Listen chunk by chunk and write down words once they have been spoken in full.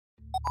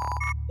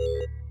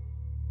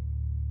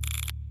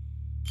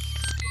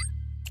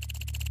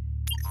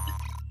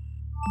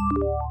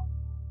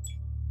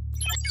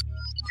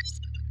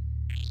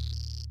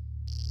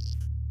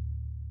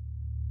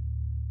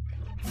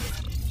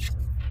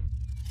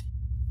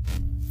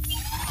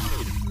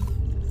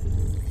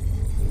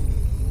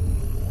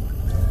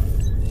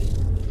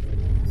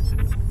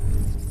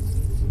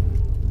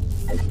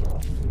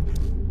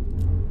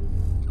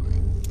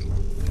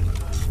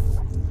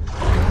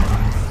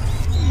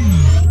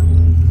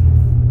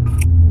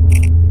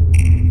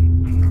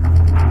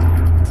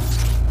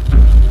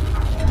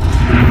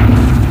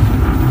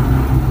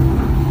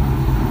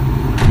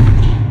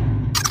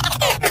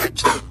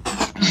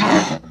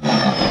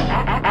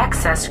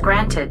Access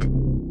granted.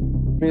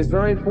 It's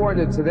very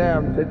important to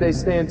them that they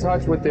stay in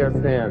touch with their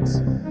fans.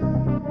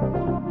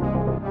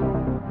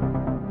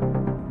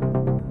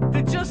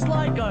 They're just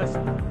like us.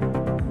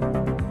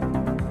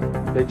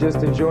 They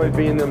just enjoy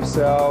being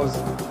themselves.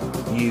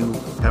 You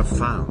have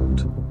found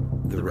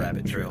the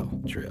rabbit trail.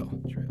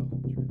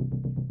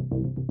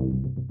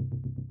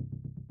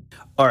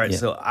 All right,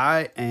 so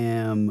I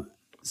am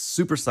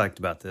super psyched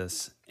about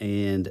this.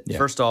 And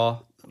first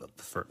off,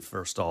 that's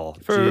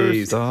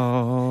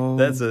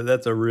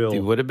a real.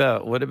 Dude, what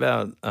about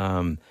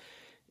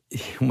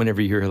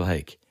whenever you're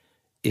like,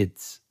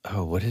 it's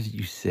what did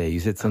you say? You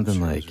said something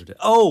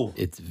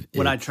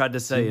when I tried to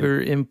say super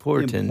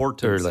important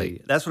or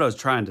like that's what I was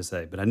trying to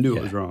say, but I knew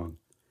it was wrong.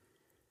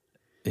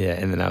 Yeah,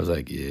 and then I was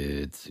like,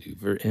 it's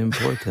super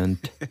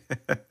important.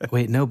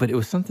 Wait, no, but it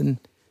was something.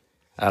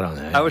 I don't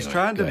know. I was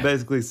trying to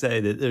basically say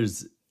that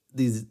there's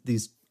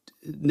these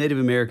Native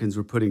Americans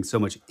were putting so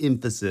much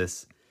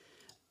emphasis,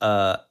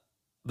 but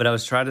I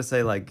was trying to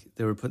say like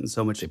they were putting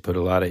so much. They put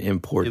a lot of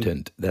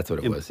important. That's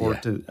what it was.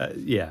 Important.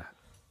 Yeah.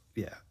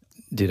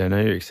 Dude, I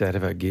know you're excited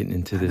about getting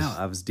into this. No,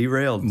 I was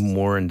derailed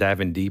more and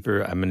diving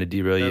deeper. I'm going to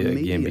derail you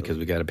again because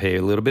we got to pay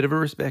a little bit of a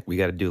respect. We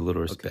got to do a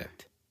little respect.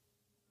 Okay.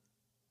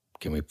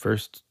 Can we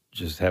first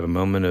just have a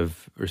moment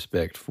of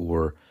respect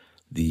for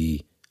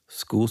the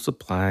school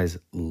supplies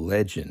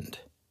legend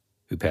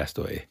who passed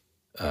away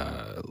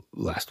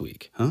last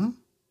week? Huh?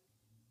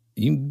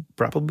 You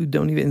probably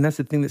don't even, and that's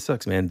the thing that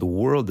sucks, man. The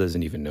world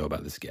doesn't even know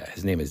about this guy.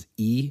 His name is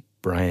E.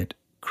 Bryant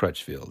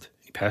Crutchfield.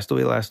 He passed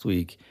away last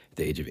week at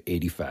the age of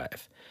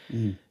 85.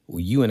 Mm. Well,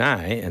 you and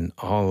I and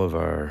all of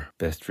our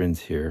best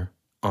friends here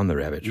on the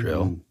Rabbit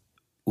Trail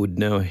would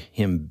know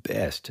him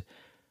best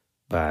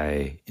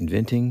by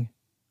inventing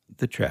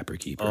the Trapper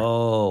Keeper.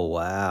 Oh,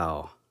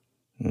 wow.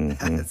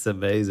 Mm-hmm. That's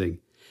amazing.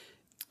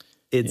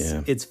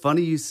 It's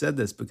funny you said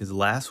this because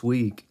last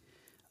week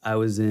I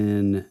was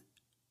in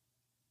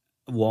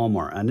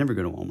Walmart. I never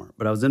go to Walmart,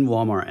 but I was in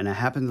Walmart and I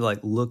happened to like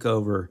look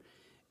over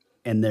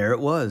and there it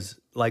was,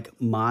 like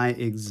my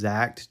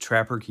exact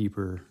Trapper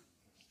Keeper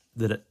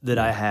that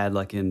I had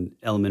like in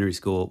elementary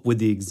school with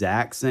the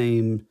exact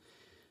same,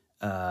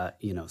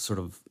 sort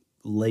of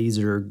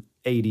laser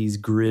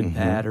 80s grid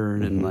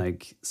pattern and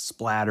like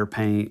splatter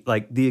paint,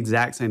 like the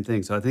exact same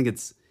thing. So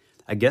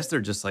I guess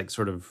they're just like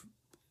sort of.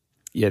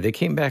 Yeah, they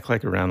came back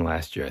like around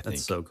last year, I think.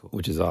 That's so cool.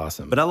 Which is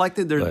awesome. But I like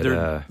that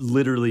they're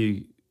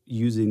literally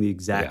using the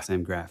exact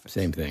same graphics.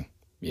 Same thing.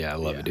 Yeah, I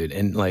love it, dude.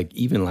 And like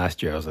even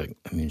last year, I was like,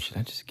 I mean, should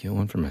I just get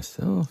one for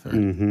myself?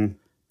 Or?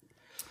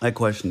 I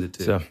questioned it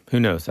too. So who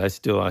knows? I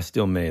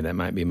still may. That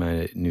might be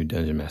my new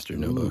Dungeon Master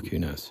notebook. Who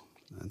knows?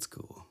 That's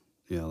cool.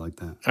 Yeah, I like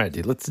that. All right,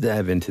 dude. Let's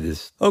dive into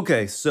this.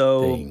 Okay,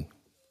 so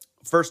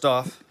first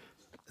off,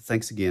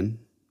 thanks again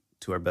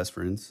to our best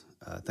friends.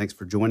 Thanks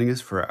for joining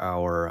us for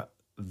our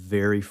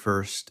very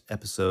first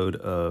episode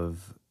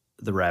of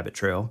The Rabbit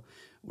Trail.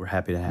 We're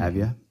happy to have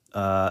you.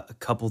 A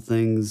couple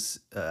things,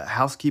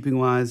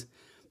 housekeeping-wise,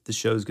 the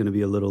show's going to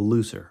be a little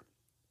looser.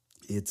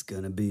 It's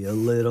going to be a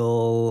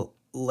little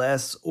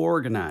less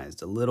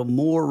organized, a little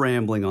more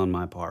rambling on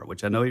my part,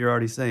 which I know you're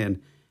already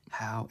saying,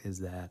 how is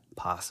that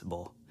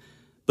possible?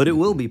 But it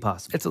will be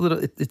possible. It's a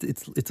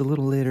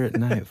little later at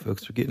night,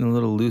 folks. We're getting a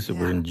little looser.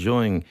 We're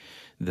enjoying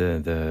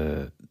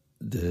the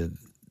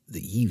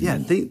evening. Yeah,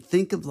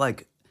 think of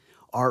like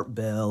Art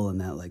Bell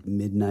and that like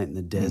Midnight in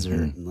the Desert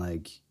and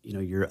like,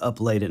 you're up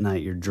late at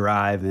night, you're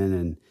driving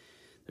and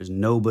there's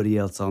nobody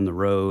else on the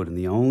road and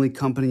the only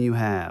company you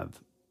have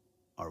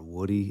are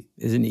Woody.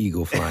 Is an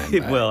eagle flying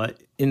by. Well,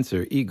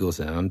 insert eagle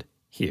sound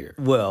here.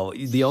 Well,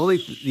 the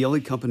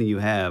only company you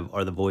have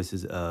are the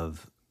voices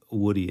of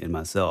Woody and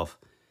myself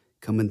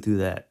coming through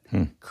that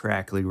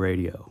crackly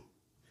radio.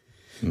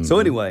 So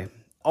anyway,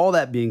 all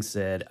that being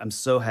said, I'm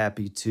so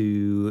happy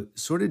to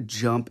sort of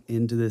jump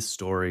into this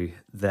story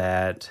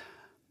that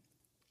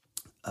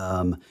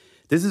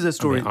this is a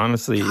story. I mean,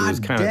 honestly, it was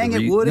kind dang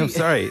of it, Woody. No,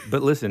 sorry,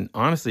 but listen,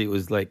 honestly, it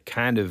was like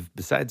kind of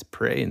besides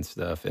Prey and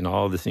stuff and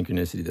all the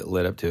synchronicity that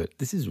led up to it.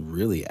 This is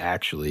really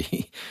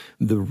actually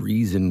the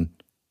reason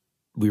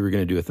we were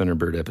going to do a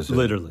Thunderbird episode.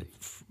 Literally.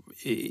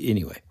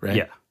 Anyway, right?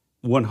 Yeah,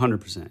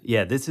 100%.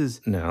 Yeah, this is.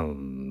 Now,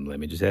 let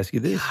me just ask you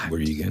this: were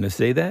you going to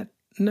say that?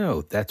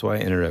 No, that's why I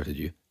interrupted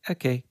you.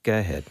 Okay, go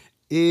ahead.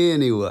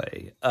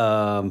 Anyway,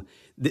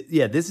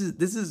 this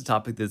is a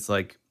topic that's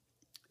like,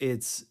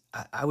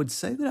 I would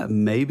say that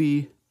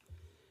maybe,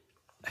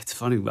 it's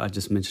funny I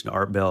just mentioned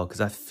Art Bell,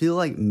 because I feel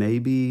like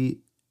maybe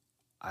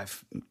I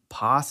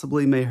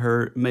possibly may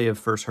have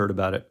first heard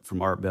about it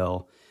from Art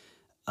Bell.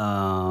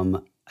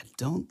 I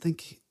don't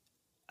think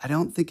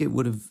it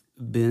would have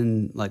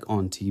been like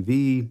on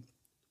TV,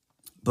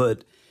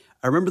 but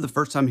I remember the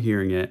first time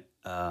hearing it.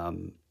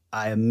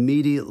 I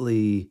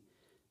immediately,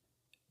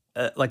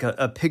 like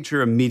a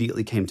picture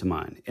immediately came to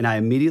mind, and I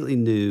immediately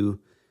knew,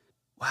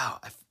 wow,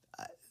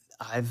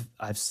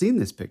 I've seen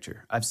this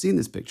picture. I've seen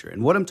this picture,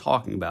 and what I'm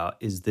talking about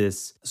is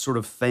this sort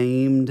of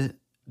famed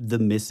the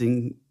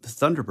missing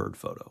Thunderbird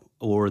photo,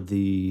 or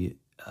the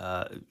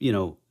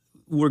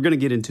we're going to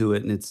get into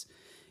it, and it's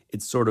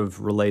sort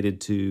of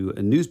related to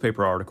a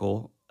newspaper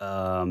article,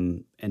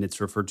 and it's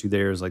referred to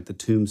there as like the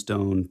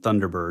Tombstone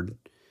Thunderbird,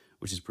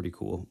 which is pretty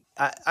cool.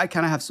 I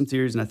kind of have some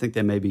theories, and I think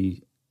they may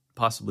be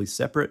possibly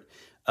separate.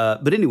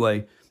 But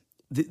anyway,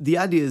 the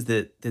idea is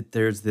that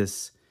there's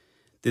this,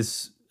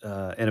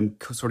 and I'm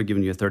sort of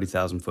giving you a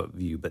 30,000-foot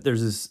view, but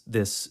there's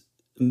this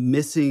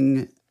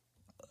missing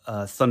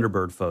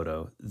Thunderbird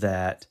photo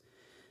that,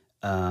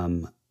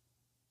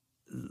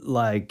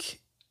 like,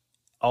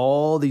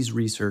 all these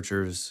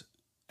researchers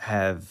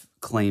have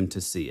claimed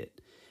to see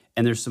it.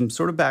 And there's some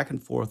sort of back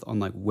and forth on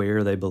like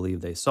where they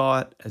believe they saw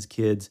it as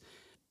kids.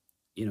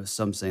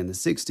 Some say in the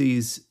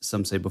 60s,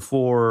 some say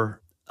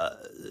before.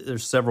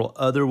 There's several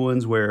other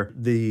ones where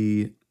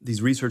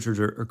these researchers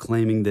are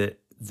claiming that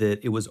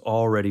it was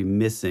already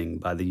missing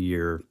by the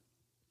year,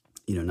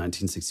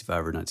 1965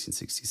 or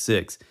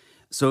 1966.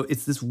 So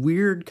it's this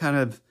weird kind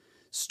of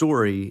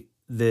story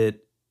that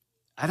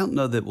I don't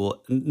know that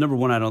will, number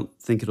one, I don't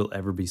think it'll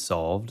ever be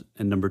solved.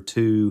 And number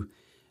two,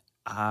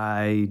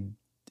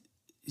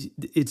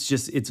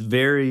 it's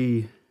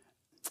very,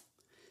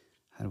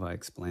 how do I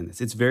explain this?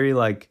 It's very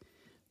like,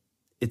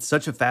 it's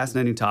such a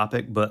fascinating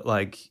topic, but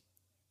like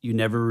you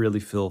never really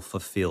feel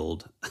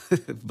fulfilled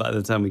by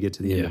the time we get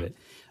to the end of it.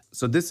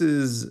 So this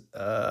is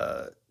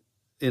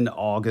in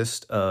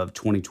August of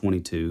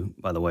 2022,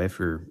 by the way, if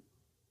you're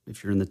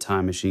in the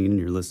time machine and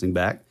you're listening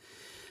back.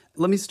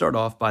 Let me start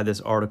off by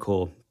this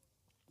article,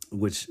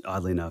 which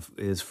oddly enough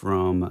is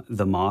from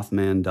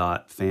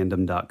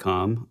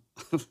themothman.fandom.com.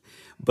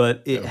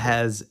 But it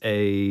has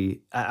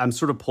I'm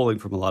sort of pulling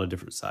from a lot of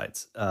different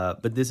sites.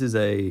 But this is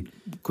a...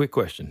 Quick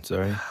question,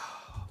 sorry.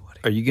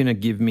 Are you going to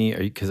give me,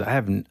 because I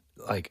haven't,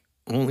 like,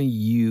 only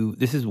you,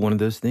 this is one of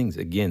those things,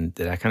 again,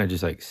 that I kind of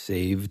just like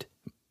saved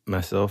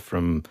myself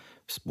from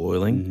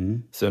spoiling. Mm-hmm.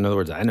 So in other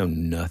words, I know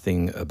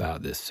nothing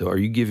about this. So are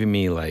you giving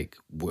me like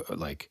what,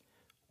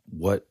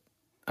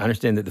 I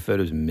understand that the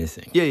photo's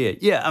missing. Yeah.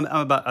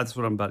 That's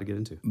what I'm about to get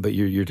into. But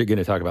you're going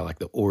to talk about like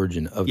the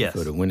origin of the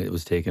photo, when it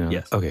was taken on?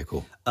 Yes. Okay,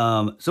 cool.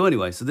 So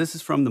anyway, so this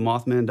is from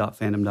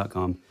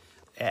themothman.fandom.com.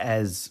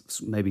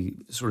 As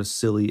maybe sort of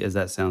silly as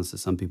that sounds to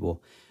some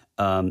people,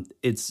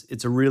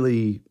 it's a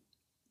really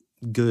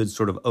good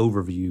sort of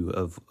overview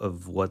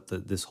of what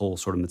this whole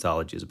sort of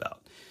mythology is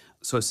about.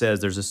 So it says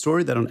there's a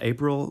story that in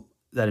April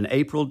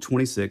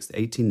 26th,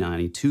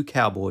 1890, two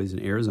cowboys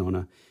in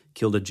Arizona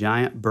killed a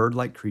giant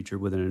bird-like creature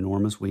with an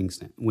enormous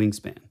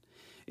wingspan.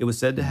 It was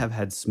said to have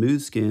had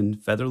smooth skin,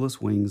 featherless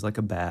wings like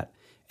a bat,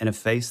 and a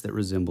face that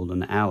resembled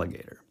an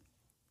alligator.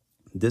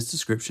 This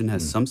description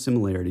has some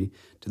similarity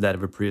to that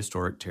of a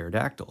prehistoric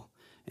pterodactyl,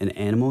 an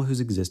animal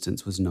whose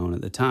existence was known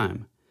at the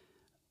time.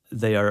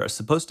 They are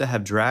supposed to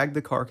have dragged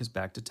the carcass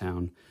back to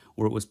town,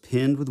 where it was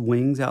pinned with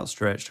wings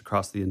outstretched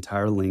across the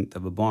entire length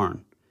of a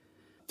barn.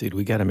 Dude,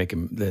 we got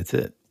to that's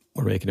it.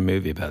 We're making a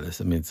movie about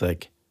this. I mean, it's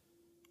like,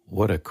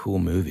 what a cool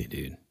movie,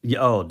 dude. Yeah,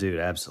 oh, dude,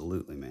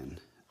 absolutely, man.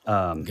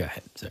 Go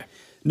ahead, sorry.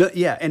 No,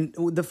 yeah, and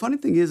the funny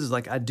thing is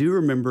like I do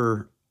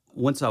remember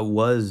once I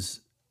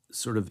was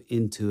sort of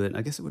into it,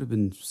 I guess it would have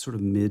been sort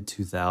of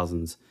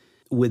mid-2000s,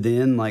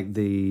 within like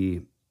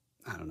the,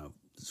 I don't know,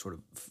 sort of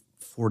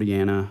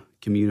Fortiana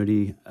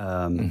community.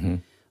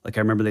 Like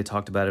I remember they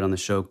talked about it on the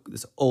show,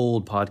 this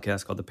old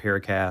podcast called the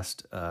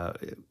Paracast.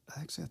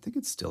 Actually, I think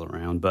it's still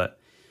around, but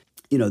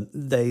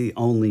they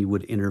only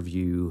would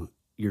interview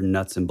your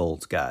nuts and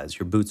bolts guys,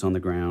 your boots on the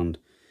ground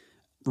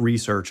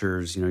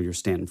researchers, your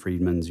Stanton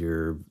Friedmans,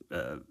 your,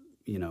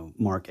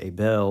 Mark A.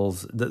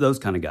 Bells, those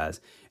kind of guys.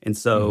 And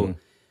so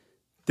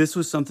this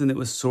was something that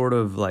was sort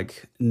of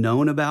like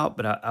known about,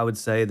 but I would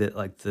say that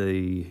like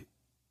the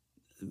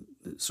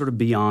sort of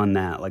beyond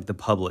that, like the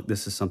public,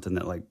 this is something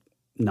that like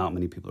not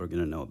many people are going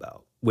to know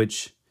about,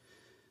 which,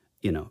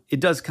 it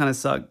does kind of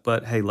suck,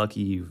 but hey,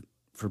 lucky you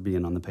for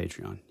being on the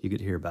Patreon. You get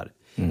to hear about it.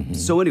 Mm-hmm.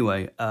 So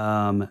anyway,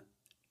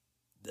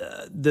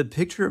 the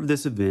picture of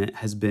this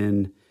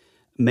event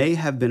may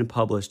have been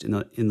published in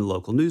the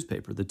local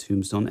newspaper, the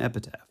Tombstone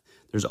Epitaph.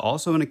 There's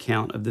also an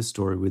account of this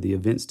story with the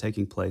events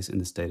taking place in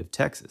the state of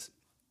Texas.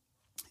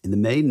 In the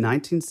May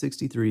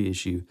 1963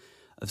 issue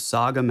of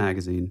Saga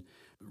magazine,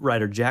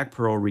 writer Jack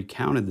Pearl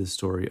recounted this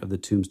story of the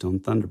Tombstone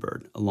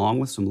Thunderbird, along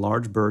with some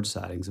large bird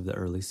sightings of the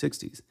early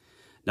 60s.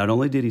 Not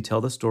only did he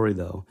tell the story,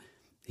 though,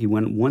 he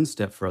went one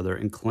step further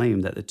and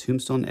claimed that the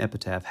Tombstone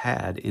Epitaph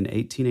had, in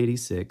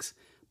 1886,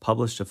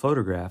 published a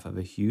photograph of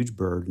a huge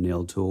bird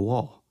nailed to a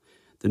wall.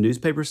 The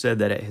newspaper said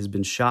that it has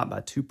been shot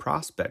by 2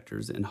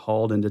 prospectors and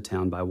hauled into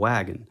town by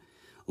wagon.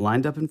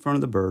 Lined up in front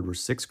of the bird were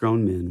 6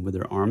 grown men with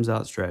their arms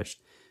outstretched,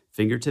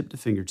 fingertip to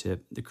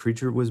fingertip. The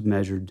creature was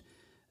measured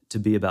to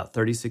be about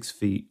 36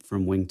 feet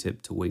from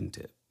wingtip to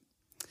wingtip.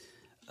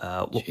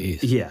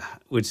 Yeah,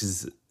 which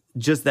is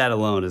just that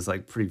alone is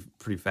like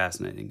pretty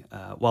fascinating.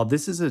 While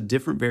this is a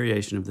different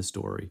variation of the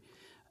story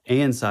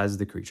and size of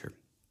the creature,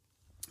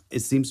 it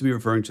seems to be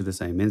referring to the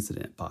same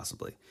incident,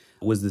 possibly.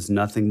 Was this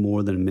nothing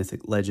more than a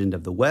mythic legend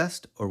of the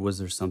West, or was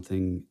there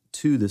something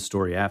to this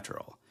story after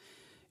all?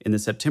 In the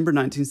September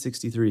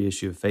 1963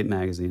 issue of Fate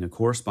magazine, a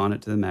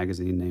correspondent to the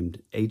magazine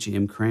named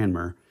H.M.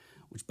 Cranmer,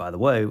 which, by the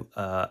way,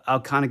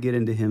 I'll kind of get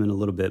into him in a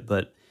little bit,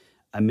 but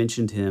I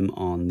mentioned him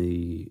on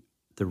the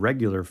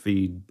regular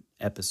feed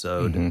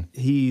episode.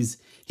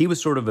 Mm-hmm. He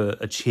was sort of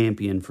a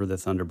champion for the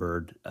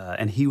Thunderbird,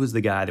 and he was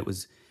the guy that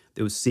was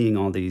seeing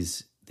all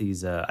these.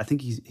 I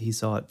think he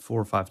saw it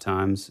 4 or 5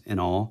 times in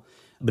all,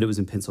 but it was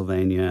in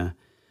Pennsylvania,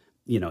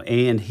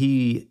 and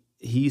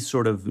he's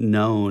sort of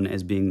known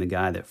as being the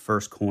guy that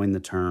first coined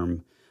the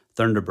term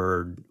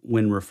Thunderbird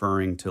when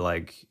referring to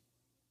like,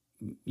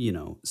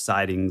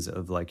 sightings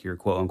of like your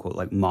quote unquote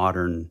like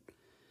modern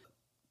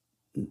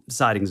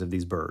sightings of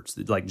these birds,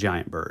 like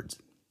giant birds.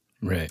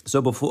 Right.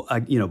 So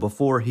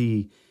before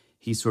he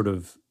sort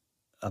of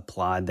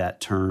applied that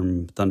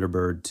term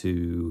Thunderbird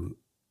to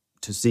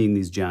seeing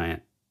these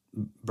giant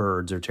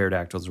birds or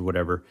pterodactyls or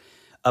whatever,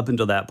 up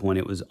until that point,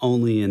 it was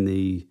only in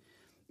the,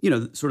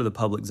 sort of the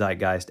public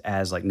zeitgeist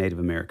as like Native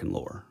American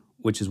lore,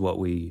 which is what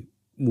we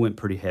went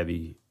pretty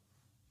heavy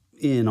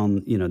in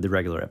on, the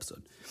regular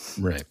episode.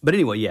 Right. But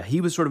anyway, yeah, he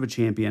was sort of a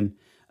champion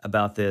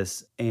about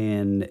this,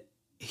 and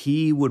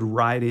he would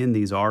write in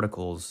these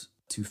articles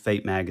to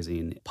Fate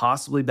magazine,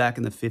 possibly back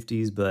in the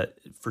 50s, but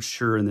for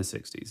sure in the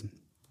 60s.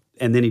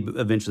 And then he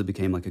eventually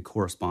became like a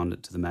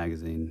correspondent to the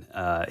magazine.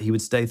 He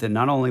would state that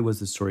not only was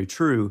the story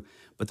true,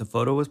 but the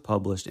photo was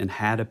published and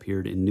had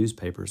appeared in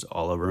newspapers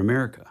all over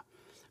America.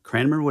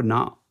 Cranmer would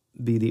not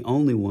be the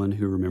only one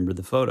who remembered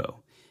the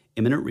photo.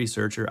 Eminent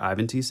researcher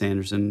Ivan T.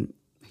 Sanderson,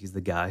 he's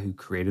the guy who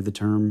created the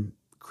term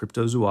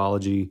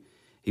cryptozoology.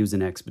 He was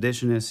an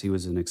expeditionist. He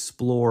was an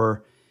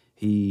explorer.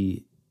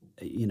 He,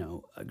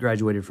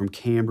 graduated from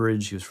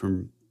Cambridge. He was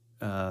from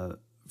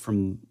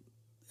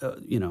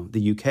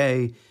the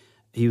UK.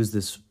 He was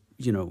this,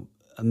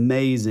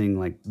 amazing,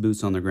 like,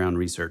 boots on the ground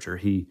researcher.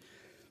 He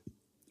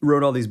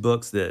wrote all these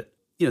books that,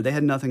 they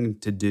had nothing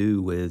to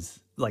do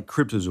with, like,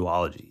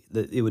 cryptozoology.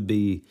 That it would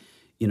be,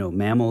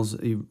 mammals.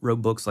 He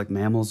wrote books like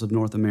Mammals of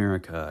North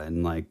America.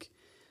 And, like,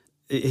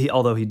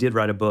 although he did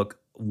write a book,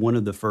 one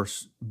of the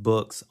first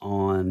books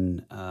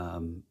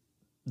on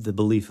the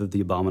belief of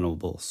the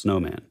abominable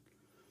snowman.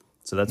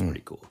 So that's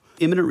pretty cool.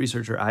 Eminent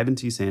researcher Ivan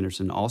T.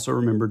 Sanderson also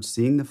remembered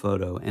seeing the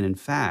photo and, in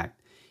fact,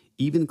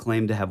 even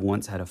claimed to have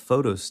once had a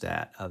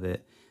photostat of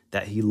it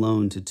that he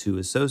loaned to 2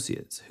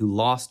 associates who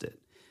lost it.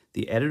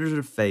 The editors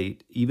of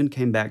Fate even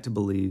came to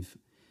believe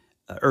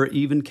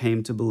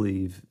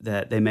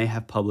that they may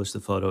have published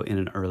the photo in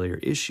an earlier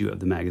issue of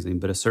the magazine,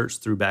 but a search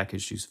through back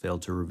issues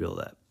failed to reveal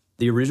that.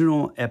 The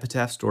original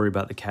epitaph story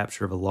about the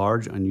capture of a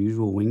large,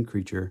 unusual winged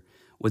creature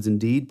was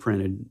indeed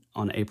printed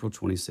on April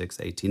 26,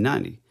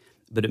 1890,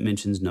 but it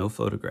mentions no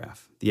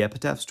photograph. The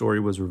epitaph story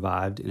was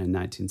revived in a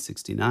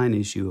 1969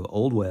 issue of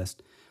Old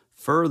West,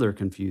 further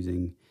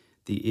confusing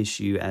the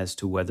issue as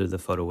to whether the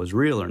photo was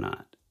real or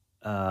not.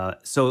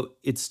 So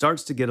it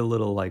starts to get a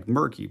little like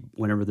murky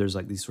whenever there's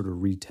like these sort of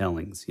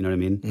retellings, you know what I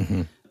mean?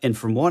 Mm-hmm. And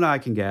from what I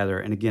can gather,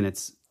 and again,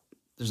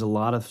 there's a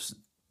lot of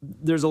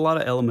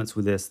elements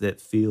with this that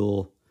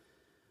feel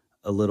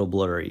a little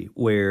blurry,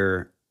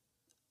 where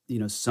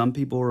some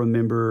people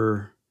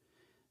remember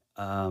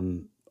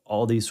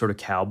all these sort of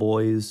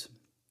cowboys,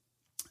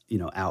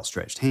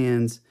 outstretched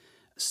hands,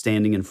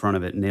 standing in front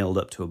of it, nailed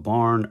up to a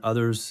barn.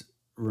 Others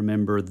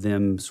remember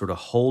them sort of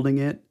holding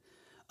it.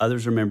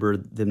 Others remember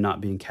them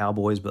not being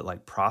cowboys, but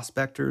like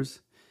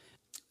prospectors.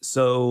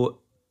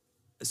 So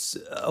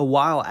a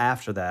while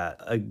after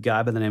that, a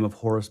guy by the name of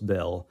Horace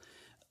Bell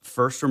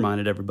first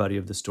reminded everybody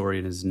of the story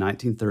in his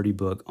 1930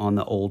 book On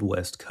the Old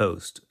West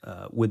Coast,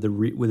 with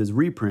his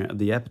reprint of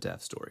the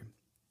epitaph story,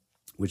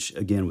 which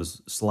again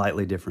was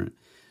slightly different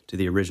to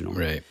the original.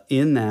 Right.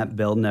 In that,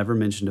 Bell never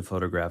mentioned a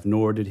photograph,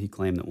 nor did he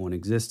claim that one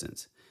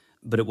existence.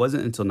 But it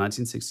wasn't until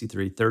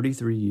 1963,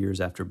 33 years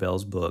after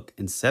Bell's book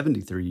and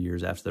 73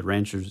 years after the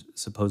ranchers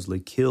supposedly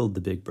killed the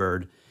big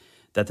bird,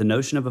 that the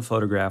notion of a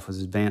photograph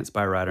was advanced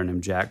by a writer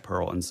named Jack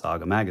Pearl in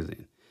Saga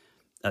magazine.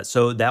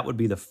 So that would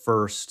be the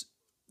first,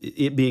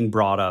 it being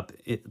brought up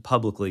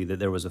publicly that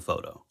there was a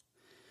photo,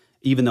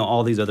 even though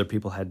all these other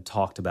people had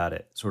talked about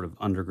it sort of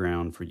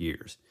underground for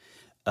years.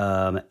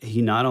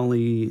 He not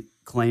only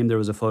claimed there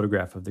was a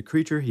photograph of the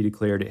creature, he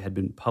declared it had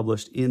been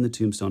published in the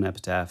Tombstone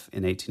Epitaph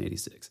in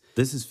 1886.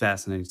 This is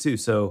fascinating too.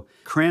 So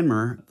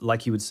Cranmer,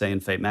 like he would say in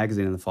Fate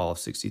magazine in the fall of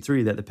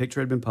 63, that the picture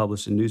had been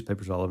published in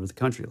newspapers all over the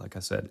country, like I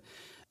said.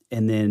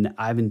 And then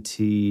Ivan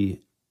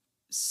T.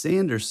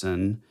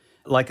 Sanderson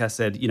Like I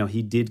said,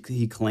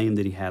 he claimed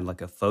that he had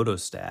like a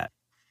photostat,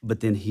 but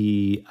then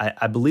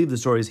I believe the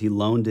story is he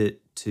loaned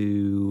it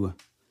to,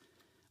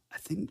 I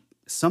think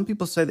some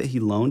people say that he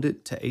loaned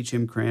it to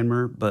H.M.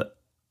 Cranmer, but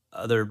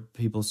other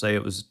people say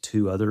it was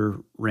two other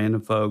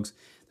random folks.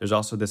 There's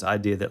also this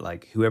idea that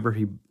like whoever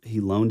he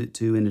loaned it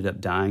to ended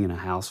up dying in a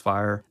house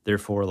fire.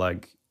 Therefore,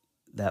 like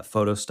that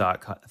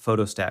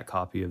photostat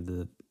copy of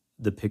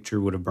the picture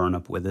would have burned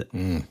up with it,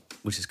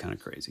 which is kind of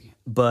crazy.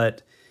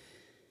 But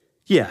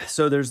yeah,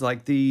 so there's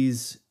like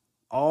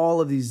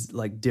all of these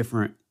like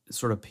different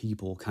sort of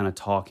people kind of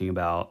talking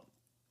about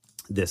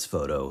this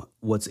photo.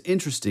 What's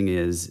interesting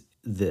is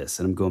this,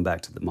 and I'm going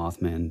back to the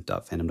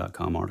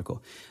Mothman.fandom.com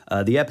article.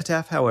 The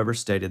epitaph, however,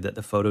 stated that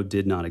the photo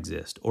did not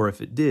exist, or if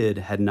it did,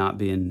 had not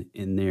been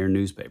in their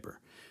newspaper.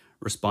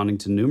 Responding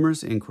to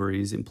numerous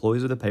inquiries,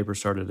 employees of the paper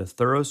started a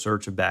thorough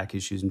search of back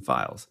issues and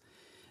files.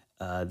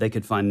 They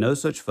could find no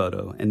such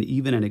photo, and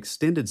even an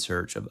extended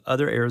search of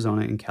other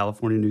Arizona and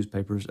California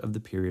newspapers of the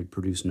period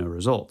produced no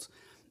results.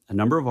 A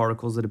number of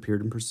articles that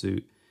appeared in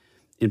Pursuit,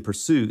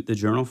 the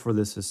Journal for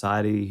the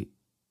Society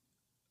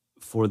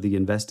for the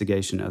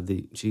Investigation of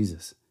the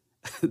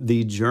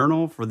the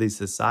Journal for the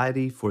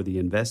Society for the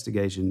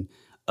Investigation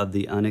of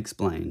the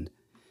Unexplained,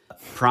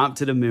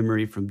 prompted a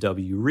memory from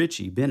W.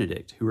 Ritchie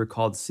Benedict, who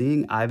recalled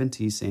seeing Ivan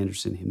T.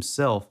 Sanderson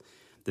himself,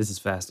 this is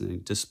fascinating,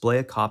 display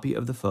a copy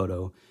of the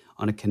photo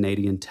on a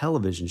Canadian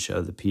television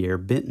show, The Pierre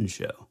Benton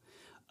Show.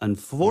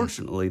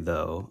 Unfortunately,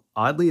 though,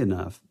 oddly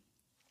enough,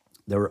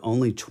 there were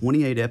only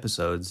 28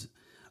 episodes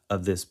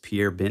of this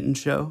Pierre Benton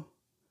Show.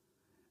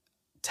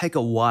 Take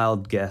a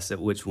wild guess at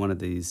which one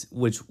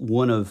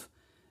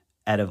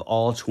out of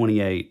all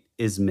 28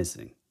 is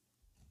missing.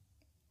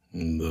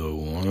 The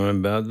one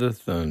about the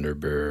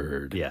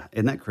Thunderbird. Yeah,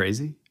 isn't that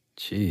crazy?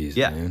 Jeez,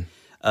 yeah. Man.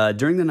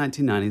 During the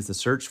 1990s, the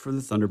search for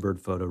the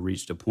Thunderbird photo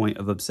reached a point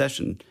of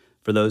obsession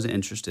for those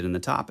interested in the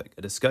topic.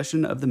 A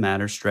discussion of the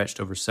matter stretched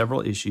over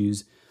several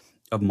issues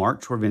of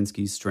Mark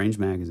Chorvinsky's Strange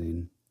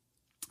Magazine,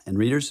 and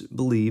readers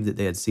believed that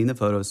they had seen the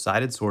photos,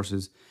 cited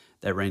sources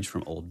that ranged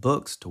from old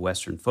books to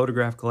Western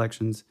photograph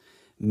collections,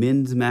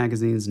 men's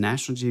magazines,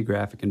 National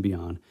Geographic, and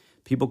beyond.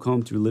 People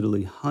combed through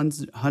literally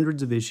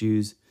hundreds of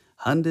issues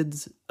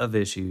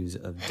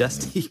of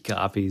dusty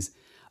copies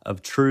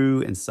of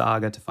True and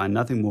Saga to find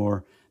nothing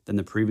more than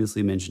the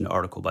previously mentioned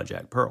article by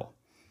Jack Pearl.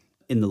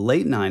 In the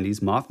late 90s,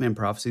 Mothman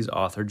Prophecies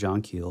author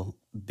John Keel,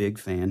 big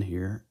fan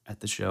here at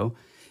the show,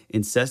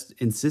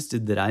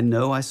 insisted that I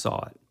know I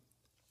saw it.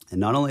 And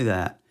not only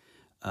that,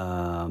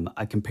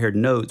 I compared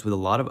notes with a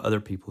lot of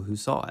other people who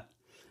saw it.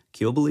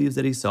 Keel believes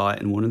that he saw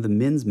it in one of the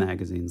men's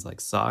magazines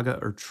like Saga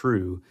or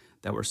True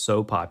that were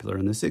so popular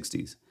in the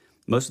 60s.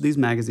 Most of these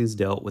magazines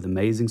dealt with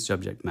amazing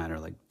subject matter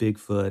like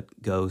Bigfoot,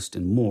 ghost,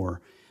 and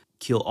more.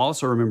 Keel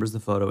also remembers the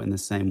photo in the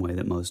same way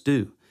that most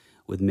do,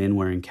 with men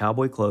wearing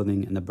cowboy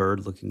clothing and the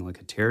bird looking like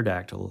a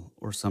pterodactyl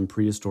or some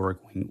prehistoric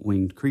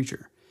winged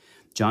creature.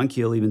 John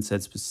Keel even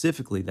said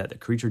specifically that the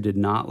creature did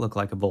not look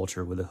like a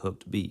vulture with a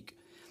hooked beak,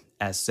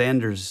 as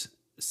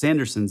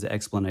Sanderson's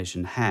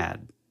explanation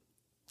had.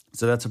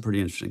 So that's a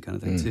pretty interesting kind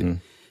of thing, too.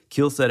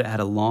 Keel said it had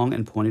a long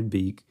and pointed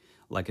beak,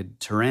 like a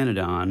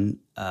pteranodon,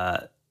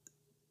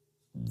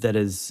 that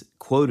is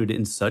quoted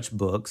in such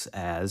books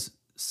as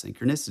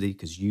Synchronicity,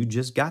 because you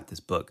just got this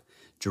book,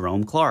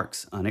 Jerome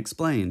Clark's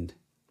Unexplained.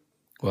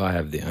 Well, I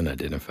have the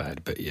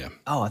unidentified, but yeah.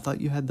 Oh, I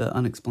thought you had the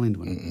unexplained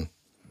one. Man,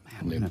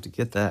 we're going to have to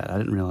get that. I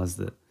didn't realize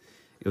that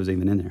it was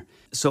even in there.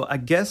 So I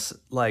guess,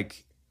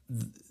 like,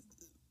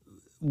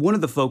 one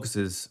of the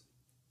focuses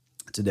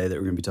today that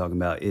we're going to be talking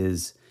about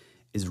is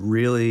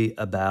really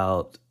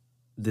about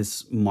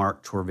this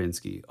Mark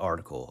Chorvinsky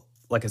article.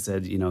 Like I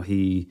said,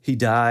 he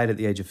died at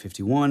the age of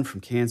 51 from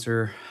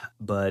cancer,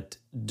 but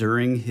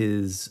during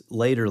his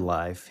later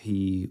life,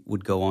 he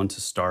would go on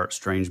to start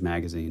Strange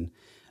Magazine,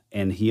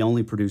 and he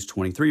only produced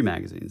 23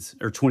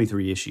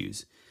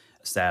 issues,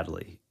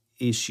 sadly.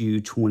 Issue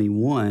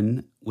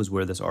 21 was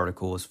where this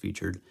article was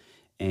featured,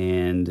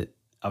 and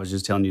I was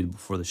just telling you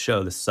before the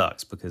show, this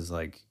sucks because,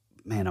 like,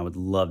 man, I would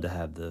love to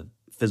have the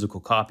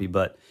physical copy,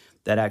 but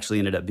that actually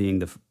ended up being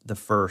the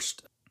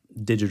first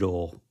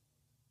digital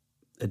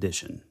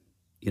edition.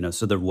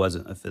 So there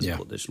wasn't a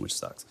physical edition, which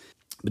sucks.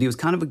 But he was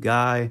kind of a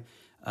guy,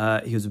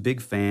 he was a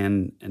big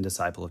fan and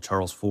disciple of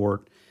Charles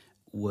Fort.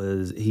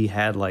 He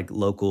had like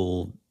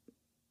local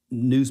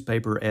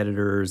newspaper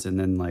editors and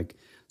then like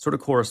sort of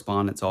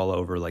correspondence all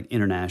over, like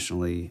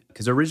internationally.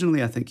 Because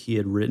originally I think he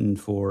had written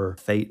for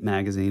Fate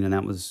magazine, and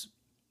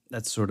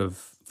that's sort of,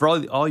 for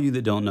all you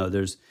that don't know,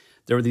 there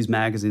were these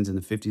magazines in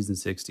the 50s and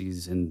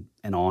 60s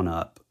and on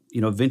up.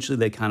 Eventually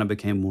they kind of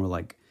became more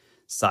like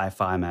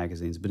sci-fi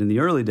magazines. But in the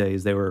early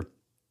days, they were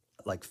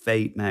like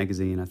Fate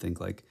magazine, I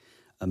think like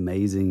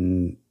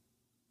Amazing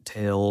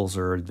Tales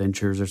or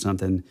Adventures or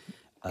something.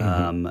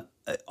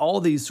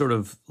 All these sort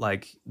of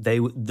like,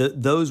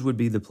 those would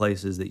be the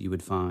places that you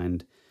would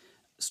find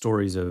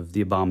stories of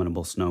the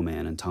Abominable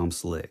Snowman and Tom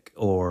Slick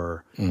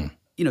or,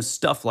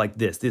 stuff like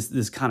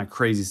this kind of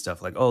crazy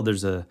stuff. Like, oh,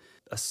 there's a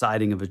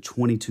sighting of a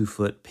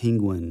 22-foot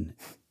penguin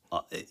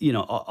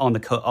on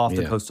the off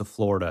the coast of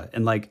Florida,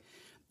 and like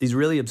these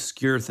really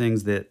obscure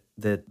things that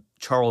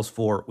Charles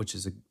Fort, which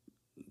is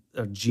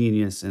a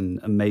genius and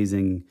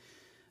amazing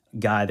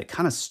guy that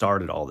kind of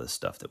started all this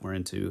stuff that we're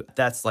into.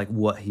 That's like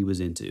what he was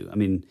into. I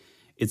mean,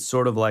 it's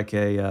sort of like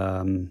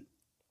a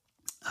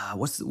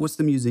what's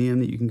the museum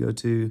that you can go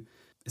to?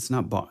 It's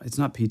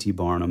not P.T.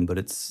 Barnum, but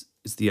it's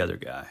the other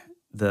guy.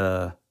 You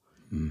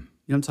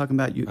know what I'm talking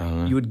about?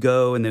 You would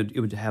go and it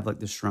would have like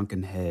the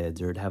shrunken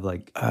heads, or it'd have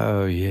like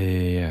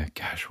yeah.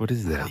 Gosh, what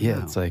is that?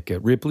 Yeah, it's like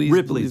Ripley's,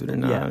 Believe It or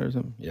Not, or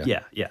something.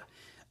 Yeah.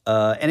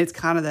 And it's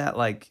kind of that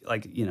like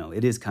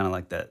it is kind of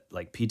like that,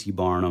 like P.T.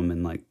 Barnum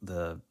and like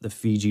the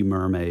Fiji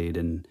mermaid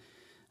and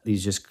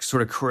these just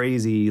sort of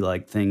crazy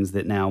like things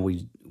that now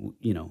we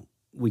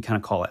kind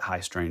of call it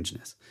high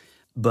strangeness.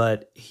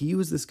 But he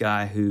was this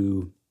guy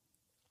who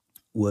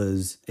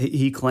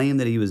he claimed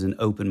that he was an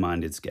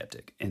open-minded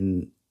skeptic,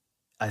 and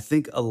I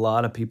think a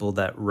lot of people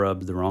that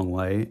rubbed the wrong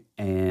way.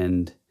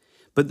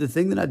 But the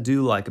thing that I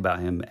do like about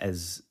him,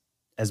 as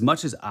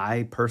much as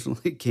I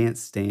personally can't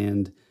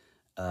stand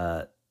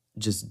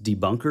just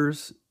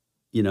debunkers,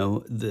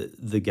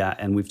 the guy,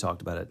 and we've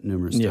talked about it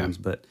numerous times,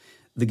 but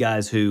the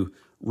guys who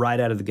right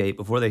out of the gate,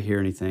 before they hear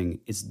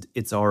anything,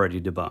 it's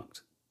already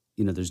debunked.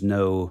 There's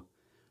no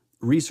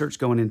research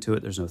going into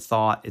it. There's no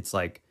thought. It's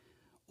like,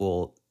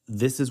 well,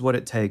 this is what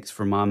it takes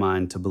for my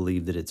mind to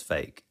believe that it's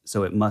fake.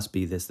 So it must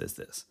be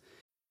this.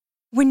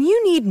 When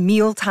you need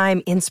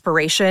mealtime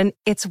inspiration,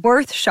 it's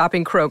worth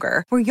shopping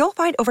Kroger, where you'll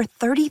find over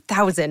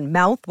 30,000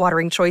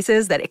 mouth-watering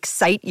choices that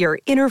excite your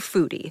inner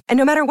foodie. And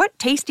no matter what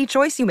tasty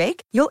choice you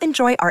make, you'll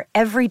enjoy our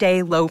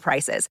everyday low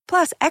prices,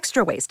 plus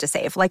extra ways to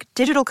save, like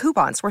digital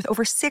coupons worth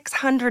over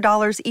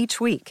 $600 each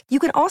week. You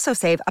can also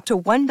save up to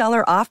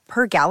 $1 off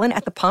per gallon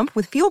at the pump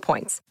with fuel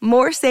points.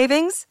 More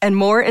savings and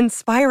more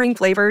inspiring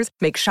flavors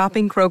make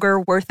shopping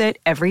Kroger worth it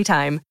every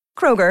time.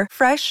 Kroger,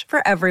 fresh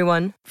for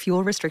everyone.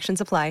 Fuel restrictions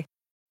apply.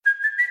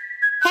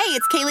 Hey,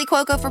 it's Kaylee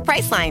Cuoco for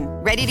Priceline.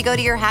 Ready to go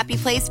to your happy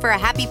place for a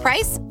happy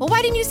price? Well,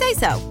 why didn't you say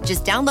so?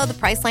 Just download the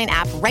Priceline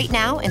app right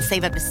now and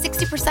save up to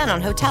 60%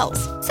 on hotels.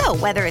 So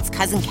whether it's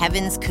Cousin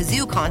Kevin's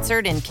Kazoo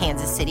Concert in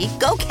Kansas City,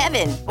 go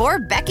Kevin, or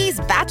Becky's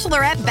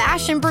Bachelorette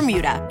Bash in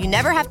Bermuda, you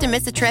never have to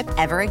miss a trip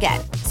ever again.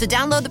 So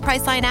download the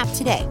Priceline app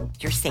today.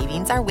 Your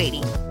savings are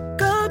waiting.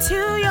 Go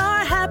to your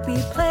happy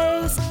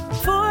place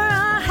for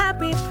a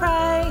happy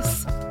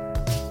price.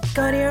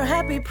 Go to your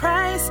happy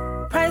price,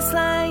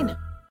 Priceline.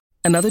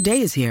 Another day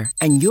is here,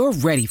 and you're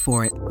ready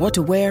for it. What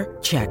to wear?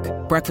 Check.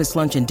 Breakfast,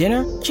 lunch, and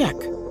dinner? Check.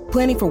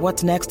 Planning for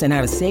what's next and how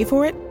to save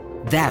for it?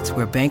 That's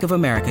where Bank of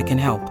America can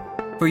help.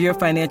 For your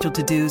financial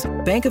to-dos,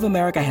 Bank of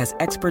America has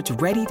experts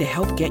ready to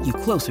help get you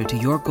closer to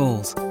your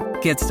goals.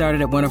 Get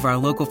started at one of our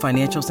local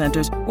financial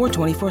centers or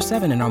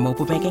 24/7 in our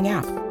mobile banking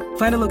app.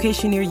 Find a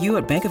location near you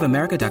at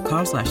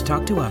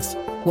bankofamerica.com/talktous.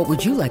 What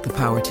would you like the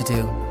power to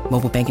do?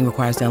 Mobile banking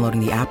requires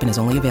downloading the app and is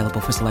only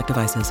available for select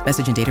devices.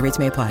 Message and data rates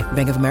may apply.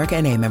 Bank of America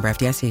N.A., member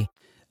FDIC.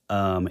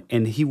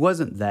 And he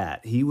wasn't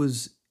that. He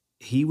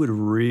would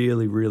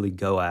really, really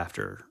go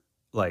after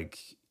like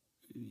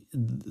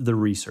the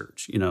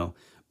research,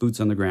 boots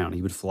on the ground.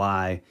 He would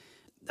fly.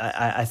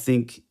 I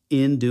think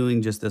in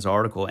doing just this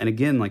article, and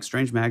again, like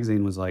Strange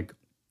Magazine was like,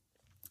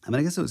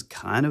 I guess it was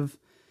kind of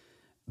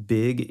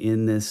big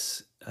in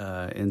this,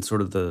 in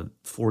sort of the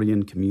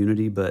Fortean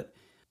community, but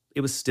it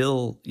was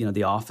still,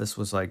 The Office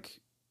was like,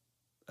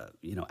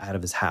 out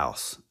of his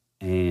house.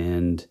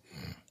 And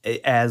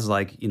as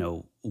like,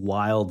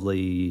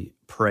 wildly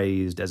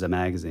praised as a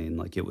magazine,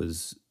 like it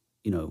was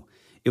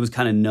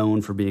kind of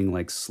known for being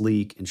like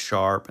sleek and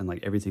sharp and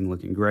like everything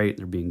looking great.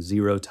 There being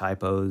zero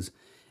typos.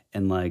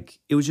 And like,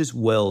 it was just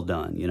well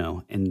done,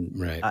 And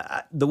right.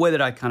 The way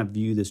that I kind of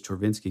view this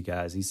Chorvinsky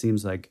guy is he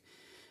seems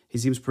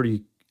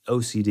pretty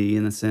OCD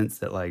in the sense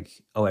that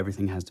like,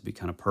 everything has to be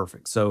kind of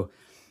perfect. So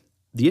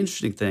the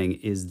interesting thing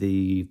is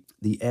the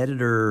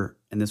editor,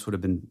 and this would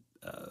have been,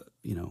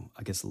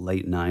 I guess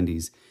late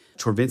 90s,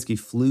 Chorvinsky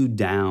flew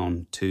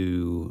down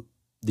to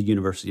the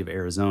University of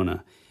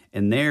Arizona.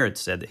 And there it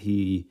said that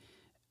he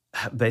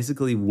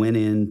basically went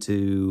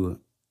into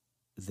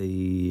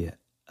the,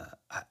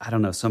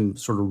 some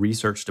sort of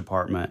research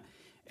department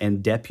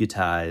and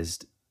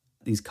deputized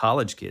these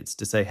college kids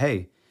to say,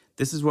 hey,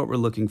 this is what we're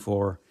looking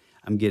for.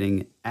 I'm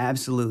getting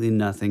absolutely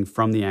nothing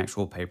from the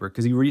actual paper.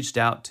 Because he reached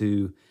out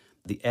to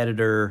the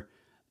editor,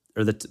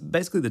 or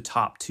basically the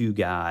top two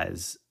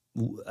guys.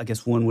 I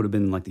guess one would have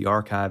been like the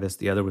archivist,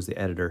 the other was the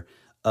editor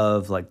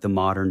of like the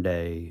modern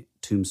day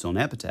Tombstone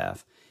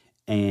Epitaph.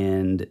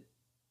 And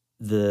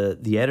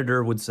the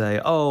editor would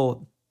say,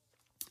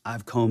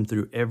 I've combed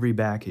through every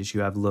back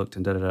issue, I've looked,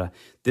 and da-da-da.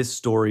 This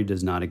story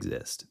does not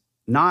exist.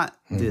 Not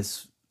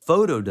this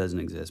photo doesn't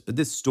exist, but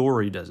this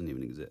story doesn't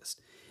even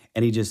exist.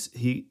 And he just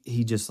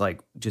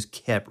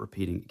kept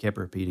repeating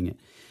it.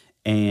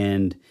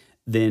 And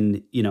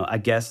then, I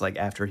guess like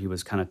after he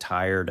was kind of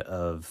tired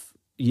of,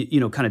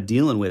 kind of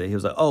dealing with it, he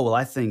was like,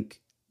 I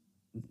think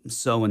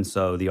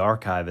so-and-so, the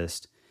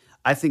archivist,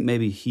 I think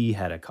maybe he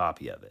had a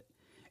copy of it.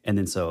 And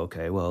then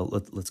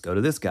let's go to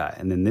this guy.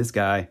 And then this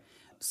guy,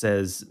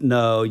 says,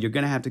 no, you're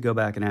going to have to go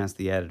back and ask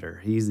the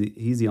editor. He's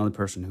the only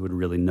person who would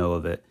really know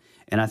of it.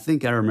 And I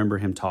think I remember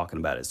him talking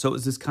about it. So it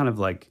was this kind of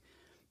like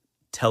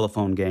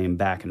telephone game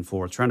back and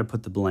forth, trying to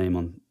put the blame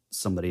on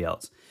somebody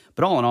else.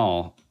 But all in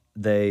all,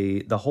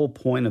 the whole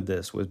point of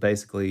this was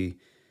basically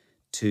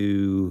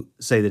to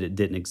say that it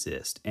didn't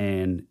exist.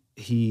 And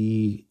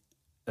he,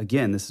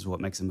 again, this is what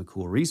makes him a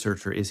cool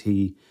researcher, is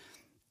he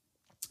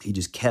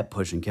just kept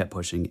pushing.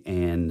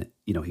 And,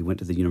 he went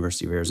to the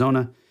University of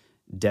Arizona,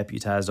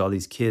 deputized all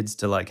these kids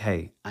to like,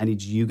 hey, I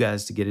need you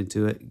guys to get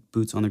into it,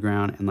 boots on the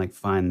ground, and like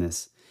find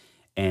this.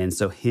 And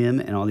so him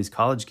and all these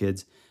college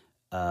kids,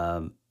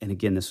 and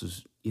again, this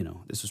was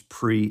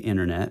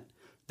pre-internet.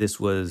 This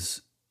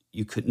was,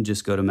 you couldn't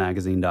just go to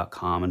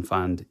magazine.com and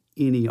find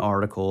any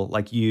article.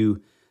 Like,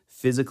 you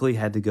physically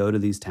had to go to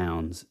these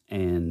towns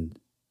and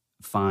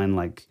find,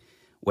 like,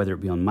 whether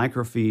it be on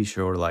microfiche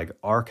or like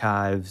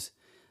archives,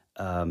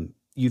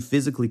 you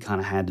physically kind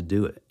of had to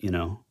do it,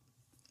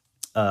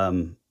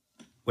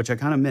 which I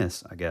kind of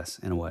miss, I guess,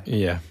 in a way.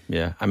 Yeah.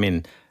 I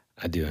mean,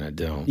 I do and I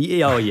don't.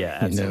 Yeah, oh yeah,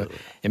 absolutely.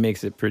 It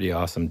makes it pretty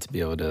awesome to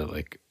be able to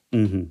like,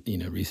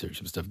 research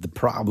some stuff. The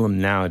problem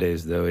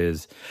nowadays, though,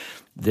 is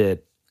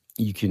that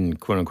you can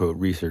quote unquote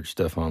research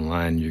stuff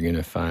online. You're going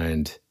to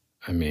find,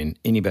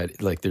 anybody,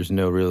 like, there's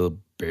no real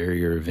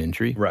barrier of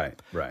entry. Right.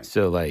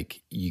 So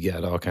like, you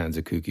got all kinds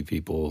of kooky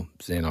people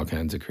saying all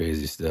kinds of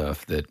crazy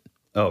stuff that,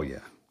 oh yeah,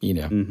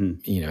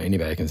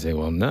 anybody can say,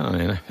 well, no,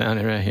 man, I found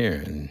it right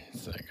here. And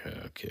it's like,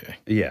 okay.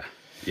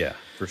 Yeah,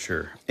 for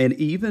sure. And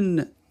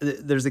even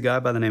there's a guy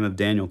by the name of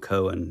Daniel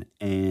Cohen,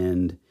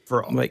 and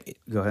for like,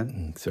 go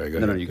ahead. Sorry, go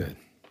ahead. No, you go ahead.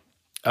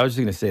 I was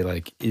just gonna say,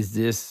 like, is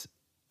this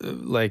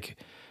like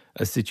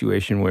a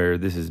situation where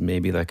this is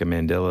maybe like a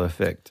Mandela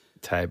effect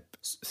type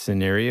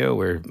scenario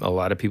where a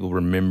lot of people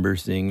remember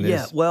seeing this?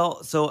 Yeah.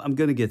 Well, so I'm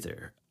gonna get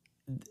there.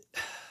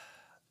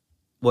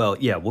 Well,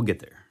 yeah, we'll get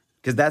there,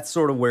 because that's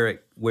sort of where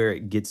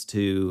it gets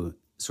to,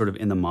 sort of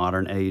in the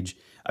modern age.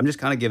 I'm just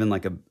kind of giving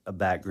like a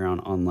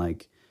background on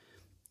like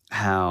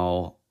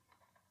how,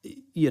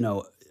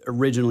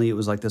 originally it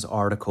was like this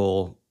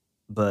article,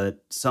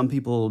 but some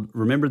people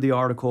remembered the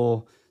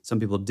article, some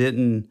people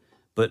didn't,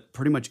 but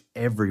pretty much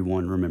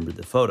everyone remembered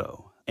the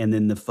photo. And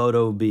then the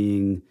photo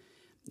being,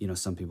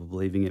 some people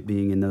believing it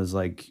being in those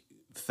like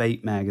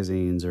Fate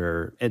magazines,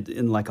 or,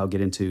 and like I'll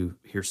get into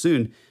here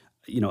soon,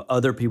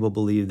 other people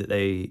believe that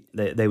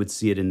they would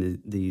see it in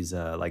these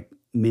like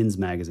men's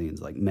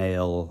magazines, like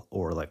Mail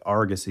or like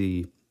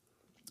Argosy,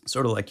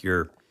 sort of like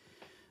your,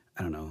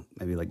 I don't know,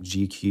 maybe like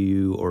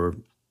GQ or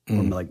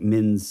like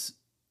Men's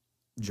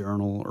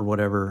Journal or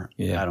whatever.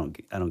 Yeah, I don't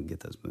get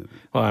those movies.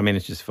 Well,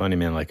 it's just funny,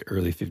 man. Like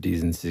early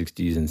 50s and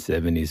 60s and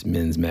 70s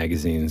men's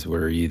magazines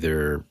were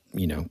either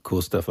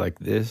cool stuff like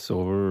this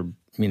or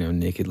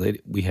naked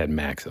lady. We had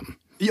Maxim.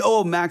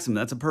 Oh, Maxim,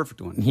 that's a perfect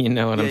one. You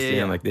know what I'm saying?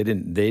 Yeah. Like they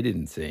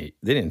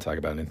didn't talk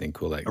about anything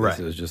cool like this. Right.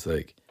 It was just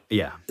like,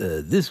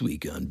 this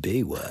week on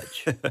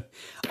Baywatch.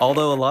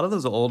 Although a lot of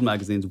those old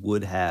magazines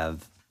would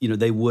have,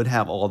 they would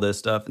have all this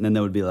stuff, and then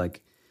there would be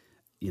like,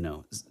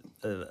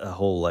 a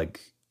whole like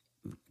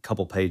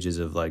couple pages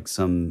of like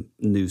some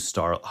new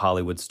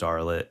Hollywood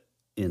starlet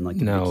in like.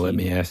 No, let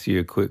me ask you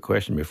a quick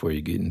question before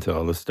you get into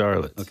all the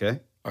starlets. Okay.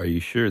 Are you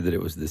sure that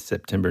it was the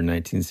September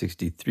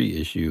 1963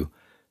 issue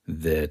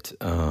that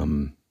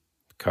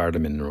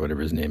Cardaman, or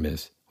whatever his name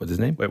is? What's his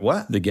name? Wait,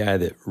 what? The guy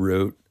that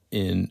wrote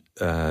in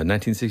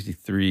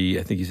 1963,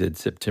 I think he said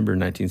September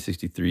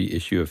 1963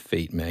 issue of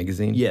Fate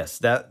magazine. Yes,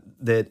 that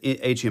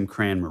H.M.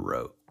 Cranmer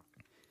wrote.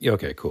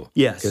 Okay, cool.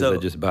 Yeah, because I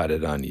just bought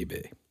it on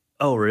eBay.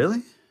 Oh,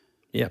 really?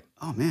 Yeah.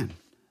 Oh, man.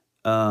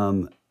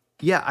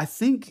 Yeah, I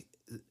think,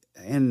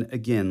 and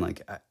again,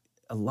 like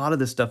a lot of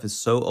this stuff is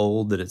so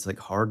old that it's like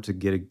hard to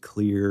get a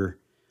clear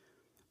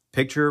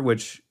picture,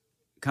 which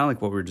kind of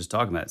like what we were just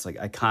talking about. It's like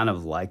I kind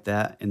of like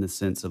that, in the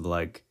sense of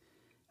like,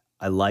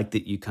 I like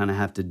that you kind of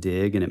have to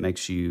dig, and it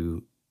makes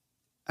you,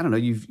 I don't know,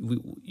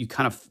 you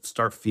kind of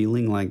start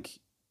feeling like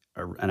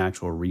an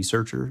actual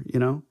researcher,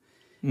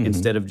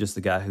 instead of just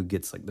the guy who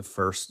gets like the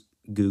first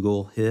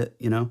Google hit,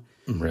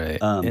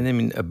 Right.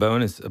 And a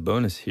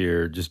bonus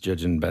here, just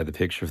judging by the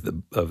picture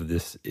of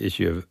this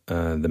issue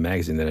of the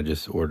magazine that I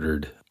just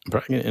ordered, I'm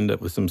probably going to end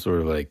up with some sort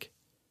of like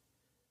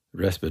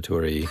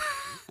respiratory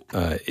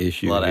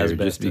issue here,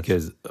 just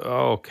because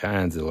all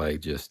kinds of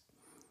like just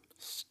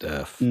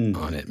stuff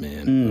on it,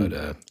 man.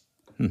 But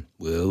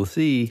we'll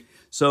see.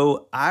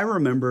 So I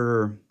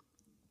remember,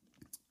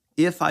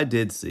 if I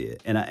did see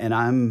it, and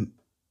I'm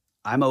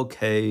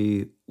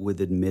okay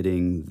with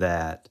admitting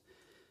that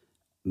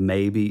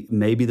maybe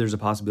there's a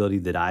possibility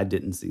that I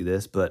didn't see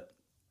this, but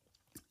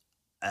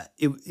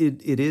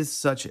it is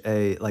such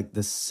a, like,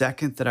 the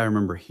second that I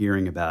remember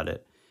hearing about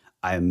it,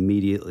 I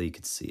immediately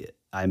could see it.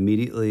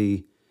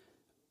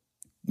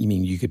 You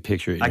mean you could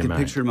picture it in your mind? I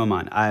could picture it in my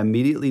mind. I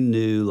immediately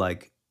knew,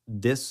 like,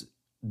 this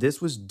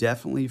was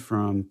definitely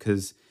from,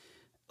 because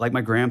like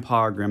my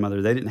grandpa or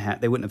grandmother, they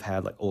wouldn't have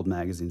had like old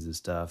magazines and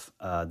stuff.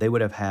 They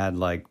would have had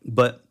like,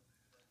 but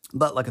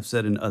like I've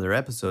said in other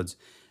episodes,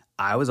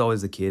 I was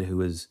always the kid who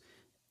was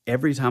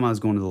every time I was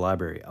going to the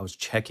library, I was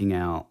checking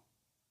out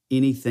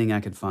anything I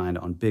could find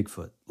on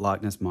Bigfoot,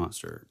 Loch Ness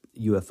Monster,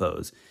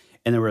 UFOs.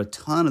 And there were a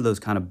ton of those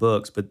kind of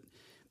books, but,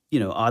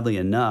 oddly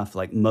enough,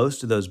 like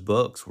most of those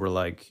books were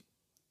like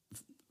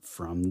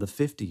from the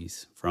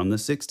 50s, from the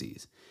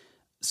 60s.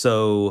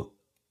 So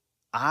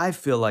I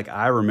feel like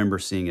I remember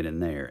seeing it in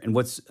there. And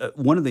what's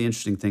one of the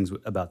interesting things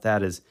about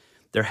that is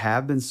there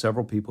have been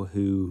several people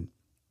who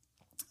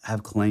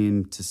have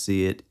claimed to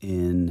see it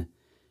in,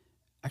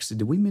 actually,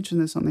 did we mention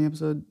this on the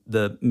episode?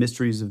 The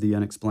Mysteries of the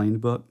Unexplained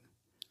book?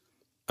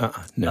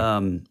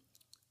 No.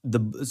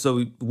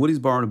 So Woody's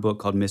borrowed a book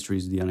called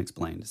Mysteries of the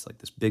Unexplained. It's like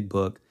this big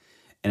book,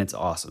 and it's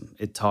awesome.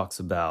 It talks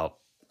about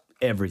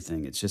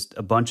everything. It's just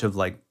a bunch of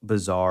like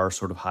bizarre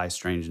sort of high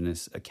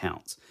strangeness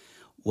accounts.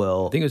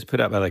 Well, I think it was put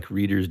out by like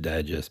Reader's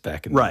Digest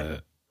back in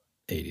the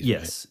 80s.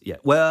 Yes, right? Yeah.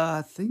 Well,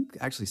 I think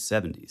actually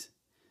 70s.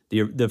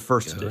 The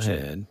first edition.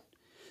 Ahead.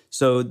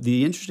 So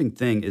the interesting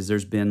thing is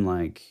there's been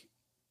like,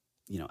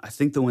 I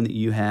think the one that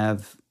you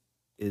have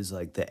is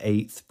like the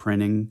 8th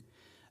printing.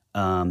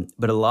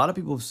 But a lot of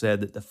people have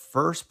said that the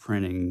first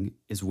printing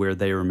is where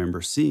they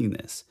remember seeing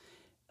this.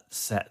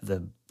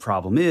 The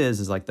problem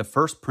is like the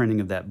first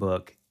printing of that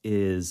book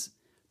is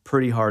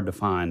pretty hard to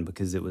find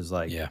because it was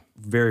like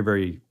very,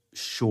 very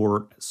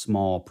short,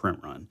 small print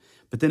run.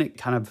 But then it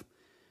kind of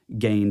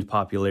gained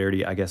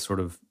popularity, I guess, sort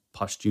of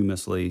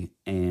posthumously,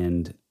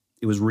 and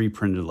it was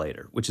reprinted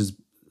later, which is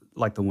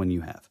like the one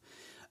you have.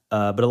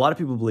 But a lot of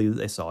people believe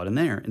that they saw it in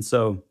there. And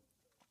so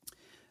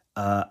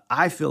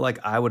I feel like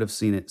I would have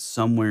seen it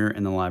somewhere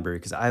in the library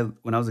because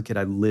when I was a kid,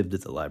 I lived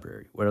at the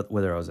library,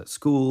 whether I was at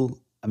school.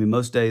 I mean,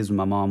 most days when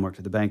my mom worked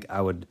at the bank,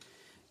 I would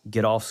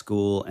get off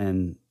school.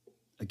 And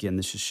again,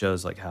 this just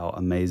shows like how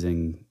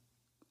amazing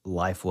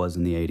life was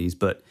in the 80s.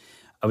 But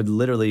I would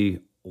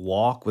literally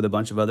walk with a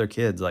bunch of other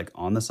kids like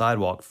on the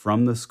sidewalk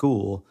from the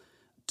school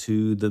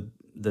to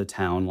the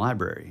town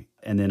library.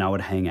 And then I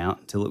would hang out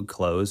until it would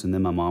close, and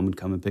then my mom would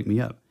come and pick me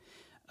up.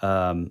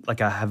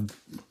 Like I have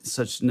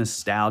such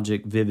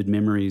nostalgic, vivid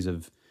memories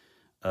of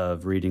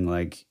reading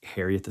like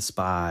Harriet the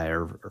Spy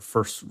or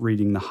first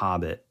reading The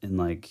Hobbit in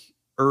like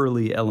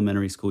early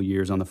elementary school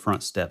years on the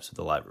front steps of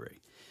the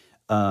library.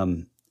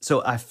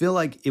 So I feel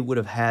like it would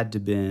have had to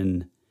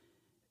been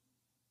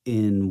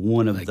in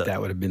one of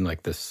that would have been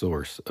like the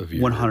source of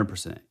your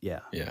 100%. Yeah.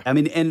 Yeah. I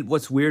mean, and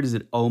what's weird is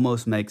it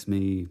almost makes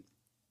me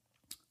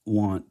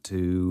want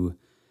to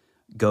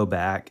go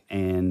back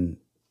and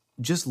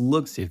just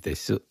look, see if they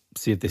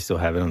still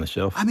have it on the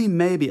shelf. I mean,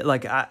 maybe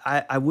like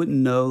I wouldn't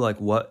know like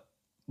what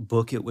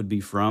book it would be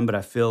from, but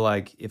I feel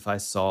like if I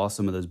saw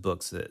some of those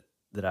books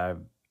that I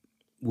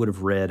would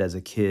have read as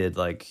a kid,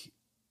 like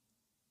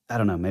I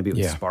don't know, maybe it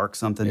would spark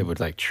something. It would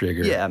like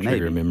trigger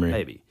maybe, a memory.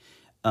 Maybe.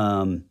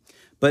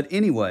 But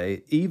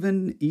anyway,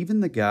 even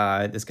this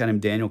guy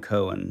named Daniel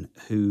Cohen,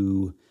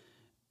 who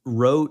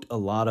wrote a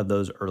lot of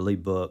those early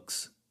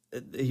books.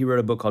 He wrote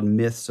a book called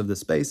Myths of the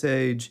Space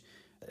Age.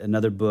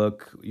 Another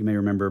book, you may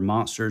remember,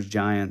 Monsters,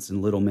 Giants,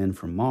 and Little Men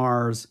from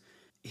Mars.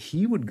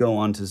 He would go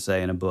on to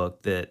say in a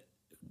book that,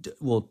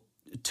 well,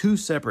 2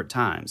 separate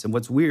times. And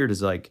what's weird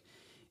is like,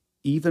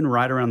 even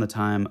right around the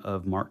time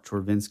of Mark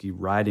Torvinsky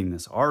writing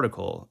this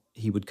article,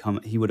 he would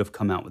have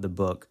come out with a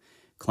book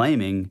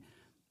claiming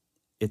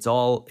it's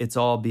all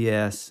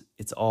BS,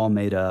 it's all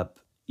made up.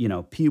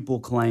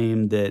 People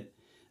claim that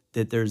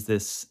there's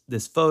this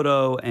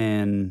photo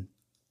and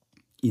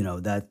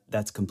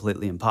that's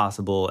completely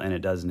impossible and it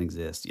doesn't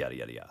exist, yada,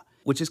 yada, yada.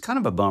 Which is kind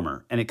of a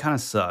bummer, and it kind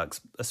of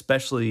sucks,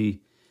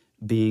 especially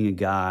being a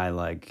guy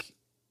like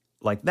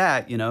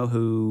that,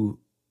 who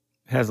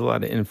has a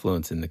lot of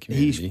influence in the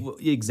community.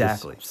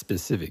 Exactly. This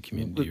specific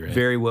community, right?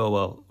 Very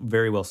well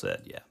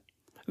said, yeah.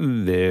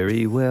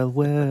 Very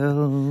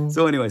well.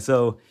 So anyway,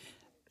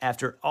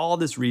 after all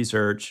this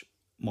research,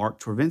 Mark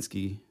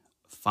Torvinsky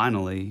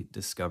finally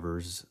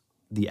discovers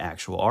the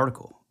actual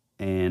article.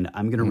 And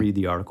I'm going to read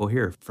the article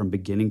here from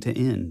beginning to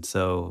end,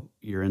 so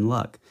you're in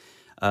luck.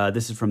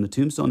 This is from the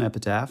Tombstone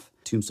Epitaph,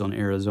 Tombstone,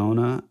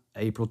 Arizona,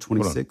 April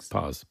 26th.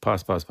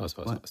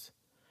 Pause.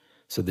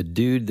 So the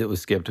dude that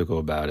was skeptical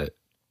about it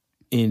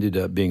ended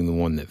up being the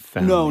one that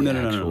found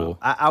No.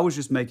 I was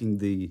just making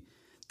the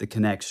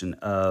connection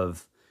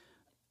of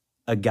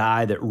a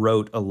guy that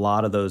wrote a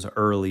lot of those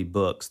early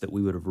books that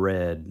we would have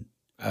read.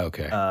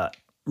 Okay.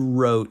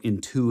 Wrote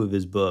in 2 of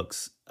his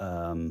books,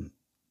 again,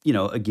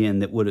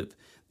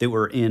 that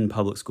were in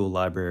public school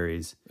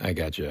libraries. I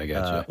got you.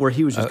 Where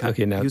he was just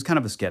he was kind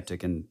of a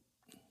skeptic and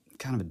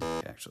kind of a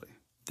dick, actually.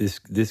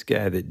 This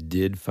guy that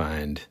did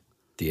find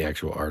the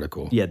actual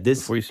article. Yeah,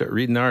 before you start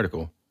reading the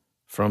article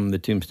from the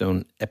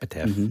Tombstone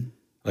Epitaph,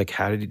 like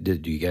how do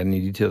you got any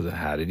details of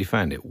how did he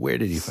find it? Where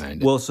did he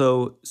find it? Well,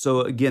 so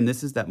again,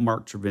 this is that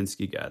Mark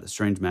Torvinsky guy, the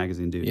Strange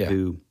Magazine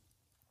dude,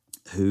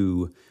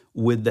 who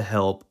with the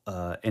help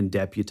and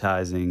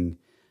deputizing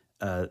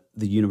the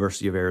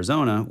University of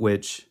Arizona,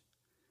 which,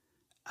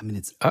 I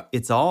mean,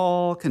 it's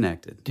all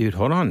connected. Dude,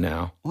 hold on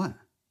now. What?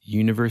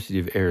 University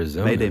of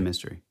Arizona.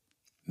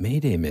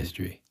 Mayday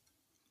Mystery.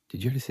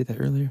 Did you already say that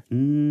earlier?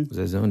 Was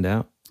I zoned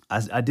out?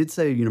 I did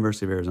say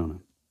University of Arizona.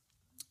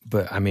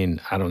 But I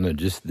mean, I don't know,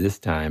 just this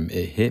time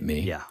it hit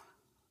me. Yeah.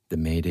 The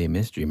Mayday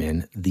mystery,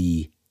 man.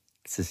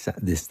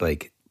 This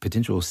like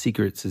potential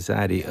secret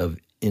society of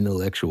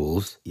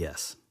intellectuals.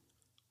 Yes.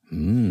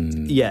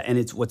 Mm. Yeah,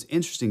 and what's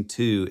interesting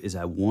too is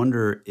I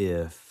wonder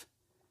if,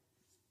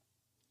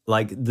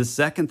 like, the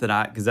second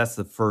that because that's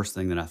the first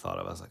thing that I thought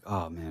of. I was like,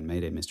 oh man,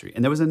 Mayday mystery.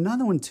 And there was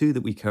another one too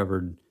that we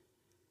covered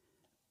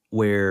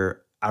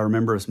where I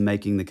remember us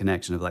making the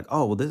connection of like,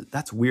 oh, well,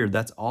 that's weird.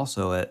 That's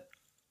also at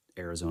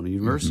Arizona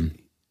University.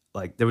 Mm-hmm.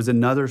 Like, there was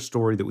another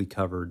story that we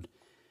covered,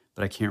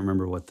 but I can't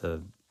remember what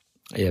the...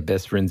 Yeah,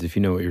 best friends, if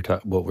you know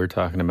what we're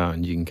talking about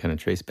and you can kind of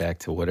trace back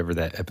to whatever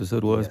that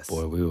episode was, yes.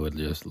 Boy, we would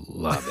just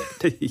love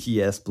it.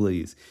 Yes,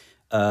 please.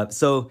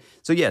 So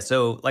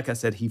like I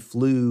said, he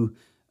flew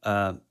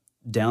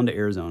down to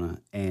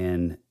Arizona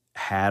and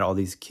had all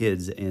these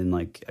kids in,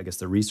 like, I guess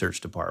the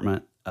research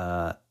department,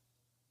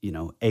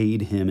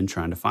 aid him in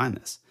trying to find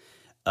this.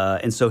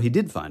 And so he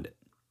did find it,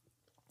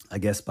 I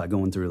guess, by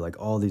going through like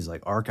all these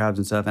like archives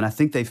and stuff. And I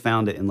think they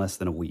found it in less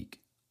than a week,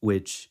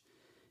 which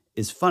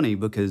is funny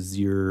because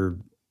our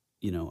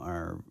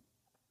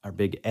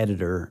big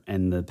editor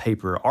and the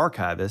paper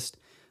archivist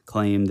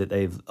claim that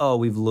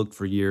we've looked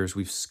for years,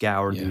 we've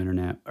scoured the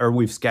internet, or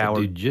we've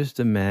scoured. Dude, just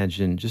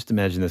imagine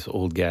this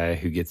old guy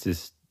who gets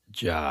this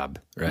job,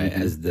 right,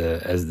 mm-hmm. as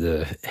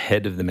the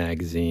head of the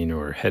magazine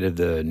or head of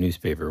the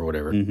newspaper or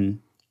whatever. Mm-hmm.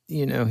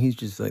 He's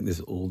just like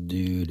this old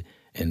dude,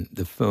 and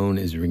the phone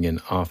is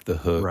ringing off the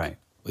hook, right,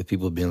 with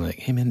people being like,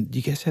 "Hey man, do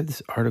you guys have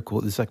this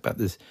article? It's like about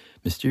this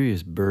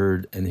mysterious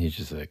bird," and he's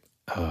just like,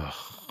 "Oh,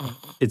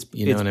 it's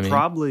what I mean?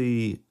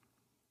 Probably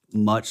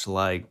much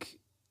like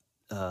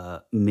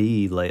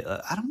me. Like,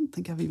 I don't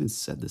think I've even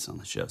said this on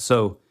the show.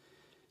 So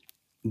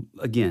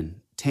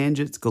again,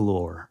 tangents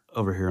galore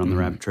over here on the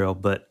Rabbit Trail,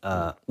 but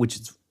which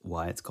is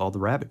why it's called the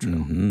Rabbit Trail.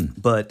 Mm-hmm.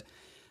 But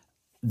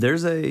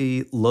there's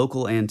a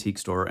local antique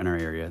store in our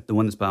area, the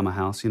one that's by my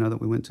house,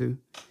 that we went to.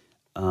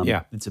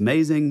 It's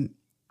amazing,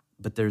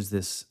 but there's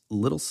this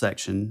little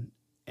section,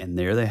 and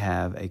there they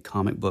have a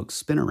comic book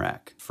spinner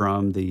rack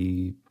from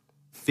the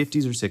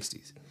 50s or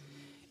 60s.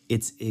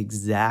 It's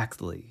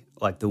exactly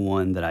like the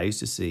one that I used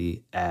to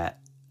see at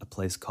a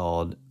place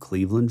called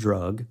Cleveland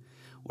Drug,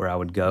 where I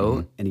would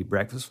go and eat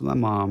breakfast with my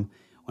mom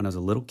when I was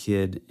a little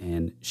kid,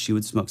 and she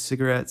would smoke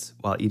cigarettes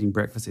while eating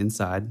breakfast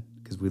inside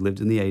because we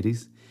lived in the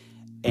 80s.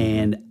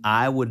 And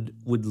I would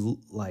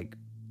like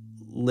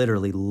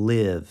literally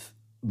live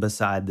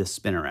beside this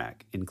spinner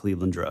rack in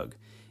Cleveland Drug.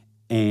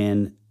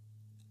 And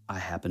I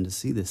happened to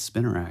see this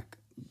spinner rack,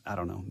 I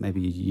don't know,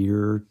 maybe a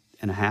year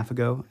and a half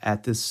ago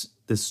at this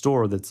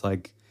store that's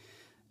like,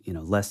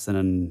 less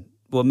than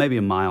maybe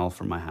a mile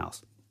from my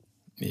house.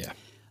 Yeah.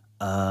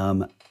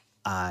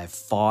 I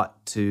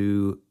fought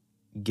to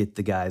get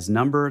the guy's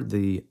number,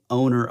 the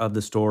owner of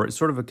the store. It's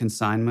sort of a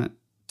consignment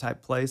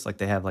type place. Like,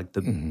 they have like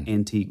the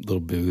antique little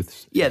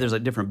booths. Yeah, there's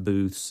like different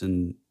booths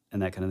and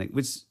that kind of thing,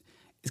 which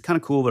is kind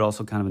of cool, but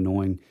also kind of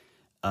annoying.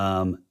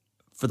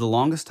 For the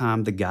longest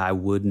time, the guy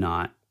would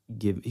not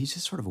he's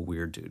just sort of a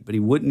weird dude, but he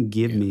wouldn't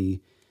give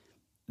me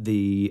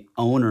the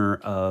owner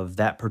of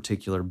that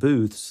particular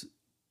booth's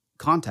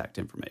contact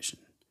information.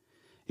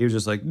 He was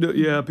just like, no,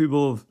 yeah,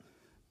 people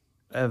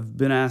have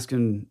been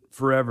asking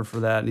forever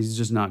for that, and he's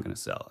just not going to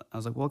sell it. I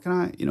was like, well, can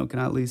I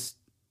at least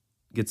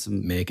get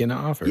some... Make an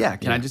offer. Yeah,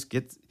 can I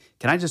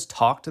just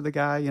talk to the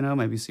guy,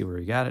 maybe see where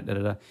he got it,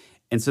 da-da-da.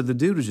 And so the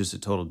dude was just a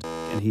total dick,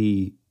 and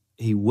he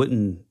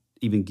wouldn't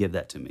even give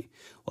that to me.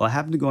 Well, I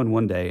happened to go in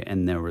one day,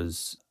 and there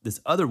was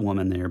this other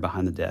woman there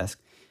behind the desk.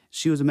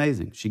 She was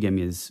amazing. She gave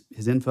me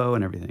his info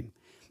and everything.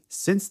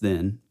 Since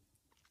then,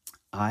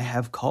 I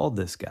have called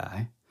this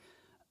guy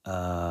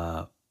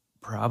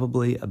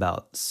probably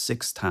about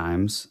 6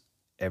 times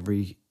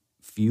every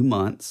few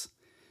months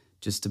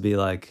just to be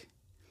like,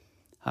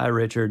 hi,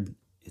 Richard,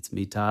 it's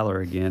me, Tyler,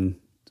 again,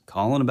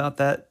 calling about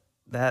that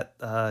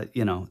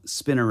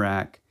spinner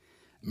rack.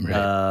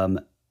 Right.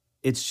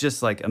 It's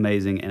just like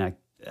amazing. And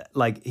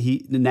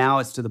now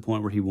it's to the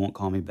point where he won't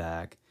call me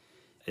back.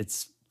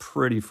 It's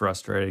pretty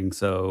frustrating.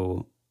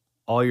 So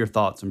all your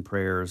thoughts and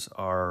prayers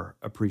are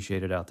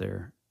appreciated out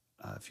there.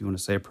 If you want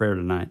to say a prayer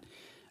tonight,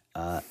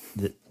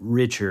 that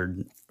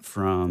Richard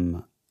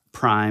from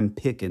Prime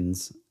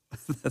Pickens,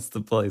 that's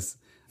the place,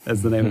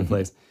 that's the name of the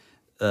place,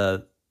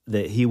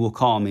 that he will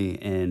call me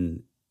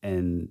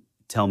and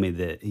tell me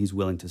that he's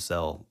willing to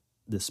sell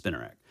this spinner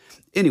rack.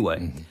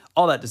 Anyway,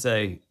 all that to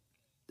say,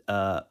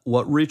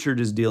 what Richard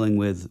is dealing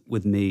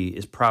with me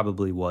is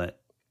probably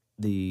what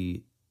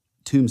the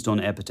Tombstone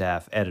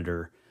Epitaph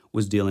editor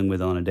was dealing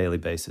with on a daily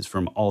basis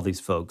from all these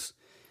folks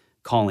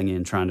calling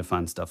in, trying to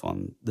find stuff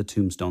on the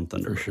Tombstone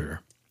Thunderbird. For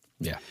sure.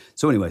 Yeah.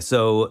 So anyway,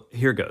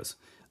 here goes.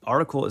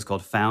 Article is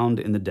called Found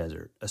in the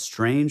Desert. A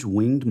strange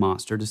winged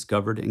monster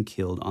discovered and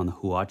killed on the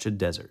Huacha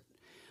Desert.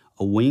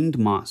 A winged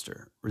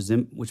monster,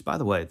 which, by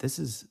the way, this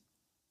is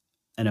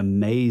an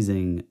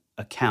amazing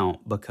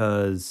account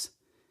because,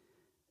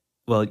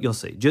 well, you'll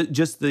see.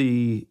 Just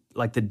the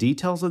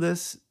details of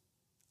this,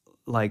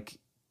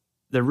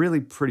 they're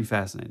really pretty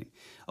fascinating.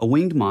 A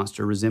winged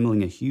monster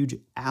resembling a huge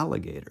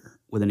alligator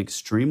with an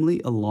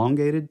extremely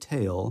elongated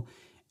tail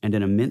and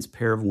an immense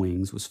pair of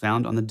wings was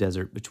found on the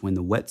desert between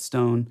the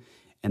Whetstone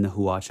and the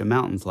Huacha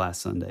Mountains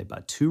last Sunday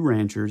by 2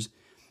 ranchers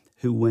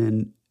who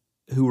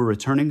were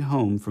returning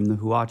home from the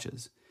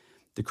Huachas.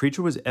 The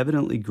creature was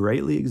evidently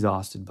greatly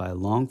exhausted by a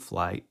long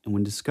flight, and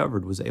when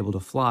discovered was able to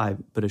fly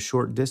but a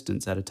short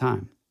distance at a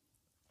time.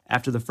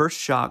 After the first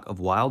shock of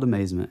wild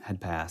amazement had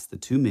passed, the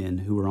 2 men,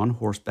 who were on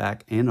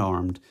horseback and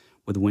armed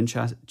with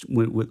Winchester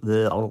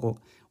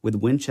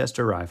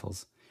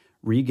rifles,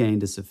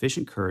 regained a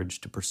sufficient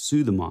courage to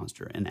pursue the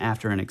monster, and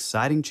after an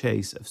exciting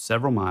chase of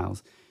several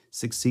miles,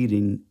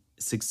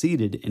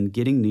 succeeded in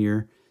getting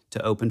near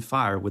to open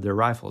fire with their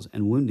rifles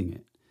and wounding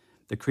it.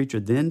 The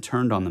creature then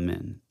turned on the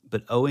men,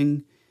 but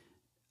owing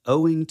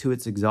to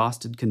its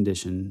exhausted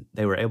condition,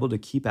 they were able to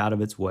keep out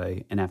of its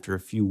way, and after a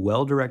few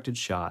well-directed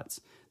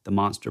shots, the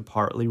monster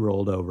partly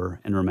rolled over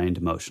and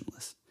remained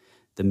motionless.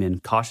 The men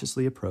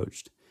cautiously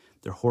approached,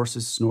 their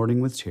horses snorting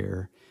with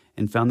terror,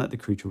 and found that the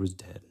creature was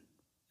dead.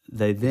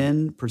 They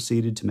then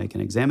proceeded to make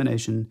an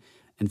examination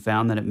and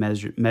found that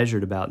it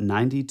measured about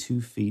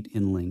 92 feet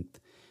in length,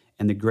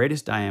 and the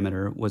greatest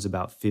diameter was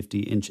about 50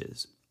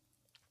 inches.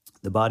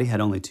 The body had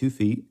only 2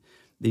 feet,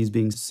 these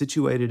being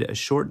situated a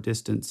short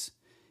distance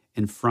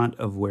in front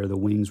of where the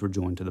wings were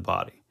joined to the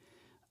body.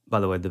 By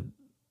the way,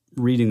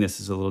 reading this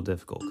is a little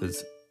difficult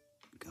because,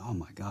 oh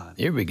my God.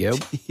 Here we go.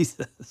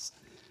 Jesus.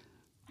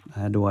 I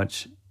had to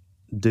watch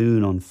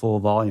Dune on full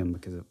volume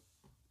because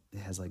it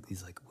has like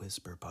these like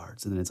whisper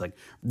parts, and then it's like,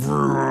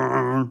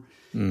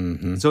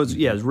 Mm-hmm. So it's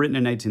written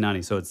in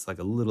 1890, so it's like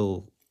a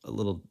little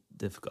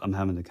difficult. I'm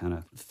having to kind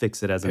of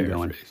fix it as I'm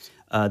going.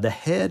 The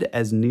head,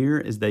 as near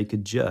as they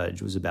could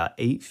judge, was about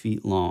 8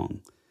 feet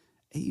long.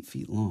 8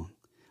 feet long.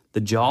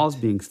 The jaws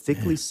being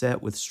thickly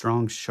set with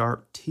strong,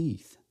 sharp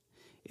teeth.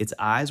 Its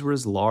eyes were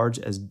as large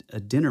as a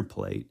dinner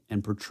plate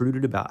and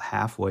protruded about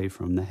halfway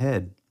from the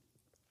head.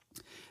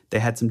 They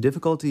had some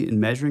difficulty in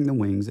measuring the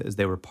wings as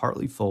they were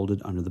partly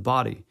folded under the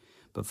body,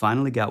 but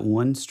finally got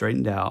one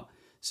straightened out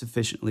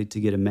sufficiently to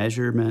get a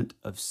measurement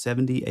of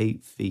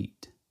 78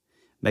 feet,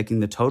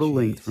 making the total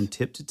length from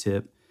tip to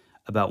tip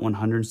about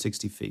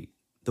 160 feet.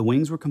 The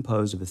wings were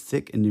composed of a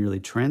thick and nearly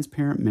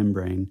transparent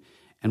membrane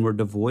and were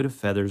devoid of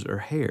feathers or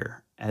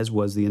hair, as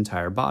was the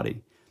entire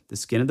body. The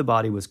skin of the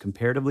body was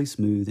comparatively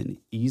smooth and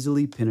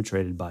easily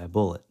penetrated by a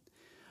bullet.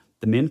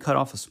 The men cut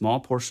off a small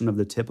portion of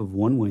the tip of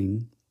one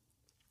wing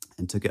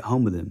and took it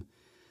home with them.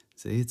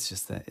 See, it's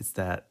just that. It's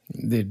that.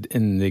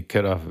 They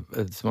cut off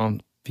a small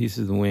piece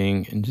of the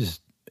wing and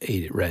just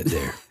ate it right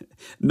there.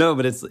 No,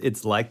 but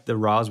it's like the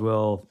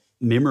Roswell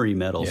memory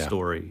medal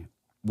story,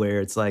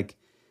 where it's like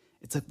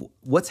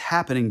what's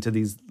happening to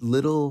these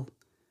little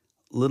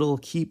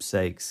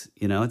keepsakes?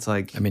 You know, it's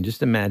like, I mean,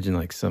 just imagine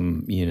like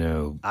some,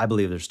 I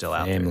believe they're still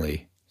out there.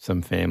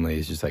 Some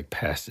families just like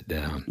passed it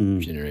down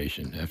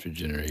generation after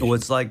generation. Well,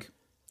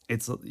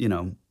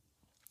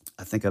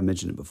 I think I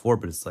mentioned it before,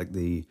 but it's like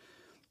the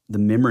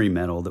memory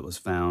medal that was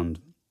found,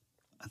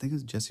 I think it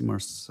was Jesse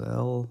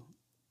Marcel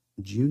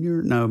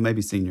Jr., no,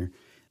 maybe Sr.,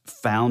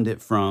 found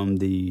it from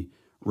the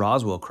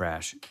Roswell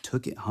crash,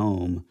 took it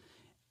home,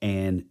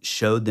 and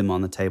showed them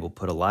on the table,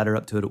 put a lighter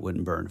up to it, it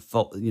wouldn't burn,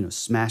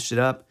 smashed it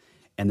up,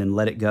 and then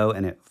let it go,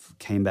 and it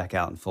came back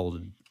out and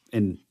folded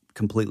and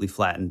completely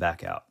flattened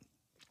back out.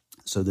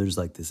 So there's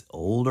like this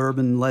old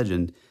urban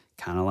legend,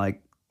 kind of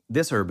like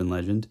this urban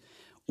legend,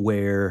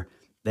 where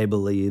they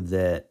believe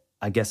that,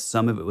 I guess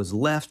some of it was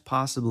left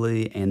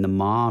possibly, and the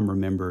mom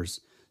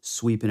remembers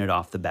sweeping it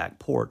off the back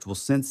porch. Well,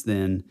 since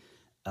then,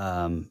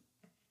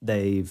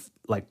 they've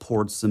like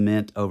poured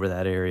cement over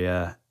that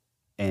area,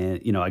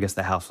 and I guess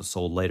the house was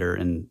sold later,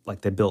 and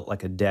like they built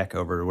like a deck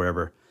over it or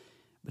whatever.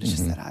 But it's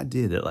just that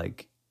idea that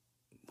like,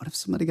 what if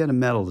somebody got a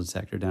metal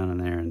detector down in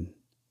there, and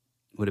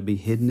would it be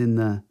hidden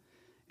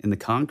in the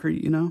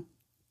concrete?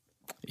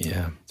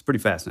 Yeah. It's pretty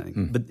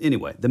fascinating. But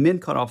anyway, the men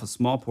cut off a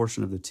small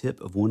portion of the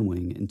tip of one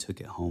wing and took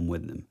it home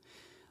with them.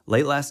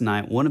 Late last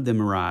night, one of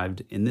them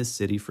arrived in this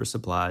city for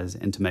supplies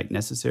and to make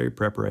necessary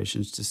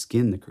preparations to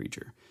skin the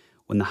creature,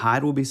 when the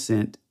hide will be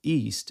sent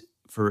east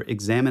for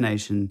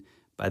examination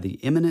by the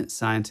eminent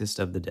scientist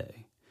of the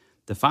day.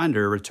 The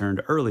finder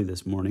returned early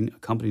this morning,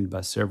 accompanied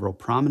by several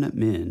prominent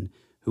men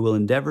who will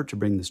endeavor to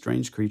bring the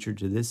strange creature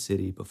to this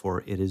city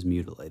before it is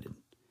mutilated.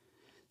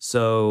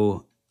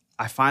 So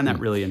I find that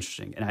really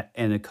interesting.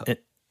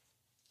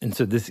 And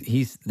so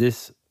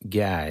this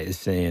guy is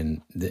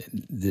saying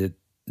that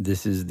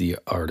this is the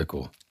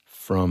article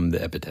from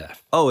the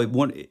epitaph. Oh,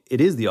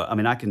 it is the. I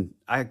mean,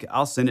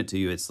 I'll send it to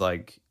you. It's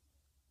like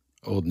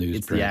old news.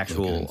 It's the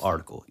actual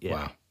article. Yeah.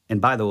 Wow. And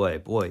by the way,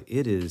 boy,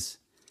 it is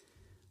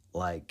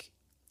like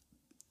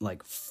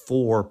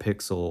 4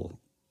 pixel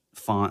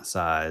font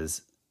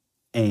size,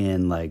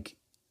 and like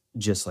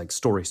just like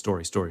story.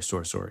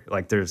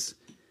 Like there's.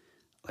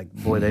 Like,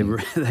 boy, they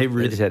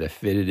just had to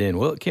fit it in.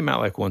 Well, it came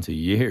out like once a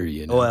year,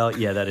 Well,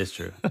 yeah, that is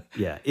true.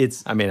 Yeah,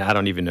 I mean, I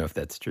don't even know if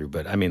that's true,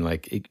 but I mean,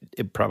 like,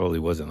 it probably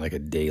wasn't like a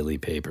daily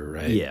paper,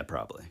 right? Yeah,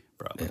 probably.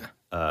 Yeah.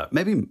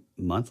 maybe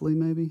monthly,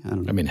 maybe. I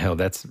don't know. I mean, hell,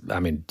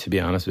 to be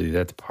honest with you,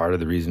 that's part of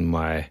the reason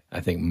why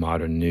I think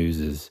modern news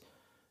is,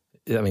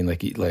 I mean,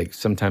 like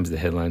sometimes the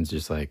headlines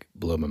just like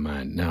blow my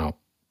mind. Now,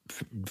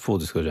 full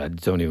disclosure, I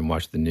don't even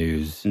watch the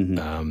news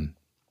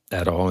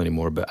at all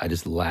anymore, but I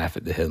just laugh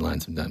at the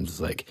headlines sometimes. It's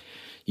like,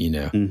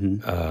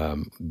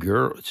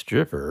 girl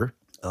stripper.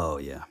 Oh,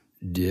 yeah.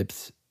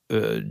 Dips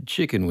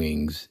chicken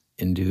wings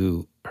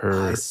into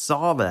her. I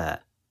saw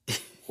that.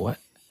 What?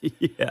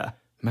 Yeah.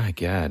 My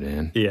God,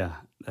 man. Yeah.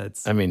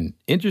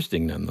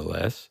 Interesting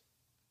nonetheless.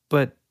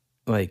 But,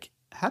 like,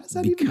 how does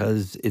that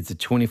because it's a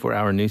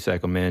 24-hour news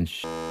cycle, man,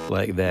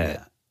 like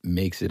that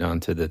makes it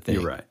onto the thing.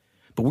 You're right.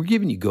 But we're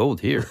giving you gold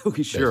here.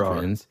 We sure are.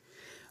 Friends.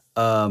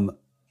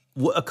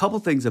 A couple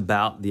things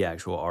about the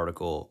actual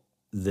article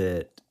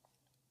that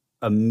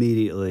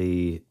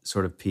immediately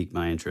sort of piqued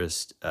my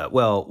interest.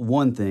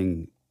 One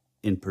thing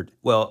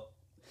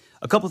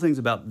a couple things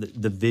about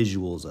the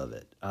visuals of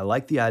it. I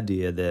like the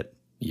idea that...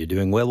 You're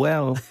doing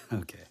well.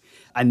 Okay.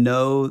 I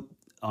know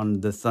on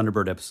the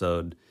Thunderbird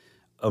episode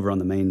over on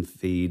the main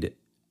feed,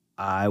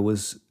 I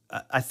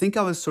think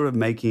I was sort of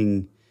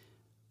making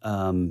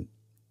the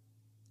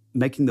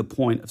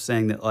point of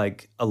saying that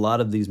like a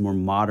lot of these more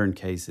modern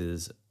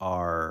cases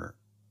are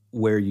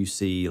where you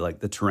see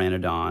like the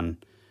pteranodon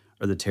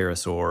or the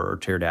pterosaur or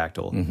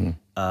pterodactyl.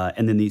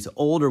 And then these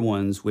older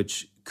ones,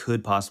 which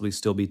could possibly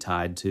still be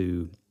tied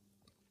to,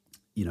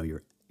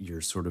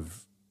 your sort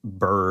of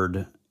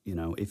bird,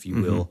 if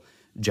you will,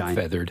 giant.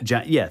 Feathered.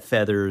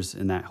 Feathers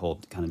and that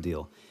whole kind of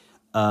deal.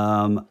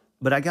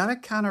 But I got to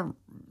kind of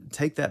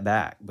take that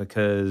back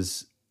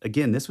because,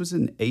 again, this was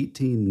in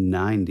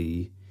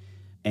 1890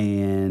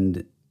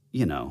 and,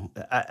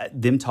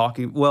 them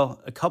talking,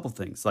 a couple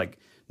things. Like,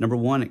 number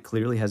one, it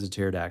clearly has a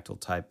pterodactyl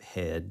type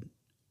head,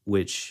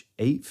 which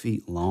 8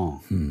 feet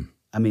long.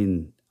 I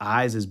mean,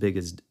 eyes as big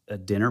as a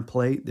dinner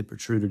plate that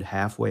protruded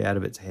halfway out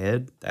of its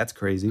head. That's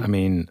crazy. I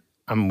mean,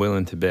 I'm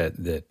willing to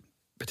bet that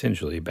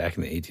potentially back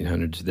in the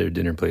 1800s, their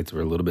dinner plates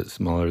were a little bit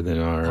smaller than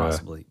our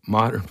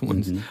modern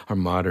ones, our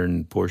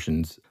modern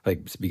portions.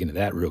 Like, speaking of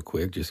that real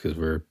quick, just because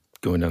we're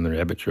going down the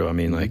rabbit trail, I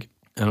mean, like,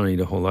 I don't eat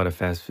a whole lot of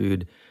fast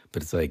food,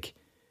 but it's like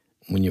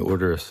when you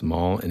order a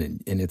small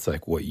and it's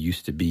like what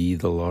used to be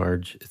the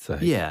large, it's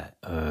like,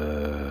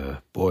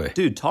 boy.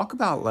 Dude, talk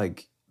about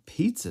like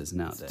pizzas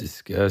nowadays. It's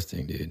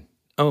disgusting, dude.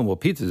 Oh, well,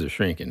 pizzas are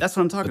shrinking. That's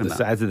what I'm talking about.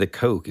 The size of the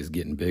Coke is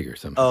getting bigger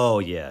somehow. Oh,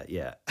 yeah.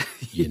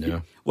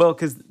 Well,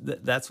 because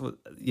that's what,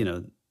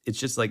 it's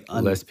just like...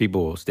 Less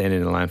people standing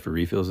in line for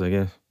refills, I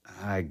guess?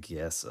 I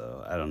guess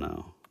so. I don't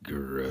know.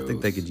 Gross. I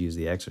think they could use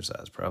the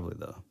exercise probably,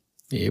 though.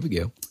 Yeah, here we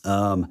go.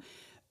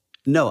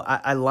 No,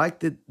 I like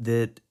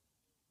that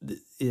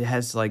it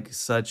has like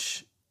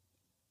such...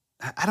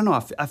 I don't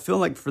know. I feel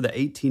like for the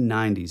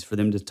 1890s, for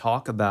them to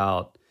talk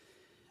about...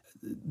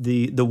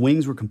 The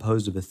wings were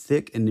composed of a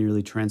thick and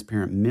nearly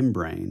transparent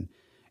membrane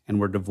and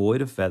were devoid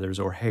of feathers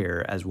or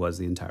hair, as was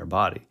the entire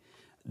body.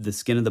 The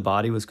skin of the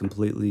body was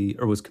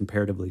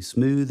comparatively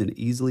smooth and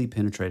easily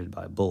penetrated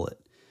by a bullet.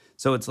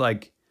 So it's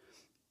like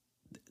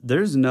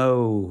there's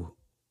no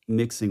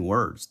mixing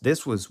words.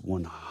 This was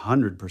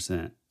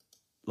 100%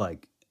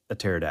 like a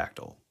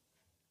pterodactyl.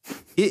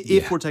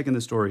 If we're taking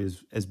the story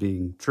as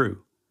being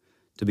true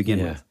to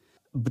begin with.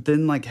 But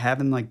then like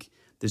having like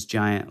this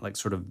giant like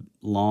sort of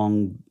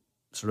long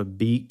sort of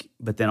beak,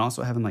 but then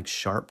also having like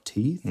sharp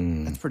teeth.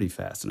 That's pretty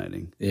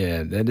fascinating.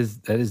 Yeah, that is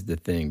the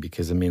thing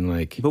because I mean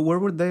like. But where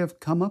would they have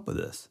come up with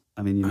this?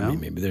 I mean,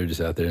 maybe they're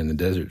just out there in the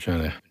desert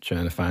trying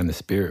to find the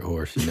spirit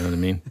horse. You know what I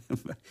mean?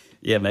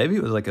 Yeah, maybe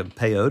it was like a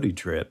peyote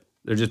trip.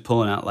 They're just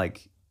pulling out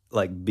like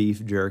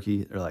beef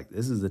jerky. They're like,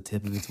 this is the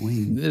tip of its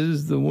wing. This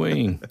is the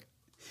wing.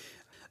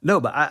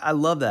 No, but I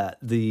love that.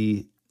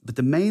 But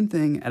the main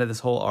thing out of this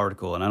whole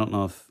article, and I don't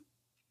know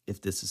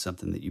if this is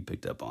something that you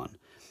picked up on,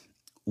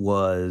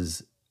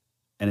 was,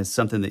 and it's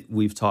something that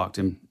we've talked,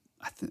 and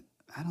I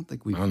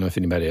don't know if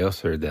anybody else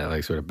heard that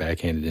like sort of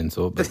backhanded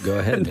insult, but go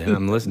ahead, man.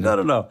 I'm listening.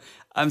 No.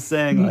 I'm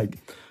saying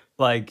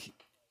like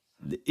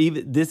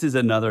even this is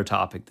another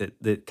topic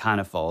that kind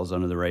of falls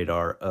under the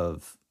radar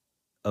of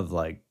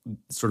like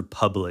sort of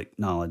public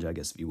knowledge, I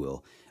guess, if you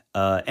will.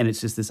 And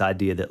it's just this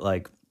idea that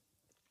like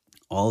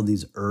all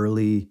these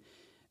early,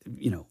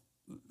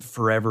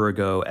 forever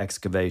ago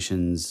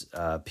excavations,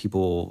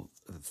 people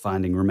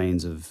finding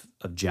remains of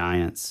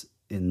giants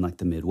in like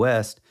the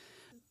Midwest.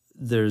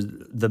 There's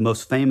the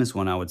most famous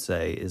one I would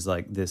say is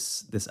like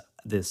this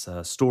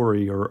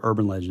story or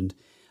urban legend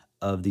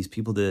of these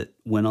people that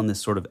went on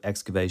this sort of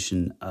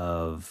excavation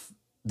of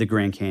the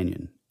Grand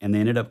Canyon, and they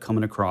ended up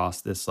coming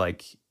across this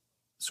like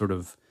sort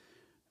of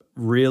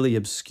really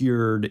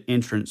obscured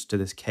entrance to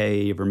this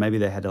cave, or maybe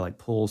they had to like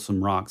pull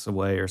some rocks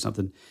away or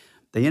something.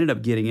 They ended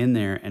up getting in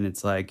there, and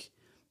it's like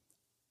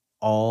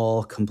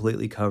all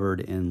completely covered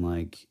in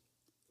like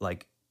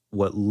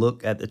what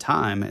looked at the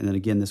time, and then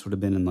again, this would have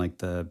been in like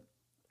the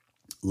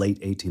late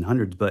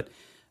 1800s, but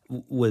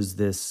was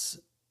this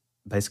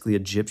basically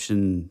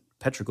Egyptian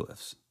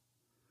petroglyphs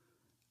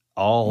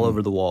all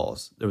over the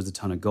walls. There was a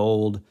ton of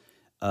gold.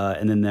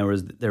 And then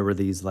there were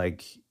these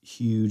like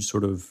huge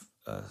sort of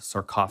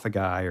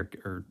sarcophagi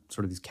or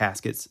sort of these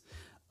caskets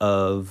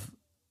of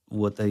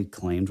what they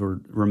claimed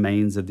were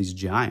remains of these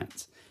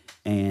giants.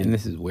 And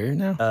this is where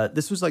now?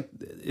 This was like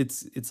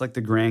it's like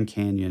the Grand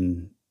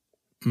Canyon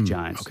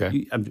giants.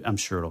 Okay. I'm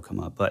sure it'll come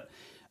up, but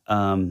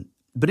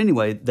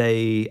anyway,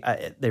 they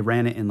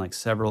ran it in like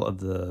several of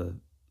the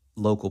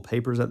local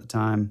papers at the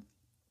time,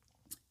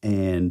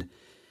 and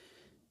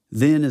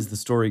then as the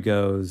story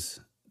goes,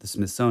 the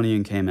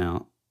Smithsonian came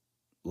out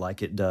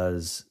like it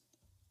does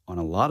on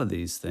a lot of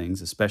these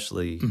things,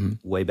 especially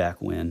way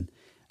back when.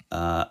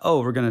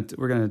 We're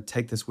gonna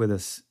take this with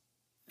us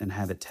and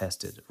have it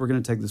tested. We're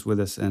gonna take this with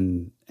us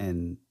and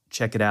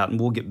check it out, and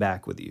we'll get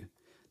back with you.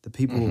 The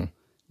people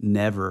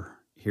never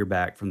hear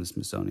back from the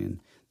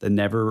Smithsonian. They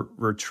never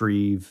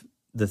retrieve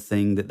the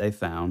thing that they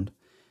found,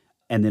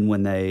 and then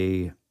when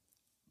they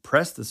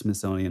press the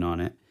Smithsonian on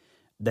it,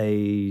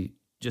 they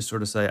just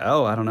sort of say,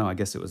 "Oh, I don't know. I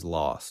guess it was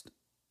lost."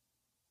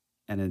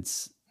 And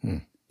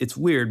it's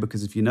weird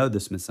because if you know the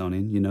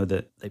Smithsonian, you know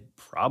that they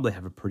probably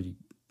have a pretty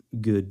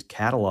good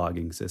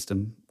cataloging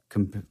system,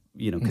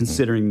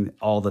 considering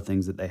all the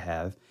things that they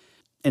have.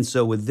 And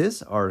so with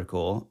this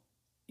article,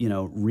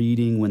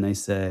 reading when they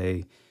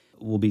say,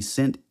 will be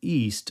sent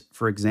east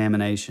for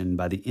examination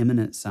by the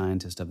eminent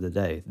scientist of the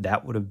day,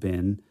 that would have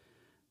been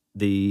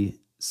the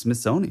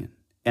Smithsonian.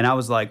 And I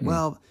was like,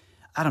 well,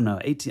 I don't know.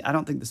 I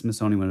don't think the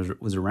Smithsonian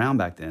was around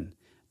back then.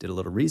 Did a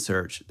little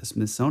research. The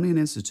Smithsonian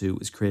Institute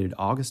was created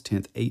August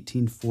 10th,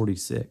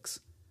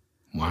 1846.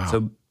 Wow.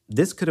 So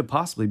this could have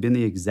possibly been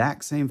the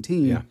exact same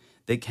team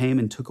that came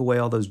and took away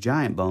all those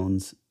giant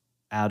bones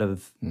out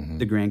of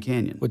the Grand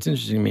Canyon. What's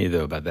interesting to me,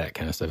 though, about that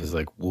kind of stuff is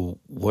like, well,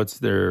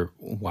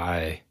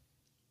 why,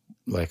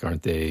 like,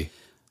 aren't they,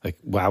 like,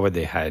 why would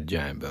they hide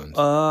giant bones?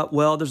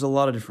 Well, there's a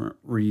lot of different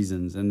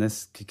reasons, and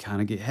this could kind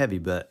of get heavy,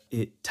 but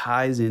it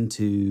ties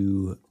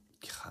into...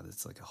 God,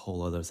 it's like a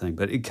whole other thing,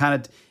 but it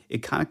kind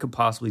of could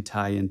possibly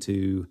tie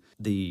into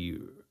the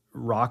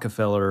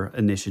Rockefeller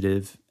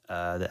initiative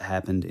that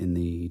happened in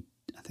the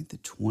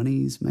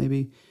 20s,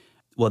 maybe.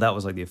 Well, that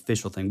was like the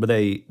official thing, but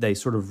they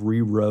sort of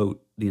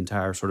rewrote the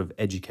entire sort of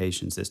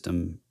education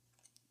system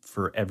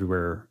for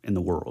everywhere in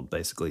the world,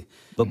 basically.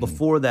 But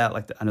before that,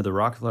 like I know the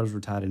Rockefellers were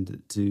tied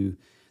into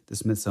the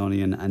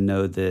Smithsonian. I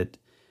know that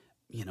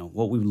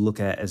what we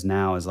look at as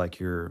now as like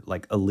your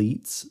like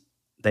elites.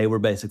 They were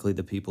basically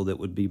the people that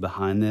would be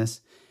behind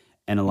this.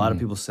 And a lot of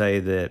people say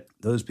that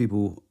those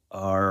people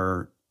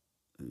are,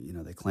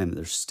 they claim that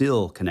they're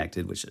still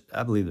connected, which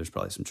I believe there's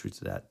probably some truth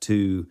to that,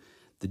 to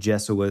the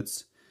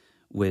Jesuits,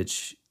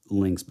 which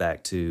links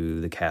back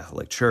to the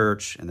Catholic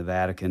Church and the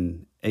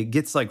Vatican. It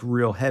gets like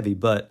real heavy,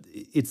 but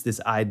it's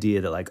this idea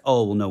that like,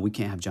 oh, well, no, we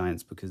can't have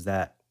giants because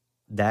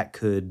that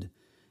could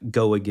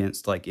go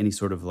against like any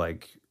sort of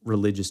like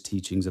religious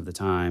teachings of the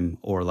time,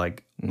 or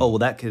like, oh,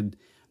 well,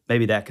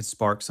 maybe that could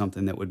spark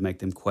something that would make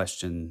them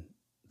question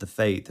the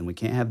faith, and we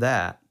can't have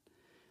that.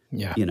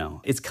 Yeah.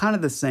 It's kind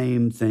of the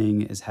same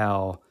thing as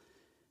how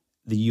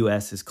the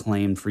U.S. has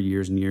claimed for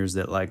years and years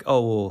that like,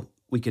 oh, well,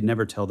 we could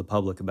never tell the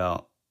public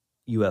about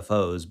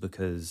UFOs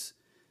because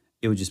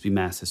it would just be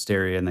mass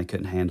hysteria and they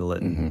couldn't handle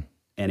it, and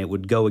it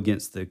would go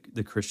against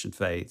the Christian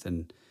faith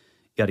and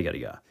yada, yada,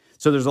 yada.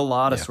 So there's a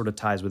lot of sort of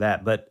ties with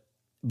that. But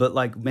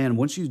like, man,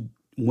 once you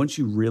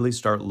really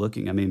start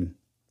looking, I mean,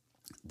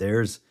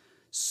 there's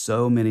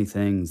so many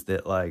things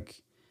that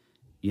like,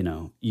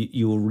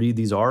 you will read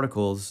these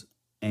articles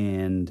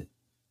and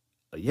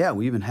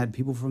we even had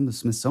people from the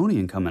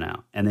Smithsonian coming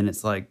out. And then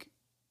it's like,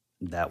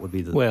 that would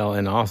be the... Well,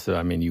 and also,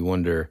 I mean, you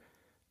wonder,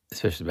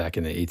 especially back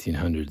in the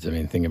 1800s, I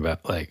mean, think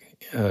about like,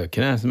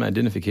 can I have some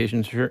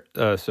identification, sir?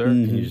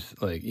 And you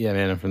just like, yeah,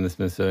 man, I'm from the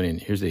Smithsonian.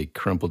 Here's a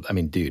crumpled... I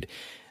mean, dude,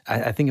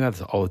 I think about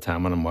this all the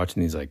time when I'm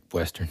watching these like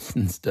Westerns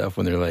and stuff,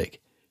 when they're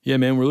like, yeah,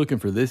 man, we're looking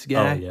for this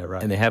guy. Oh, yeah,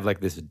 right. And they have like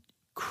this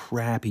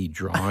crappy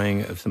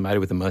drawing of somebody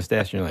with a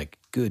mustache, and you're like,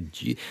 good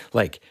gee.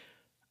 Like,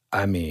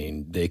 I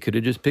mean, they could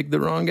have just picked the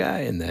wrong guy,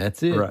 and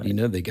that's it.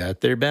 Right. They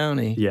got their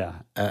bounty. Yeah.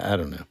 I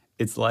don't know.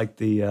 It's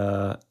like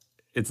I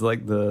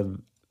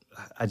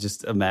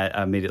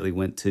immediately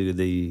went to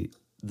the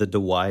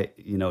Dwight,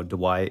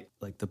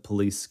 like the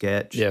police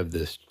sketch. Yeah,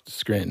 this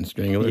Scranton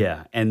Strangler.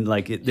 Yeah, and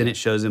like then it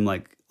shows him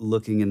like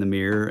looking in the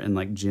mirror, and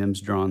like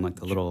Jim's drawing like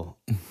the little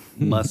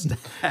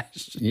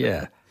mustache.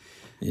 Yeah.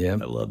 I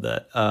love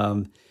that.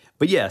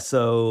 But yeah,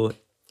 so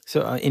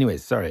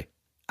anyways, sorry.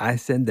 I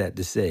said that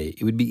to say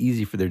it would be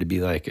easy for there to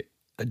be like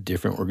a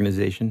different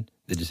organization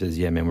that just says,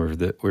 yeah, man,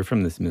 we're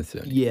from the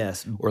Smithsonian.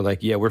 Yes. Or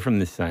like, yeah, we're from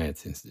the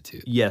Science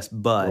Institute. Yes,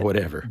 but... Or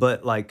whatever.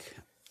 But like,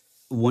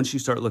 once you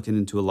start looking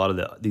into a lot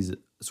of these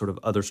sort of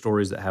other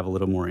stories that have a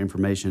little more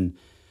information,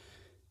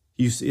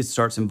 it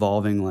starts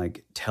involving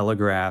like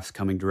telegraphs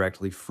coming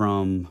directly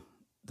from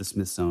the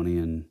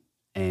Smithsonian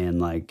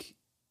and like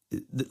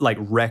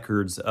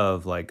records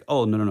of like,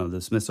 oh, no,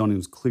 the Smithsonian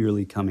was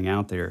clearly coming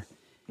out there.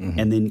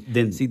 And then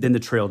the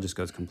trail just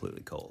goes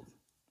completely cold.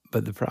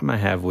 But the problem I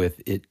have with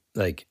it,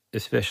 like,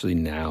 especially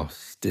now,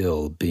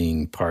 still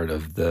being part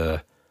of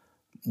it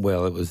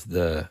was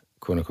the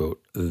quote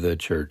unquote, the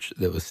church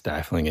that was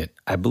stifling it.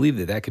 I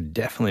believe that could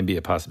definitely be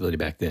a possibility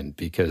back then,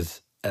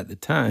 because at the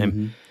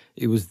time,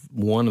 it was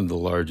one of the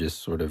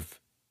largest sort of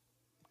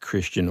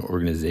Christian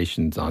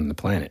organizations on the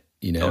planet,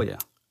 you know? Oh, yeah.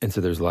 And so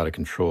there's a lot of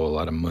control, a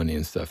lot of money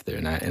and stuff there.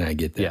 And I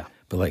get that. Yeah.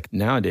 But like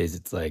nowadays,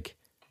 it's like,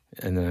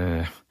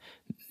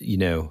 you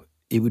know,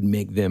 it would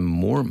make them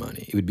more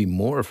money. It would be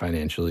more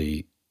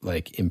financially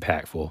like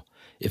impactful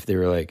if they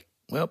were like,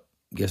 well,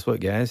 guess what,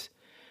 guys?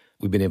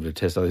 We've been able to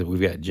test all this.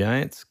 We've got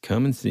giants.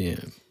 Come and see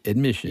them.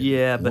 Admission.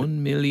 Yeah, but $1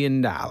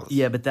 million.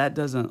 Yeah, but that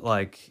doesn't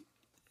like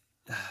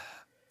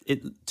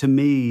it. To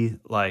me,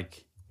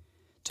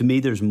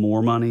 there's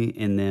more money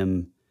in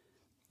them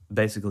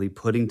basically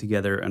putting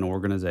together an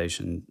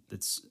organization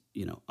that's,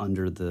 you know,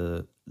 under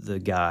the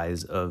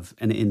guise of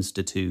an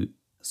institute.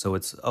 So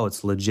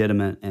it's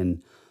legitimate,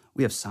 and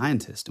we have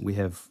scientists and we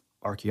have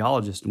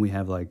archaeologists and we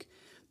have like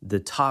the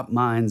top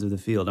minds of the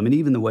field. I mean,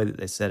 even the way that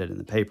they said it in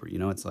the paper, you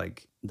know, it's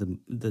like the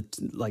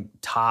like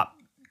top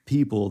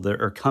people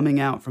that are coming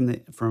out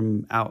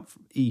from out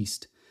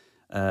east,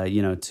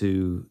 you know,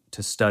 to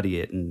study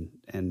it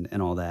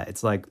and all that.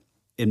 It's like,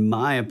 in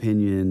my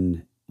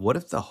opinion, what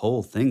if the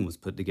whole thing was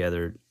put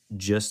together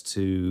just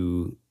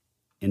to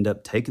end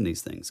up taking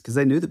these things? Because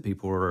they knew that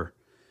people were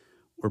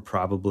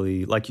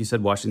probably, like you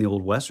said, watching the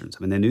old Westerns.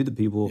 I mean, they knew the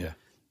people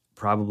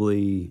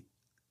probably,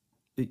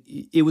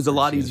 it was a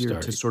lot easier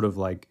to sort of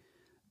like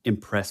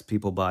impress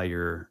people by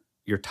your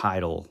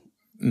title.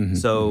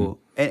 So,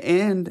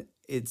 and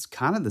it's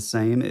kind of the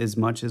same as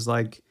much as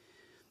like,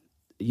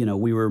 you know,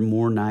 we were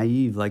more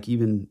naive, like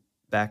even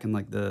back in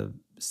like the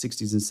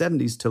 60s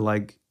and 70s to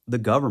like the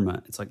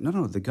government. It's like,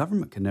 no, the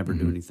government can never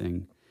do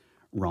anything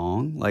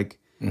wrong. Like,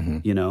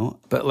 you know.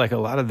 But like a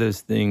lot of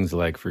those things,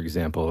 like, for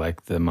example,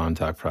 like the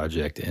Montauk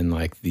Project and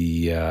like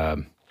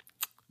the,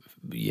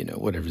 you know,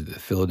 whatever, the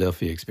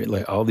Philadelphia experience,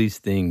 like all these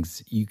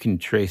things, you can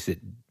trace it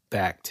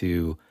back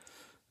to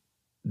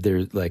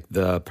there's like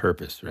the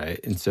purpose, right?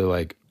 And so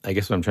like, I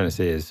guess what I'm trying to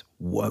say is,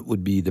 what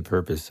would be the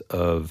purpose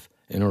of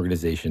an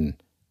organization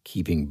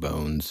keeping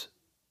bones?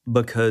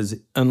 Because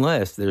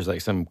unless there's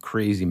like some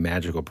crazy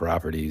magical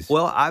properties.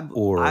 Well,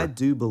 I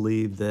do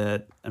believe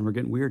that, and we're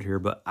getting weird here,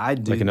 but I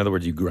do. Like, in other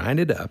words, you grind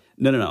it up.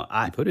 No.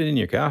 You put it in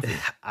your coffee.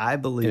 I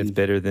believe it's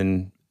better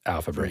than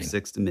Alpha Brain. From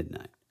 6 to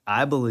midnight.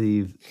 I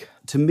believe,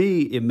 to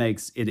me,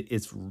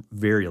 it's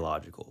very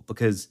logical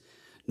because,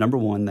 number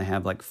one, they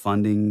have like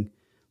funding,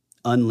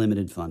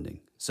 unlimited funding.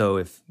 So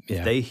if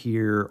they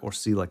hear or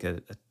see like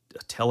a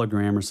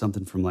telegram or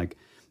something from like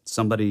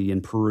somebody in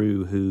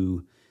Peru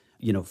who,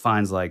 you know,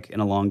 finds like an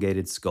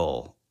elongated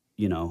skull,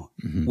 you know,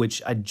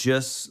 which I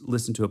just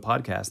listened to a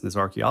podcast and this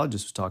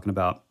archaeologist was talking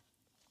about.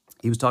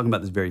 He was talking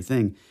about this very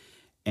thing.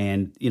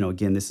 And, you know,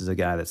 again, this is a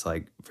guy that's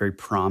like very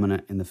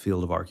prominent in the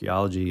field of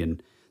archaeology,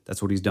 and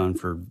that's what he's done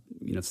for,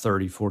 you know,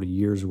 30, 40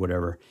 years or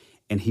whatever.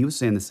 And he was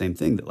saying the same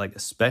thing, that like,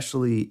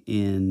 especially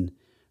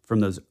from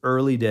those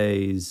early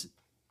days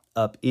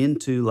up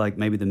into like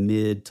maybe the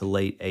mid to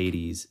late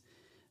 80s,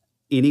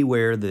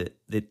 anywhere that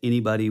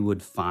anybody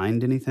would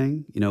find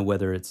anything, you know,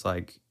 whether it's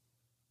like,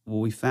 well,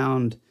 we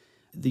found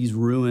these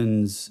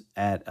ruins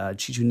at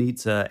Chichen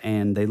Itza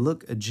and they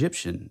look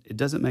Egyptian. It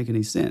doesn't make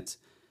any sense.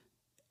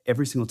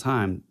 Every single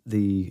time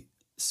the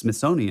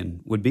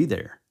Smithsonian would be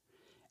there.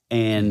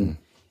 And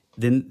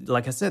then,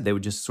 like I said, they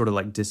would just sort of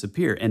like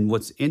disappear. And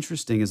what's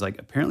interesting is like,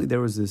 apparently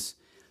there was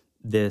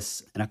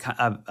this, and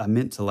I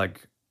meant to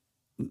like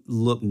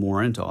look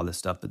more into all this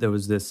stuff, but there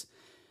was this,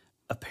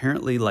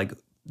 apparently like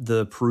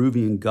the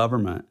Peruvian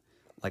government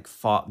like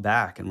fought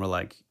back and were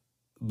like,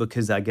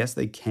 because I guess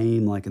they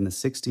came like in the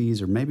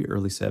 60s or maybe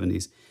early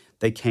 70s,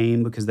 they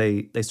came because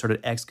they started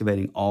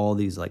excavating all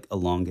these like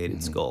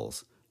elongated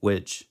skulls,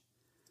 which...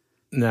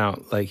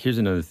 Now, like, here's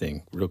another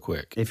thing real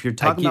quick. If you're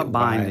talking about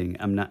binding,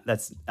 I'm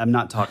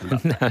not talking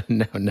about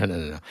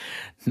that.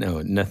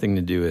 No, nothing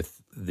to do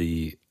with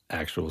the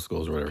actual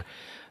skulls or whatever.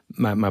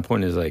 My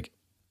point is like,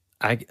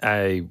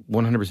 I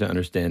 100%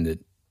 understand that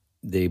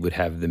they would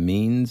have the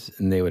means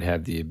and they would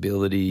have the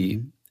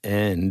ability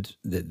and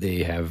that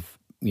they have,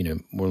 you know,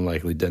 more than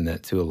likely done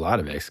that to a lot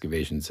of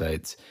excavation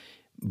sites.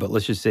 But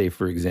let's just say,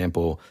 for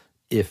example,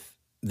 if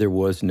there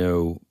was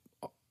no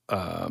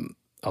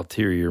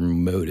ulterior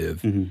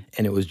motive and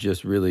it was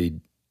just really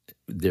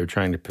they're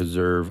trying to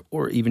preserve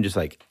or even just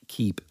like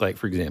keep, like,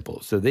 for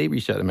example, so they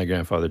reached out to my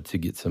grandfather to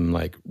get some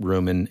like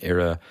Roman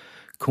era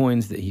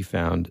coins that he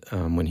found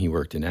when he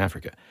worked in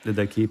Africa. Did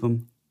they keep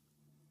them?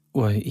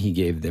 Well, he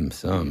gave them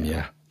some,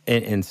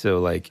 and so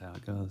like that's how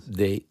it goes.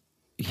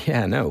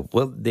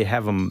 They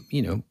have them,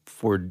 you know,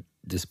 for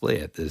display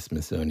at the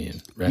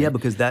Smithsonian, right? Yeah,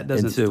 because that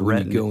doesn't threaten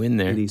when you go in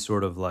there, any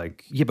sort of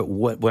like... Yeah, but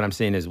what I'm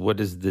saying is, what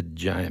does the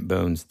giant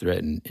bones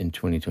threaten in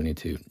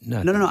 2022?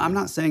 Nothing. No. I'm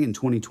not saying in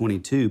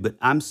 2022, but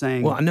I'm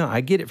saying... Well, no,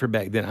 I get it for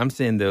back then. I'm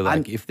saying, though,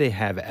 like, if they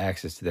have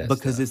access to that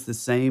because stuff.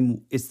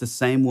 it's the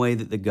same way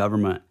that the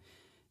government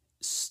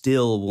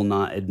still will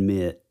not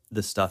admit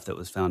the stuff that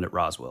was found at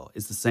Roswell.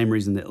 It's the same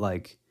reason that,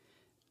 like,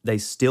 they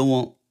still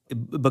won't...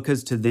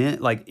 Because to them,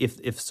 like,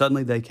 if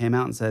suddenly they came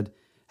out and said,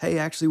 hey,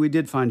 actually, we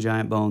did find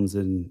giant bones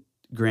in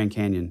Grand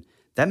Canyon,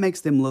 that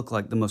makes them look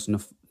like the most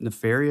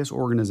nefarious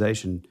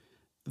organization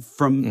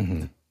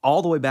from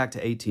all the way back to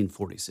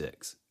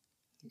 1846.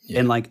 Yeah.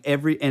 And like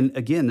and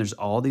again, there's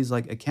all these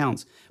like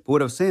accounts. But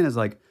what I was saying is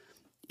like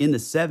in the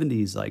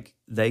 70s, like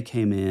they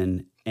came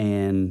in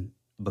and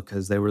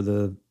because they were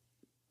the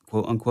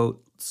quote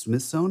unquote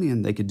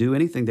Smithsonian, they could do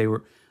anything.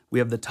 We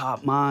have the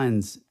top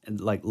minds in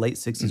like late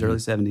 60s, early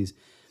 70s.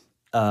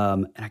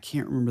 And I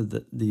can't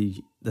remember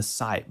the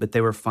site, but they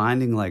were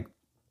finding like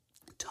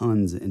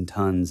tons and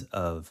tons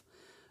of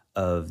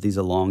these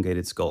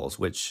elongated skulls,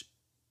 which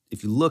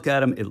if you look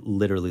at them, it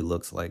literally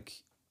looks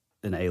like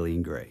an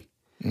alien gray.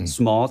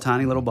 Small,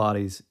 tiny little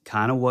bodies,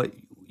 kind of what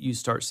you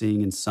start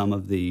seeing in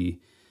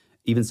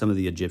even some of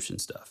the Egyptian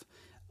stuff.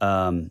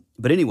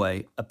 But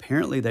anyway,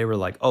 apparently they were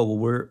like, oh,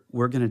 well,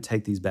 we're going to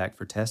take these back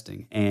for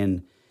testing.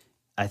 And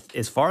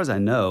as far as I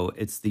know,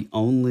 it's the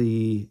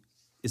only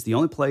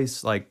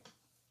place like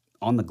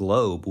on the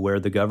globe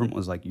where the government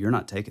was like, you're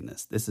not taking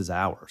this. This is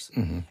ours.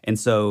 And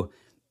so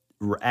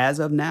as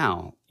of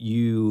now,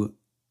 you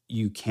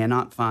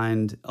cannot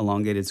find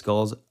elongated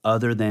skulls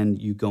other than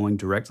you going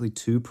directly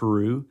to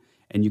Peru,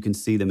 and you can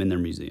see them in their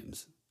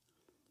museums.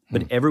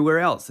 But everywhere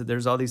else,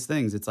 there's all these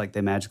things. It's like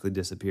they magically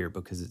disappear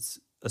because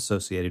it's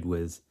associated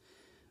with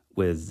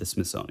the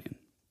Smithsonian.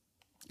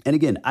 And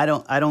again, I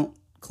don't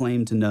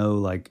claim to know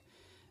like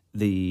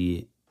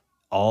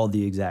all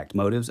the exact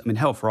motives. I mean,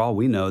 hell, for all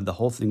we know, the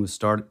whole thing was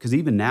started because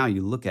even now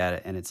you look at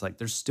it and it's like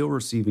they're still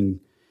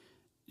receiving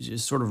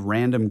just sort of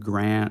random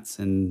grants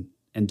and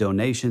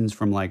donations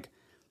from like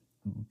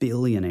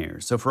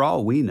billionaires. So for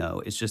all we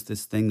know, it's just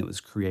this thing that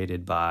was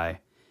created by,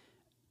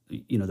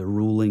 the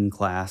ruling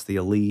class, the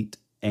elite,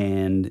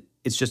 and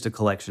it's just a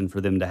collection for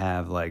them to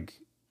have like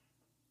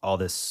all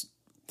this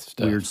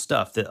weird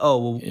stuff that,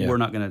 we're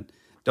not going to,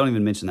 don't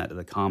even mention that to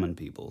the common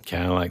people.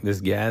 Kind of like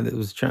this guy that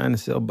was trying to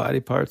sell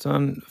body parts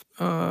on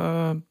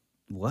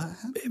what?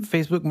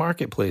 Facebook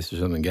Marketplace or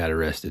something got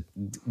arrested.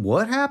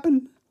 What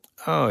happened?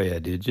 Oh, yeah,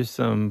 dude. Just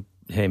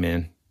hey,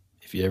 man,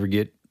 if you ever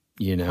get,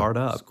 hard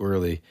up,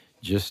 squirrely,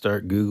 just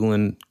start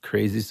Googling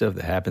crazy stuff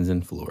that happens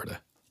in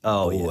Florida.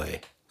 Oh,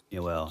 boy. Yeah,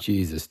 well.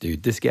 Jesus,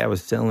 dude. This guy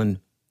was selling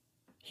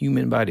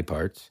human body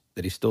parts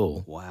that he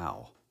stole.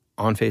 Wow.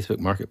 On Facebook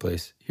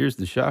Marketplace. Here's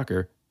the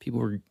shocker. People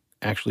were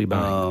actually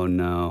buying them. Oh,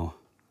 no.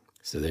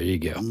 So there you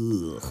go.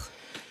 Ugh.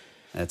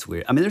 That's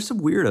weird. I mean, there's some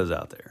weirdos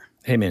out there.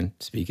 Hey, man,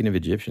 speaking of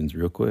Egyptians,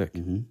 real quick. I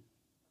mean,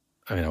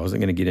 I wasn't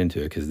going to get into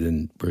it because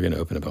then we're going to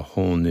open up a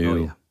whole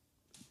new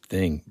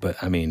thing.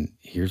 But, I mean,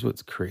 here's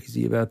what's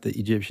crazy about the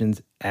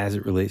Egyptians as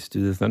it relates to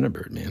the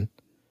Thunderbird, man.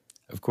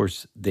 Of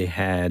course, they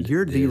had...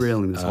 You're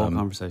derailing this whole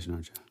conversation,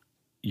 aren't you?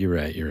 You're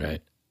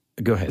right.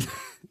 Go ahead.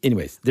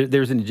 Anyways,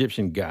 there's an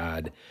Egyptian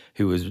god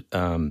who was,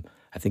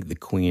 I think, the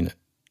queen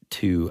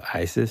to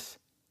Isis.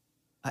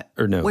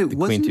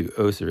 Queen to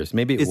Osiris.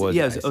 Maybe it was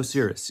Isis. Isis. It's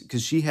Osiris,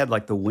 because she had,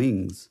 like, the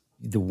wings.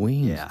 The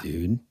wings,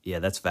 dude. Yeah,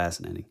 that's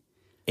fascinating.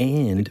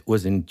 And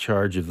was in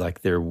charge of,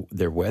 like, their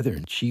weather.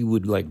 And she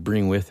would, like,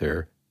 bring with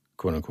her,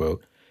 quote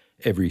unquote,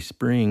 every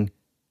spring,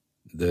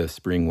 the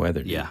spring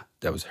weather. Dude. Yeah.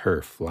 That was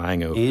her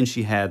flying over. And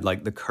she had,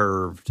 like, the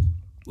curved...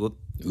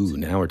 Ooh,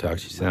 now we're talking.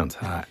 She sounds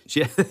hot.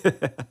 She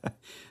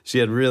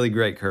had really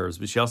great curves,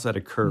 but she also had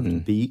a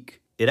curved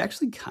beak. It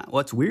actually,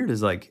 what's weird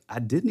is like, I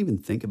didn't even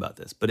think about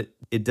this, but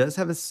it does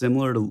have a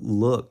similar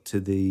look to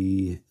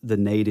the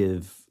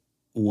native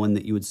one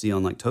that you would see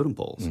on like totem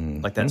poles.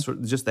 Like that sort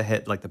of, just the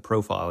head, like the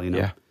profile,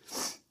 Yeah.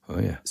 Oh,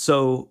 yeah.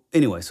 So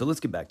anyway, so let's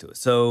get back to it.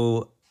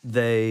 So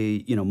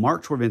they,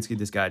 Mark Chorvinsky,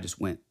 this guy just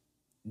went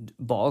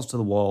balls to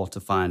the wall to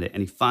find it,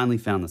 and he finally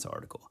found this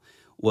article.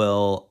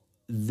 Well,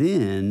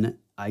 then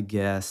I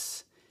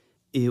guess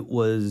it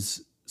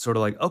was sort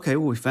of like, okay,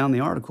 well, we found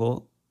the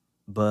article,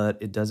 but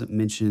it doesn't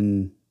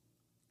mention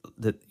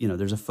that,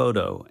 there's a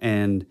photo.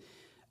 And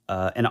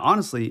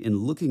honestly, in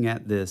looking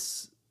at the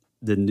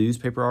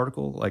newspaper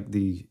article, like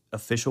the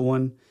official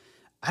one,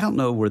 I don't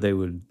know where they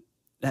would,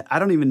 I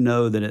don't even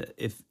know that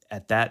if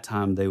at that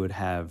time they would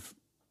have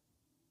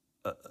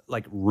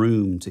like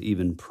room to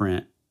even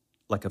print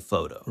like a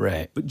photo.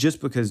 Right. But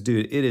just because,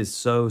 dude, it is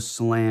so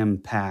slam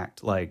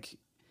packed, like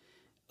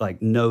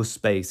no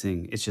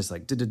spacing. It's just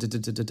like,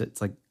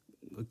 it's like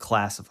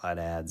classified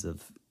ads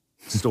of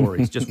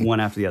stories, just one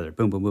after the other.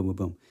 Boom, boom, boom, boom,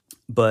 boom.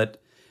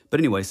 But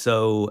anyway,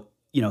 so,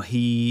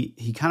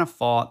 he kind of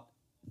fought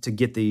to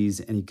get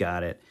these and he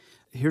got it.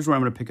 Here's where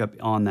I'm going to pick up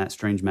on that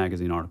Strange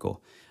Magazine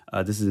article.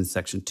 This is in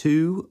section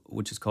 2,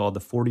 which is called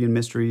The Fortean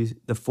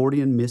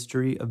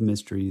Mystery of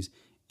Mysteries,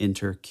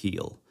 Enter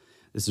Keel.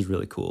 This is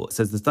really cool. It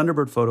says the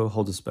Thunderbird photo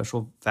holds a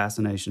special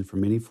fascination for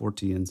many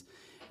Forteans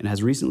and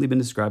has recently been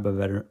described by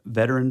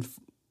veteran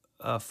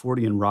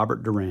Fortean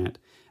Robert Durant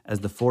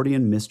as the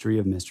Fortean Mystery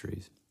of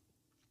Mysteries.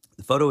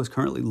 The photo is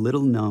currently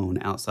little known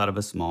outside of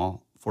a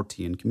small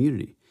Fortean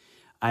community.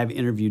 I have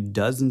interviewed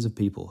dozens of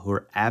people who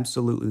are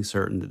absolutely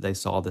certain that they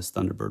saw this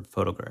Thunderbird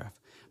photograph,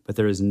 but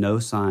there is no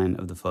sign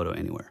of the photo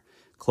anywhere.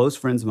 Close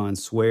friends of mine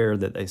swear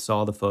that they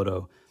saw the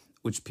photo,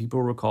 which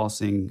people recall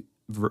seeing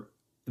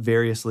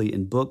variously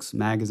in books,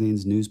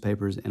 magazines,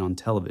 newspapers, and on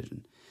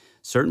television.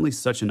 Certainly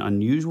such an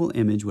unusual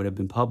image would have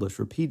been published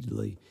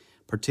repeatedly,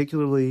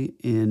 particularly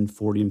in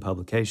Fortean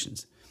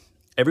publications.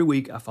 Every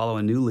week I follow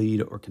a new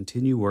lead or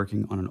continue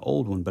working on an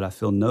old one, but I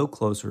feel no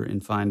closer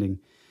in finding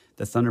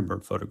the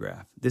Thunderbird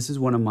photograph. This is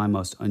one of my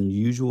most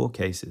unusual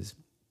cases,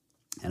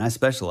 and I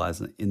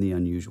specialize in the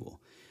unusual.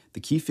 The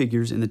key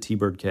figures in the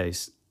T-Bird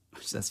case,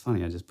 which that's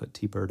funny, I just put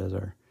T-Bird as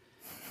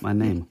my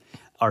name,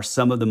 are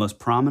some of the most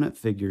prominent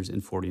figures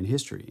in Fortean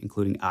history,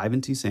 including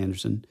Ivan T.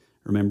 Sanderson.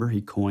 Remember,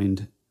 he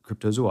coined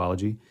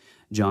cryptozoology.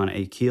 John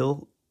A.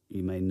 Keel,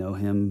 you may know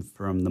him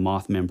from the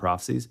Mothman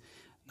prophecies,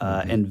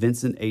 and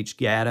Vincent H.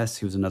 Gaddis,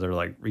 who was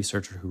another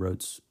researcher who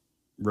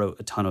wrote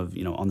a ton of,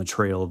 on the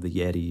trail of the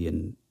Yeti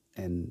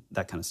and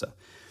that kind of stuff.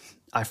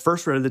 I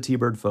first read the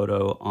T-Bird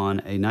photo on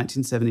a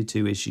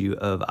 1972 issue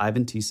of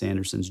Ivan T.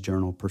 Sanderson's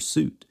journal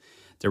Pursuit.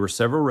 There were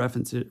several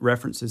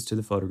references to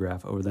the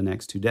photograph over the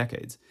next 2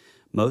 decades,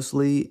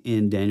 mostly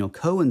in Daniel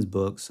Cohen's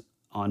books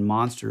on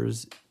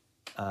monsters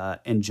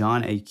and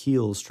John A.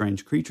 Keel's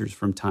Strange Creatures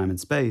from Time and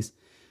Space,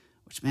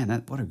 which,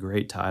 man, what a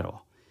great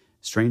title.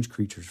 Strange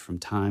Creatures from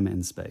Time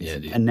and Space. Yeah,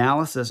 dude.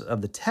 Analysis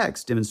of the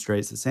text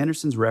demonstrates that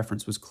Sanderson's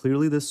reference was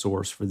clearly the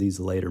source for these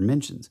later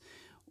mentions.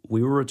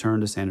 We will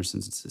return to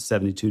Sanderson's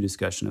 72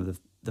 discussion of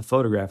the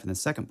photograph in the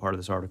second part of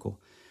this article.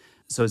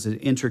 So it's an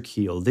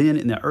inter-Keel. Then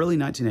in the early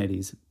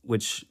 1980s,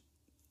 which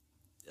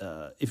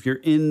if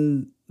you're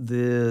in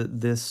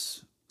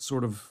this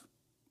sort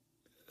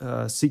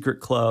of secret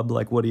club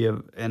like Woody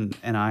and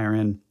I are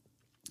in,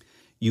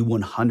 you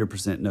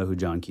 100% know who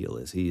John Keel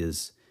is.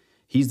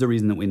 He's the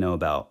reason that we know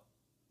about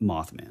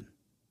Mothman,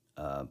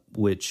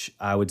 which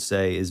I would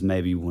say is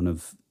maybe one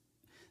of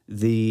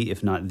the,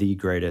 if not the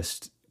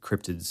greatest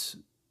cryptids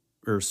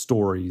or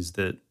stories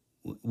that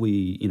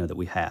we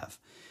have.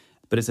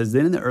 But it says,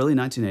 then in the early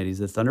 1980s,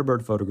 the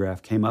Thunderbird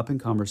photograph came up in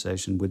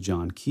conversation with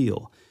John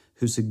Keel,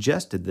 who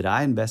suggested that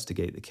I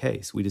investigate the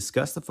case. We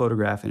discussed the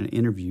photograph in an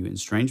interview in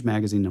Strange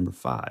Magazine number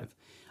 5.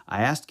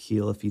 I asked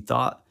Keel if he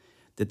thought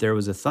that there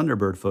was a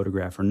Thunderbird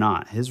photograph or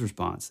not. His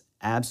response,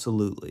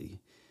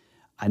 absolutely.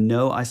 I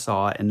know I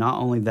saw it, and not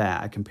only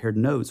that, I compared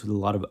notes with a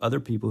lot of other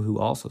people who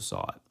also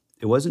saw it.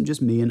 It wasn't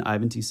just me and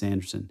Ivan T.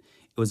 Sanderson.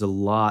 It was a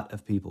lot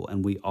of people,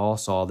 and we all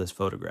saw this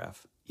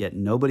photograph, yet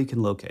nobody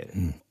can locate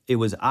it. It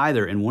was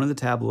either in one of the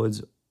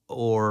tabloids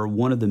or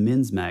one of the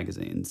men's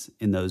magazines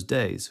in those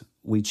days.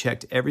 We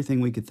checked everything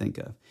we could think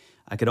of.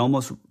 I could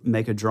almost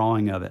make a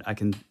drawing of it. I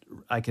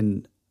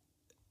can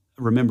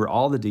remember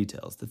all the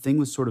details. The thing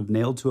was sort of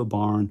nailed to a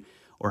barn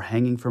or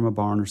hanging from a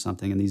barn or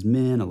something, and these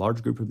men, a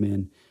large group of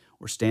men,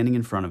 were standing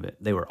in front of it.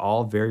 They were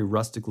all very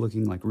rustic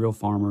looking, like real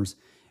farmers,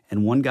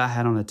 and one guy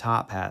had on a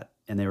top hat,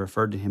 and they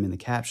referred to him in the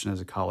caption as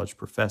a college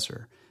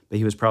professor, but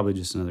he was probably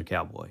just another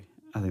cowboy.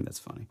 I think that's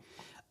funny.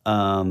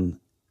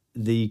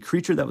 The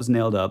creature that was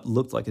nailed up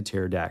looked like a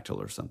pterodactyl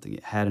or something.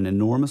 It had an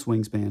enormous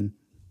wingspan.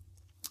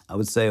 I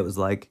would say it was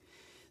like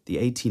the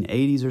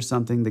 1880s or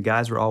something. The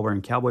guys were all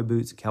wearing cowboy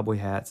boots and cowboy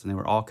hats, and they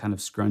were all kind of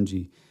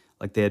scrungy,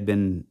 like they had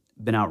been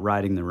out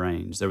riding the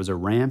range. There was a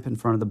ramp in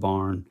front of the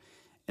barn,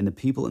 and the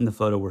people in the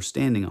photo were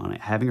standing on it.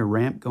 Having a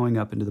ramp going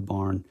up into the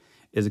barn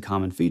is a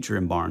common feature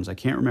in barns. I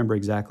can't remember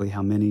exactly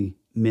how many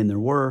men there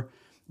were,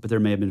 but there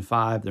may have been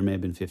 5, there may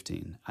have been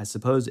 15. I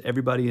suppose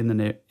everybody in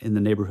the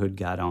neighborhood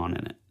got in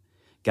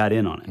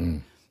on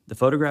it. The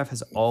photograph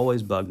has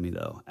always bugged me,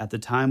 though. At the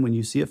time when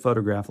you see a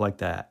photograph like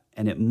that,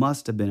 and it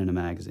must have been in a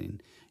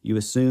magazine, you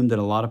assume that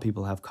a lot of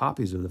people have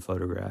copies of the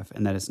photograph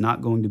and that it's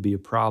not going to be a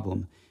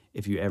problem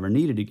if you ever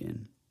need it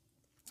again.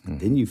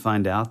 Then you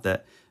find out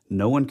that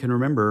no one can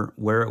remember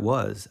where it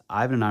was.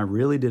 Ivan and I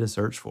really did a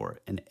search for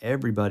it, and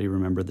everybody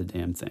remembered the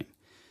damn thing.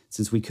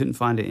 Since we couldn't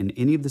find it in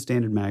any of the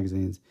standard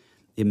magazines,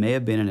 it may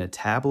have been in a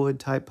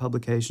tabloid-type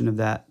publication of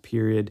that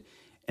period,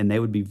 and they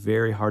would be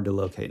very hard to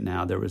locate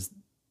now. There was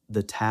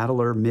the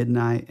Tattler,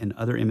 Midnight, and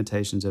other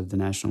imitations of the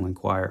National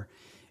Enquirer.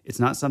 It's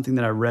not something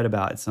that I read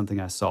about, it's something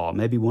I saw.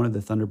 Maybe one of the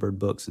Thunderbird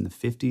books in the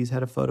 50s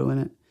had a photo in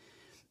it.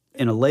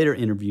 In a later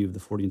interview of the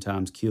Fortean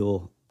Times,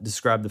 Keel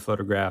described the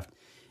photograph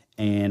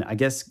and I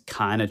guess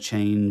kind of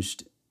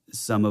changed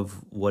some of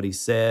what he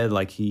said.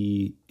 Like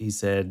he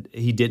said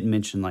he didn't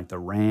mention like the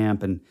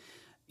ramp and,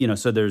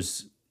 so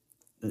there's,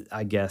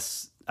 I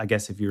guess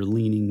if you're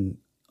leaning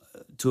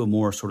to a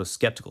more sort of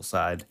skeptical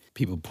side.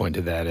 People point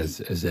to that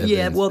as evidence.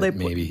 Yeah, well,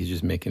 maybe he's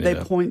just making it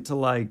up. They point to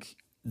like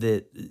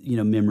that,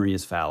 memory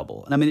is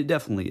fallible. And I mean, it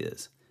definitely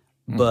is.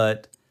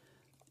 But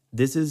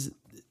this is,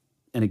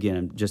 and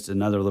again, just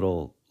another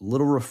little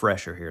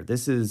refresher here.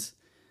 This is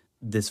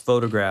this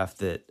photograph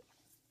that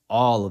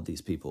all of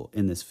these people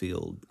in this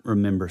field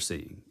remember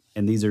seeing.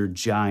 And these are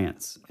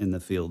giants in the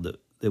field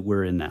that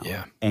we're in now.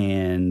 Yeah.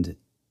 And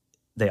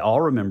they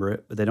all remember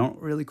it, but they don't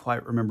really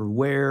quite remember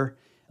where.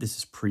 This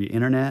is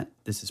pre-internet.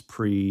 This is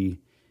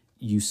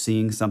you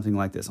seeing something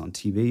like this on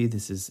TV.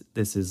 This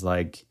is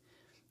like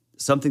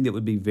something that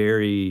would be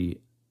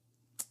very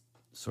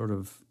sort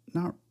of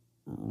not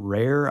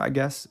rare, I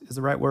guess is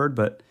the right word,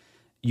 but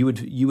you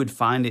would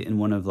find it in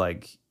one of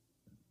like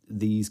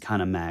these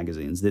kind of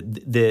magazines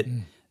that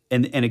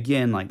And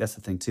again, like that's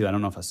the thing too. I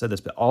don't know if I said this,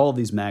 but all of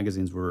these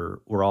magazines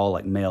were all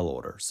like mail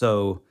order.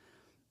 So,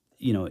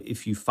 you know,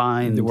 if you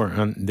find they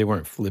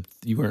weren't flipped.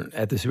 You weren't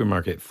at the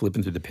supermarket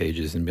flipping through the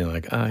pages and being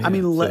like, oh, yeah. I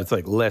mean, so it's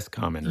like less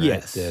common, right?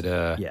 Yes.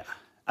 That, yeah.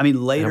 I mean,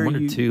 later I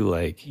wonder too,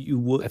 like you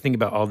would. I think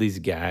about all these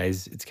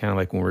guys. It's kind of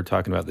like when we're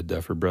talking about the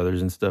Duffer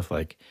Brothers and stuff.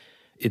 Like,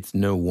 it's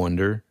no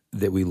wonder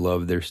that we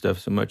love their stuff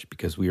so much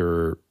because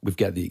we've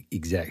got the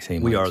exact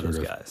same. We like, are sort those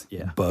of guys.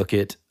 Yeah.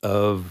 Bucket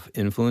of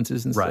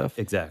influences and Right, stuff.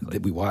 exactly.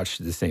 That we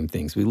watched the same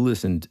things. We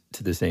listened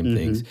to the same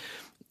things.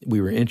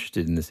 We were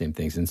interested in the same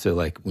things. And so,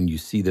 like, when you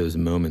see those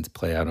moments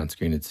play out on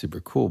screen, it's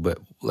super cool. But,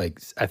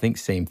 like, I think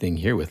same thing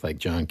here with, like,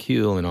 John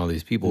Keel and all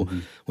these people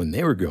when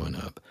they were growing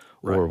up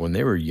or when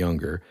they were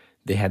younger,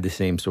 they had the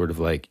same sort of,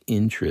 like,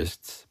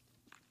 interests,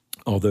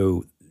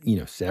 although, you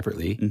know,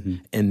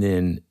 separately. And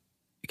then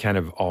kind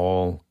of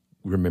all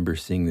remember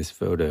seeing this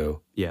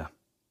photo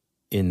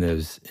in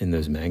those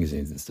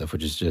magazines and stuff,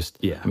 which is just,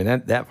 I mean,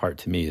 that part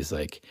to me is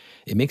like,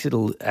 it makes it,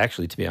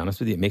 actually, to be honest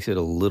with you, it makes it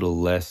a little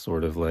less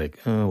sort of like,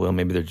 oh, well,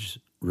 maybe they're just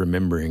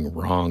remembering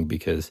wrong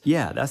because.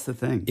 Yeah, that's the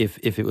thing. If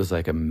it was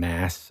like a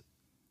mass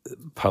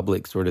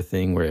public sort of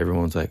thing where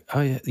everyone's like,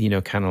 oh, yeah, you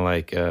know, kind of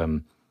like,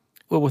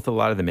 well, with a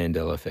lot of the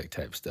Mandela effect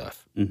type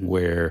stuff,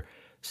 where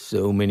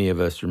so many of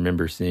us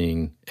remember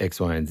seeing X,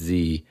 Y, and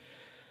Z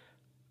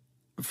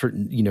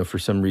for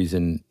some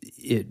reason,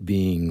 it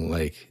being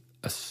like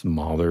a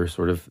smaller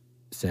sort of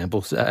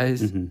sample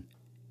size and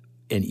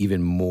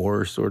even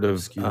more sort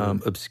of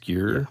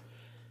obscure.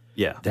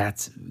 Yeah.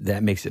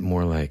 That makes it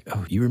more like,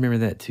 oh, you remember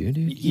that too,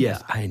 dude? Yeah.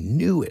 Yes, I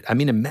knew it. I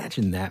mean,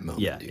 imagine that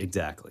moment. Yeah, dude.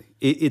 exactly.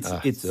 It's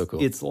so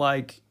cool. It's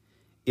like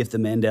if the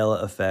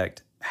Mandela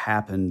effect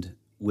happened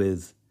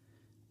with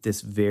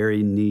this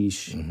very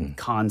niche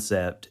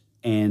concept,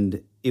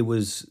 and it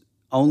was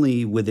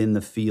only within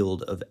the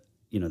field of,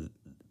 you know,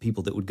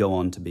 people that would go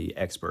on to be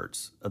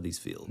experts of these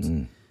fields.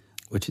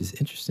 Which is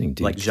interesting,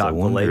 dude. Like Jacques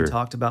Vallée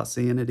talked about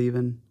seeing it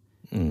even.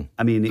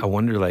 I mean, I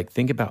wonder, like,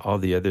 think about all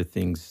the other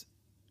things,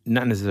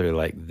 not necessarily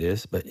like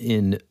this, but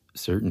in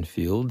certain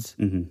fields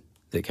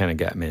that kind of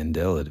got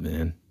Mandela,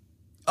 man.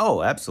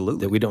 Oh,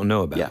 absolutely. That we don't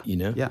know about, you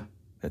know? Yeah.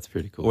 That's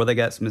pretty cool. Or they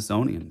got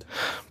Smithsonian.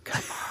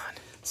 Come on.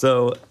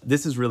 So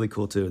this is really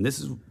cool too, and this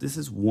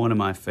is one of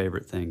my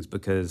favorite things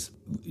because,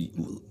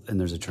 and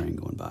there's a train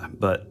going by,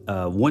 but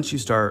once you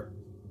start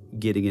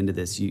getting into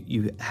this,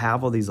 you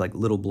have all these like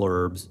little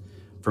blurbs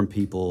from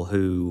people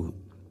who,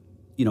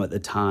 you know, at the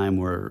time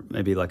were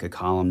maybe like a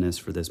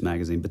columnist for this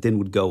magazine, but then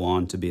would go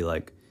on to be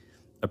like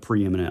a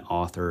preeminent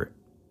author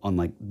on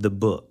like the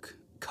book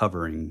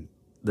covering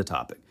the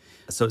topic.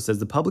 So it says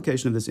the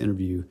publication of this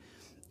interview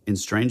in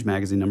Strange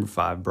Magazine number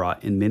 5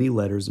 brought in many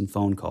letters and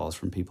phone calls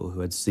from people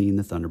who had seen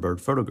the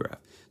Thunderbird photograph.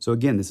 So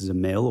again, this is a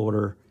mail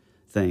order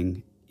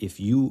thing. If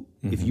you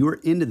were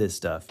into this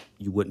stuff,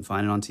 you wouldn't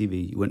find it on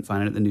TV. You wouldn't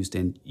find it at the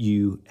newsstand.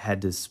 You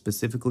had to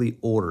specifically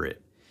order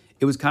it.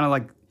 It was kind of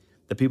like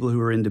the people who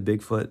were into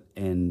Bigfoot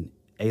and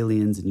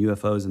aliens and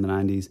UFOs in the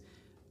 90s.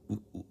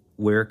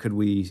 Where could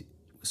we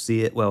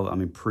see it? Well, I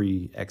mean,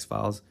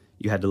 pre-X-Files,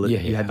 you had to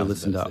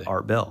listen to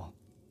Art Bell.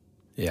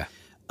 Yeah.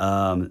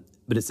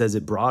 But it says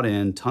it brought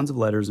in tons of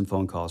letters and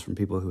phone calls from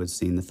people who had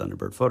seen the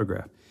Thunderbird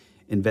photograph.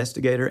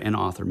 Investigator and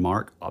author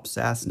Mark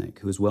Opsasnik,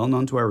 who is well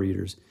known to our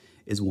readers,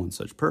 is one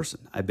such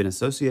person. I've been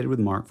associated with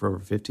Mark for over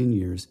 15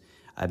 years.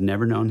 I've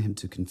never known him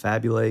to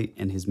confabulate,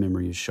 and his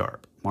memory is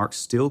sharp. Mark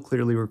still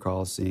clearly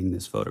recalls seeing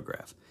this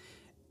photograph.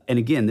 And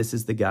again, this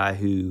is the guy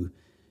who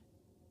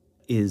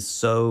is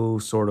so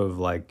sort of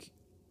like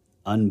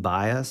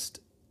unbiased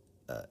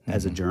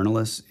as a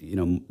journalist. You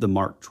know, the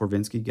Mark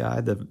Chorvinsky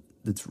guy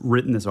that's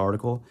written this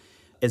article.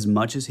 As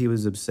much as he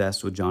was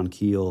obsessed with John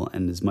Keel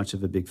and as much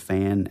of a big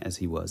fan as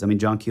he was. I mean,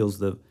 John Keel's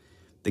the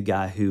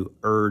guy who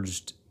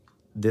urged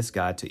this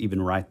guy to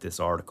even write this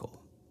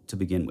article to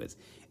begin with.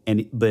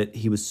 But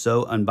he was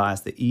so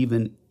unbiased that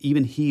even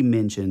he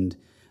mentioned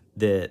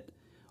that,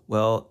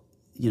 well,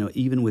 you know,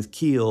 even with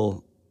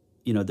Keel,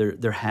 you know,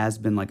 there has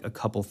been like a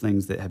couple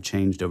things that have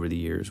changed over the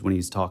years when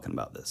he's talking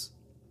about this.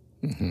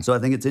 So I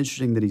think it's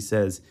interesting that he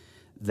says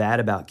that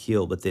about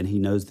Keel, but then he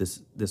knows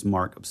this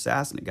Mark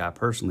Opsasnik guy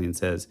personally and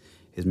says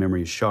his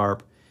memory is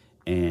sharp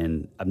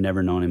and I've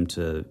never known him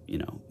to, you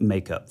know,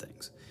 make up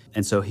things.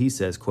 And so he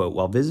says, quote,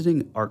 while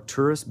visiting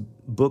Arcturus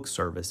Book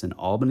Service in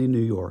Albany, New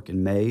York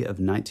in May of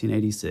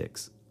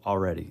 1986,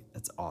 already,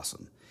 that's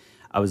awesome,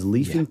 I was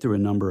leafing through a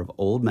number of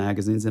old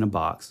magazines in a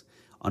box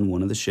on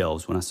one of the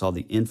shelves when I saw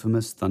the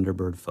infamous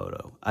Thunderbird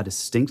photo. I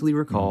distinctly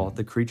recall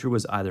the creature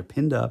was either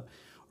pinned up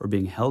or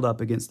being held up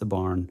against the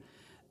barn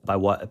by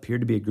what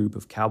appeared to be a group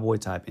of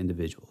cowboy-type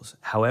individuals.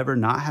 However,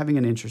 not having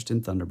an interest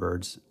in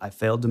Thunderbirds, I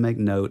failed to make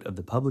note of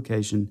the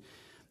publication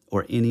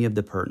or any of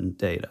the pertinent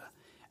data.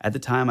 At the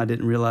time, I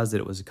didn't realize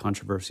that it was a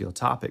controversial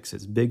topic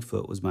since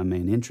Bigfoot was my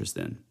main interest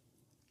in.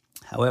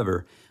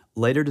 However,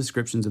 later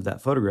descriptions of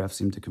that photograph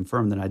seemed to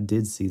confirm that I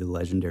did see the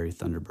legendary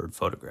Thunderbird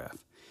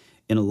photograph.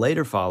 In a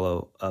later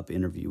follow-up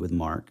interview with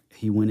Mark,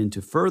 he went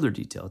into further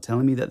detail,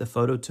 telling me that the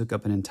photo took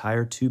up an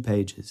entire 2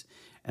 pages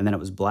and that it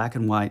was black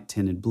and white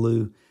tinted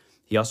blue.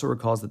 He also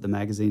recalls that the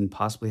magazine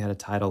possibly had a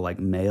title like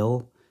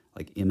Male,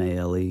 like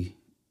M-A-L-E,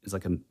 is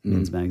like a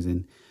men's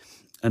magazine.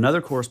 Another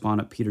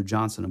correspondent, Peter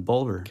Johnson of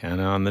Boulder. Kind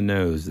of on the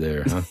nose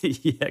there, huh?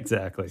 Yeah,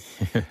 exactly.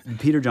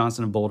 Peter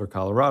Johnson of Boulder,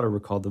 Colorado,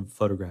 recalled the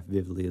photograph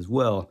vividly as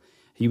well.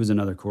 He was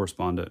another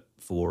correspondent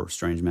for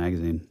Strange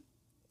Magazine,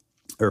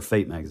 or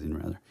Fate Magazine,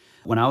 rather.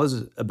 When I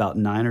was about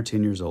 9 or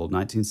 10 years old,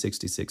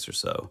 1966 or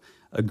so,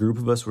 a group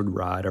of us would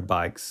ride our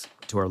bikes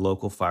to our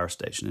local fire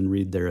station and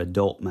read their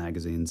adult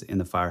magazines in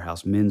the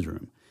firehouse men's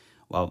room.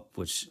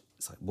 Which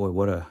it's like, boy,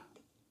 what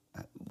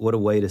a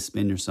way to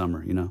spend your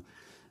summer, you know?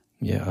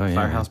 Yeah,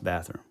 Firehouse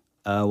bathroom.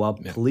 While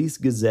Police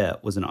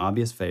Gazette was an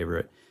obvious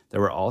favorite,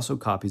 there were also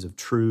copies of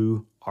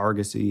True,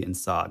 Argosy, and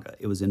Saga.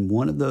 It was in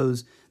one of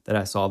those that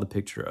I saw the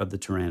picture of the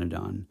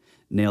Pteranodon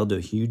nailed to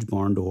a huge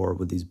barn door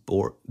with these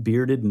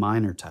bearded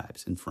miner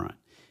types in front.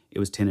 It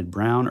was tinted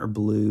brown or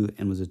blue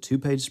and was a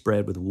 2-page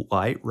spread with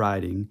white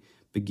writing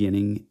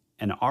beginning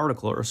an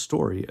article or a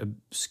story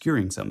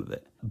obscuring some of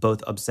it.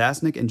 Both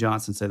Obsasnik and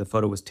Johnson say the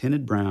photo was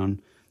tinted brown,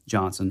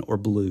 Johnson, or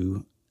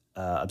blue,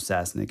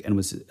 Obsasnik, and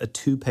was a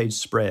 2-page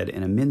spread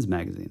in a men's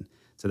magazine.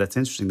 So that's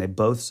interesting. They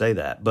both say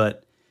that.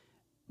 But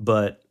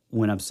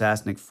when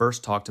Obsasnik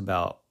first talked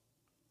about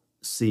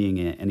seeing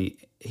it,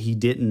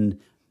 and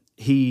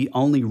he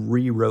only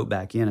rewrote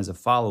back in as a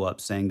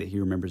follow-up saying that he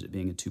remembers it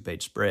being a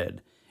 2-page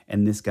spread.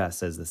 And this guy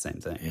says the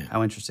same thing. Yeah.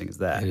 How interesting is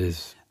that? It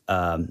is.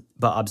 But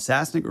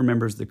Obsasnik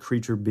remembers the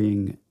creature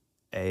being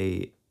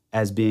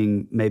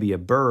maybe a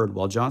bird,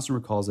 while Johnson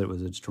recalls that it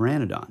was a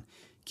pteranodon.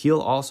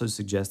 Keel also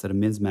suggests that a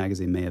men's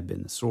magazine may have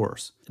been the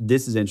source.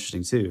 This is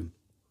interesting too.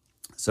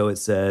 So it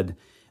said,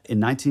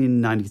 in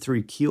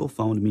 1993, Keel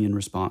phoned me in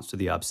response to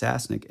the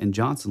Obsasnik and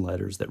Johnson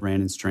letters that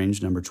ran in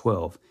Strange number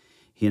 12.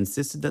 He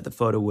insisted that the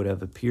photo would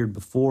have appeared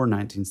before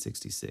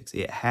 1966.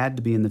 It had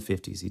to be in the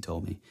 50s, he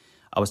told me.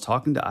 I was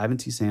talking to Ivan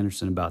T.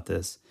 Sanderson about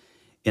this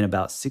in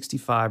about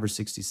 65 or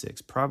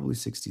 66, probably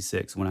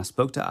 66. When I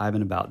spoke to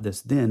Ivan about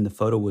this then, the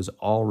photo was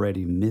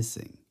already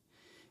missing.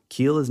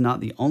 Keel is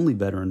not the only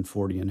veteran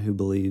Fordian who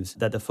believes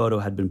that the photo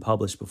had been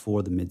published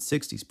before the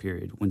mid-60s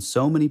period, when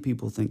so many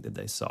people think that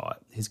they saw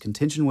it. His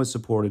contention was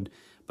supported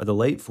by the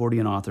late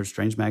Fordian author,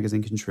 Strange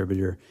Magazine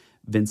contributor,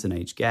 Vincent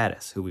H.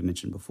 Gaddis, who we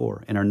mentioned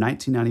before. In our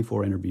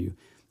 1994 interview,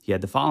 he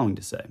had the following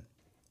to say: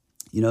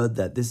 "You know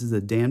that this is the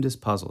damnedest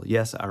puzzle.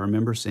 Yes, I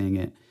remember seeing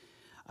it.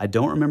 I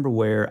don't remember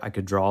where I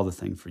could draw the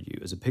thing for you.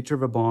 It was a picture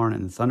of a barn,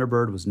 and the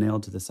Thunderbird was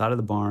nailed to the side of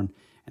the barn,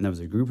 and there was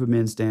a group of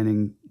men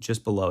standing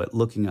just below it,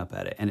 looking up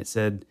at it. And it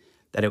said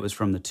that it was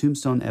from the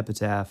Tombstone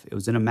Epitaph. It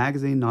was in a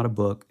magazine, not a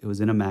book. It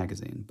was in a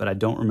magazine, but I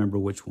don't remember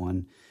which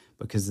one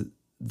because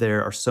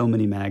there are so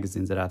many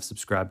magazines that I've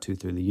subscribed to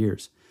through the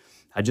years.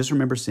 I just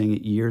remember seeing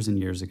it years and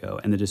years ago,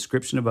 and the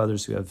description of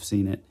others who have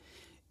seen it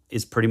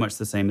is pretty much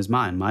the same as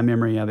mine. My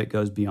memory of it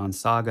goes beyond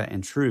Saga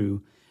and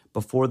True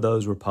before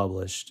those were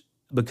published,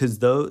 because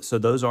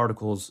those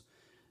articles,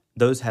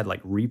 those had like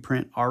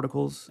reprint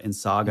articles in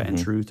Saga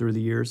and True through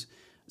the years.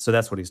 So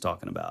that's what he's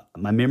talking about.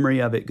 My memory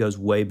of it goes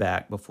way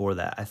back before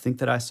that. I think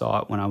that I saw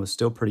it when I was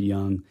still pretty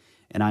young,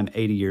 and I'm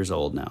 80 years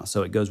old now.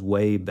 So it goes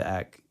way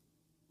back.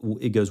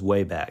 It goes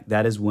way back.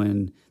 That is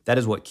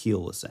what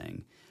Keel was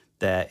saying,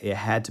 that it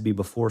had to be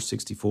before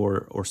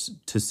 64 or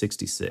to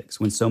 66,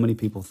 when so many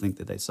people think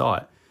that they saw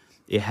it.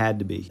 It had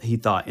to be. He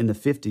thought in the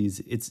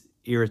 50s, it's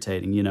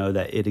irritating,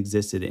 that it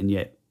existed and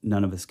yet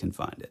none of us can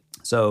find it.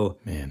 So,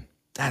 man,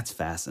 that's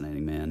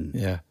fascinating, man.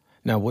 Yeah.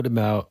 Now, what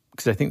about,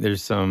 because I think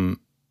there's some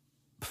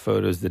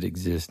photos that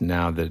exist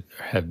now that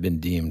have been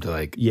deemed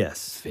like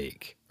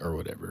fake or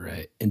whatever,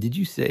 right? And did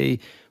you say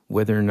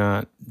whether or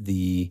not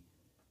the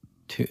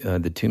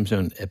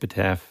Tombstone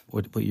Epitaph,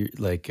 what year,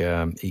 like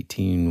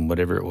 18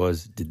 whatever it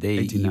was, did they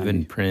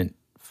even print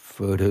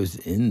photos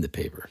in the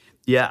paper?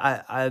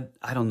 Yeah,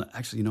 I don't know.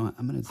 Actually, you know what?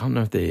 I don't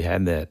know if they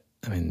had that.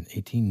 I mean,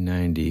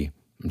 1890.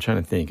 I'm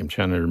trying to think. I'm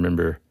trying to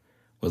remember.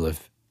 Well,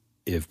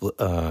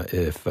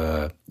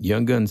 if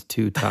Young Guns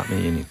 2 taught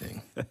me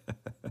anything,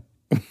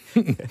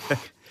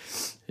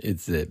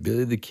 it's that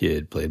Billy the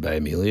Kid, played by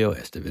Emilio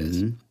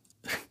Estevez.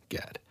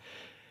 God.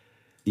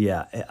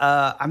 Yeah,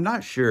 I'm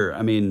not sure.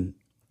 I mean,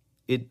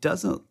 it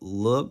doesn't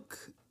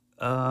look.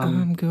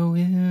 I'm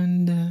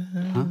going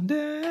down.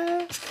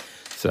 Down.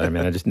 Sorry,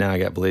 man. I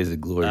got Blaze of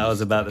Glory. I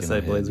was about to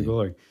say Blaze of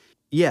Glory.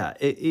 Yeah,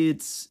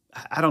 it's.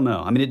 I don't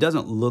know. I mean, it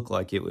doesn't look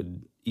like it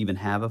would even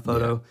have a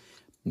photo.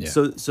 Yeah.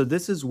 So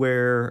this is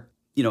where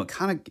it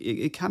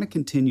kind of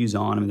continues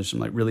on. I mean, there's some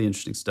like really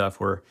interesting stuff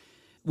where.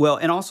 Well,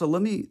 and also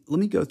let me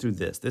go through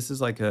this. This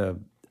is like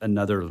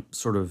another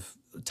sort of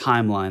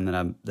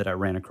timeline that I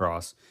ran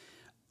across,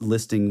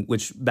 listing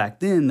which back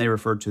then they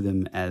referred to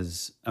them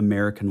as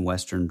American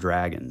Western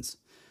dragons.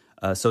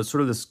 So it's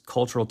sort of this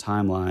cultural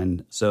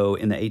timeline. So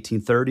in the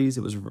 1830s,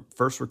 it was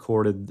first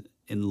recorded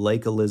in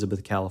Lake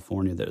Elizabeth,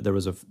 California. There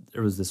was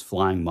this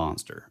flying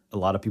monster. A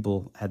lot of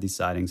people had these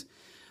sightings.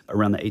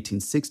 Around the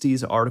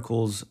 1860s,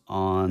 articles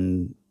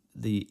on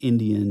the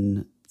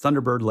Indian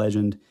Thunderbird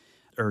legend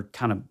are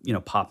kind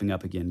of popping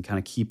up again, kind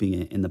of keeping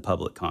it in the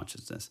public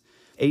consciousness.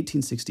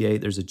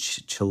 1868, there's a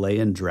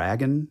Chilean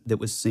dragon that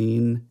was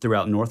seen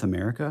throughout North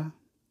America,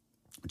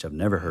 which I've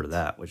never heard of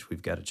that, which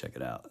we've got to check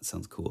it out. That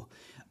sounds cool.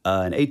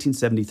 In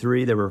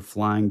 1873, there were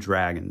flying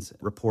dragons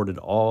reported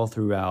all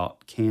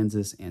throughout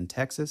Kansas and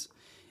Texas.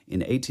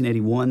 In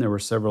 1881, there were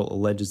several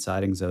alleged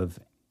sightings of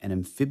an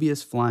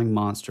amphibious flying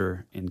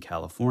monster in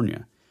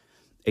California.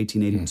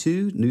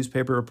 1882,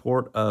 newspaper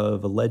report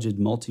of alleged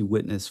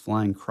multi-witness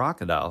flying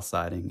crocodile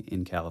sighting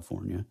in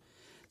California.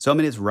 So, I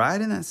mean, it's right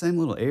in that same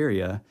little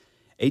area.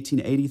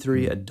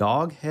 1883, a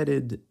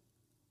dog-headed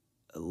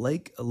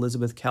Lake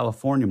Elizabeth,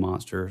 California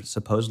monster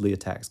supposedly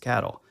attacks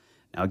cattle.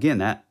 Now, again,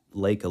 that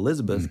Lake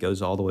Elizabeth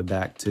goes all the way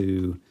back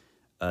to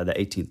the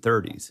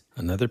 1830s.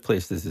 Another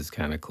place this is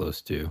kind of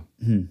close to,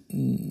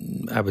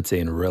 I would say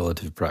in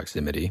relative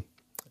proximity,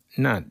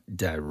 not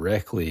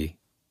directly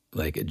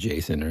like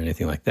adjacent or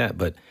anything like that,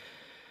 but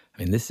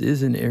I mean, this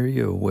is an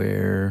area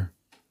where,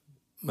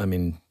 I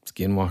mean,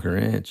 Skinwalker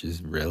Ranch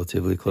is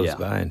relatively close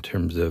by in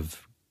terms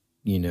of,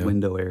 you know,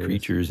 window areas,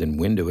 creatures and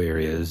window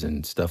areas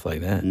and stuff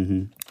like that.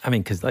 I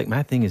mean, because like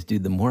my thing is,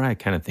 dude, the more I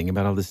kind of think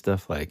about all this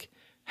stuff, like,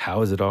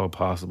 how is it all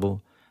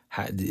possible?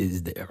 Are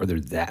there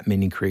that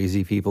many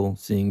crazy people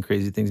seeing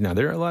crazy things? Now,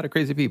 there are a lot of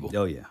crazy people.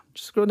 Oh, yeah.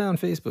 Just scroll down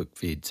Facebook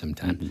feed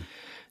sometime.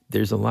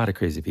 There's a lot of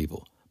crazy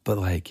people. But,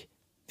 like,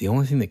 the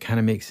only thing that kind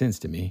of makes sense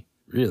to me,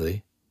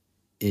 really,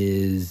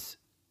 is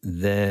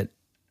that,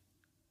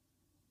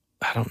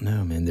 I don't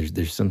know, man,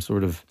 there's some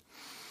sort of,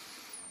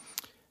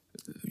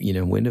 you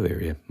know, window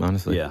area,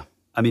 honestly. Yeah.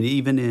 I mean,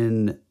 even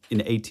in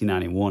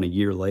 1891, a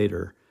year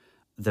later,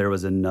 there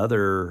was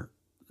another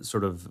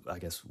sort of, I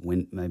guess,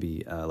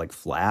 like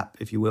flap,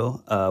 if you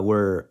will,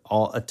 where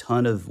a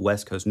ton of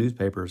West Coast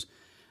newspapers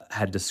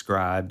had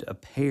described a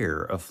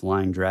pair of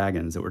flying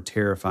dragons that were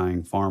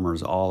terrifying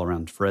farmers all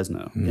around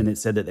Fresno. And it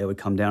said that they would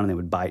come down and they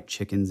would bite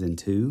chickens in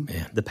two.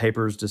 Man. The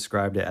papers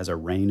described it as a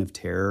reign of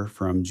terror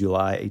from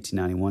July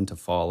 1891 to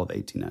fall of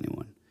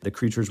 1891. The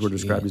creatures were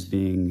described as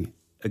being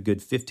a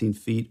good 15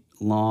 feet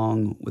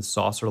long with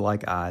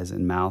saucer-like eyes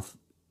and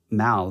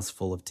mouths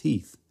full of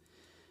teeth,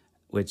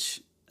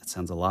 which that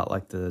sounds a lot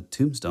like the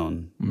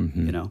Tombstone,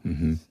 you know?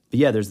 But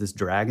yeah, there's this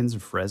Dragons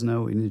of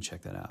Fresno. We need to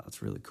check that out.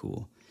 That's really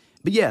cool.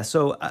 But yeah,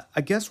 so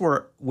I guess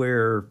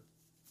where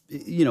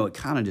you know, it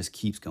kind of just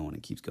keeps going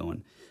and keeps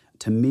going.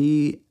 To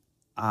me,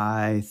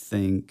 I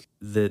think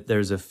that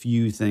there's a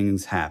few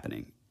things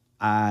happening.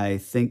 I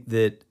think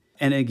that,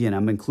 and again,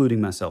 I'm including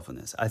myself in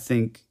this. I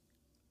think,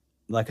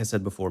 like I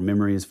said before,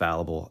 memory is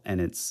fallible, and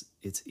it's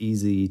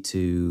easy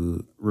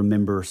to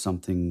remember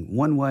something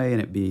one way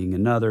and it being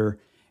another,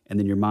 and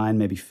then your mind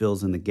maybe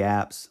fills in the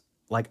gaps.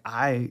 Like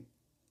I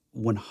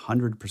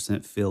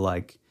 100% feel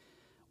like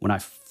when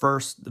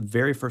the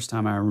very first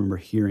time I remember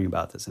hearing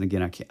about this, and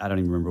again, I don't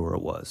even remember where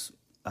it was.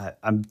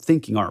 I'm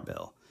thinking Art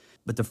Bell.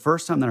 But the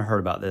first time that I heard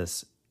about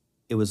this,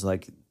 it was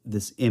like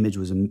this image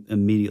was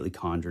immediately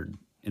conjured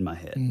in my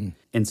head.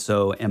 And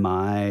so am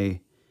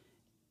I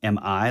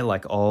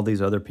like all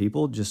these other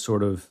people just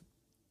sort of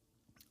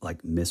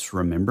like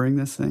misremembering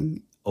this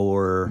thing?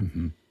 Or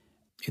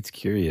it's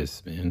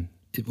curious, man.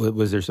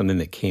 Was there something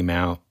that came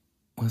out?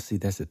 Well, see,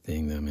 that's the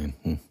thing though,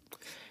 man.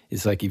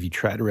 It's like if you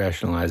try to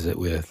rationalize it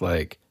with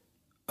like,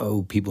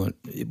 oh,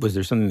 was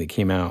there something that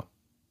came out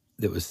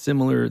that was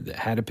similar, that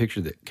had a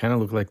picture that kind of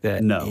looked like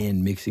that? No.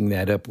 And mixing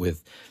that up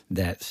with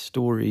that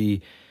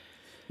story,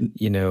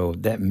 you know,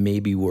 that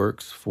maybe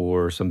works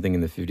for something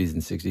in the 50s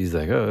and 60s,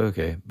 like, oh,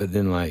 okay. But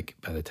then like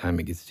by the time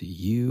it gets to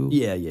you,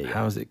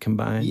 how is it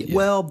combined? Yeah.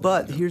 Well,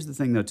 but here's the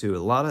thing though too,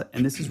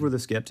 and this is where the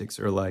skeptics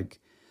are like,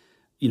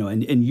 you know,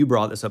 and you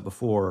brought this up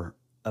before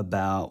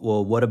about,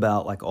 well, what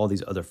about like all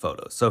these other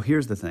photos? So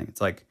here's the thing.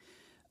 It's like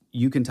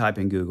you can type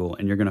in Google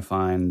and you're going to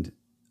find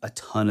a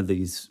ton of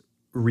these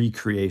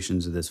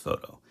recreations of this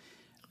photo.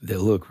 They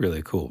look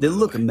really cool. They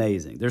look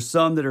amazing. There's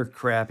some that are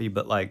crappy,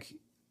 but like,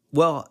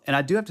 well, and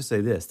I do have to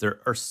say this. There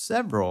are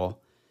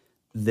several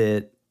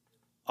that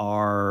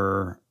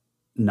are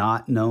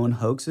not known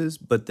hoaxes,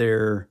 but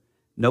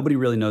nobody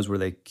really knows where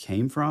they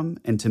came from.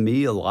 And to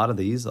me, a lot of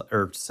these,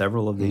 or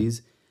several of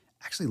these,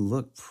 actually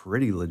look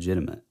pretty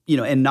legitimate. You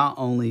know, and not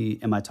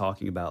only am I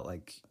talking about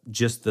like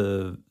just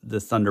the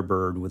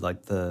Thunderbird with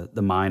like the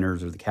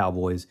miners or the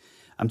cowboys.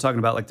 I'm talking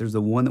about like there's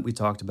the one that we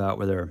talked about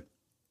where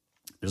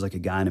there's like a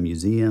guy in a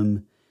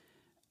museum.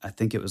 I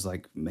think it was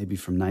like maybe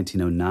from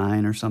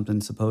 1909 or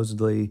something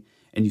supposedly.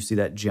 And you see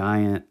that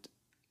giant,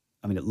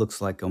 I mean, it looks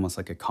like almost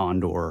like a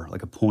condor,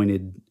 like a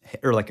pointed,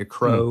 or like a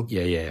crow.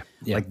 Yeah.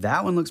 Like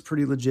that one looks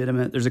pretty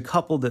legitimate. There's a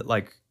couple that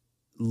like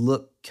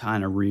look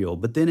kind of real.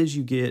 But then as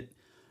you get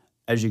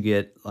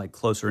like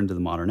closer into the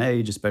modern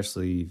age,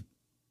 especially,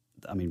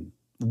 I mean,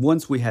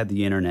 once we had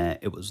the internet,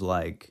 it was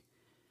like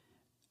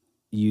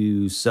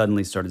you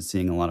suddenly started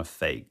seeing a lot of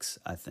fakes,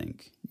 I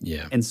think.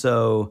 Yeah. And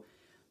so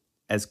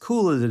as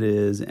cool as it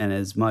is and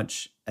as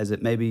much as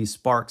it maybe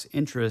sparks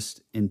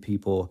interest in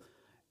people,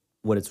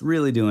 what it's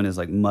really doing is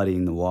like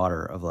muddying the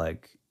water of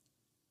like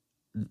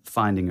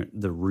finding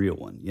the real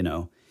one, you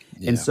know?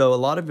 And so a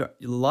lot of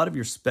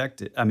your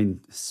skeptics,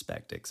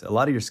 a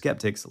lot of your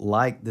skeptics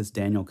like this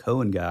Daniel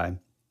Cohen guy,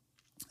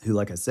 who,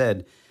 like I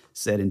said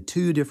in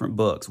 2 different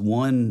books,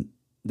 one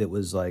that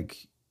was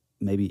like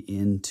maybe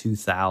in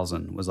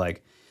 2000 was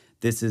like,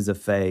 this is a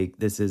fake,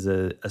 this is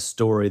a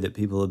story that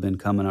people have been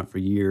coming up for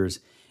years.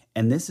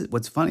 And this is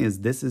what's funny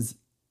is this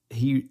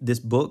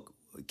book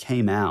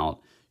came out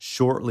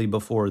shortly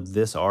before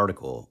this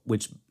article,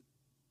 which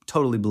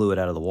totally blew it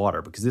out of the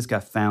water because this guy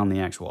found the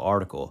actual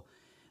article.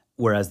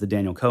 Whereas the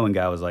Daniel Cohen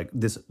guy was like,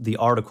 the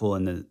article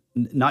and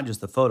not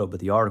just the photo, but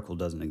the article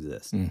doesn't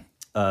exist.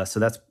 So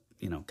that's,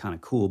 kind of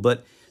cool.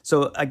 But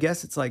so I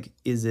guess it's like,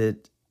 is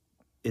it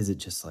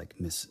just like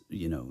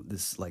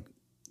this like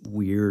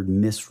weird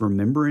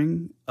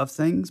misremembering of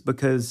things?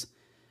 Because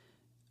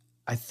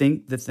I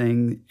think the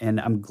thing, and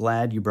I'm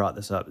glad you brought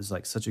this up, is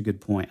like such a good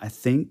point. I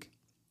think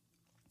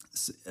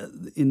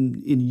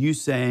in you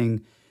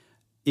saying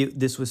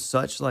this was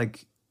such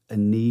like a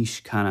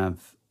niche kind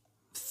of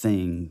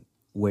thing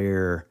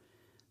where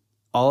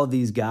all of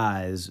these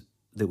guys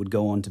that would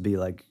go on to be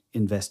like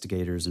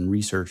investigators and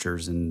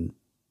researchers and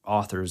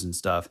authors and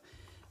stuff,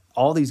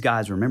 all these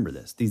guys remember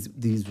this.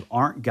 These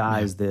aren't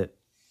guys that,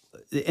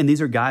 and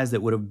these are guys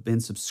that would have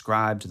been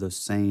subscribed to those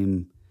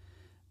same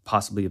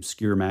possibly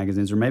obscure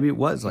magazines, or maybe it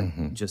was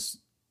like just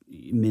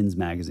men's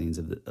magazines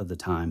of the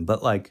time.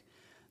 But like,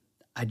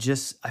 I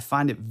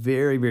find it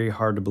very, very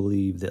hard to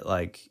believe that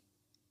like,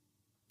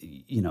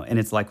 and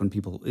it's like when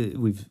people,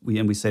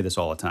 we say this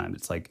all the time,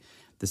 it's like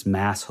this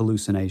mass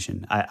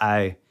hallucination.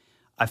 I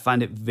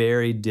find it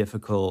very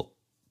difficult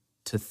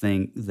to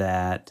think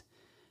that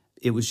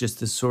it was just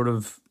this sort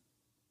of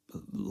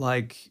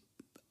like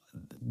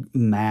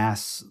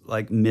mass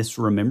like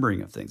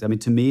misremembering of things. I mean,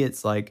 to me,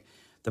 it's like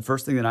the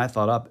first thing that I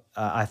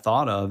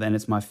thought of, and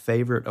it's my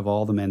favorite of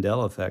all the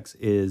Mandela effects,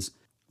 is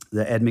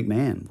the Ed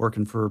McMahon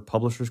working for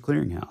Publishers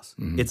Clearinghouse.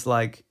 It's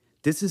like,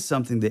 this is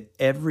something that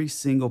every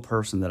single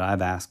person that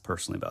I've asked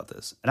personally about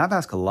this, and I've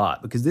asked a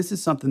lot, because this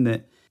is something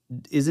that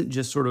isn't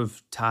just sort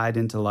of tied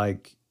into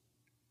like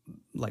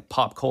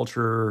pop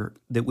culture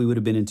that we would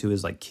have been into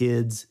as like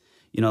kids,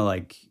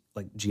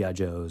 like G.I.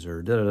 Joes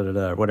or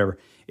or whatever.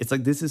 It's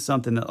like, this is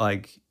something that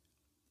like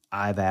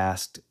I've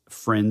asked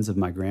friends of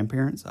my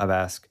grandparents. I've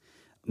asked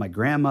my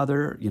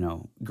grandmother,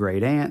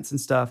 great aunts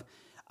and stuff.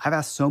 I've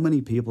asked so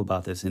many people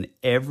about this, and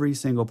every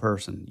single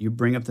person, you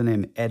bring up the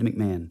name Ed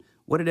McMahon.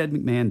 What did Ed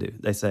McMahon do?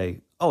 They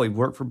say, oh, he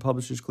worked for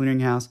Publishers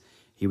Clearinghouse.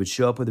 He would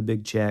show up with a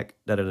big check,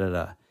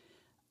 To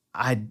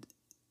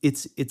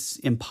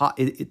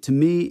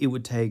me, it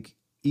would take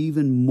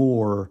even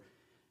more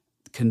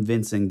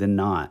convincing than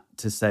not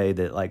to say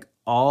that like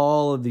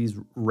all of these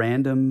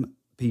random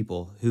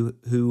people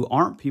who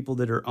aren't people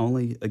that are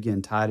only,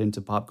 again, tied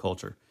into pop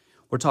culture.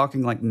 We're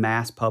talking like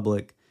mass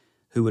public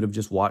who would have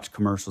just watched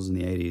commercials in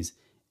the 80s.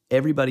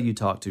 Everybody you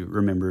talk to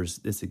remembers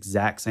this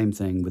exact same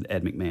thing with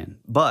Ed McMahon.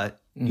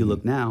 But you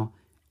look now,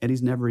 and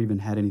he's never even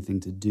had anything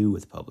to do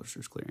with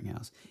Publishers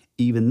Clearinghouse,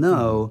 even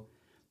though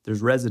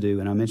there's residue.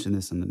 And I mentioned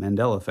this in the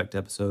Mandela Effect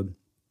episode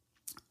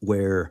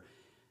where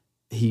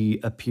he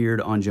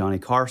appeared on Johnny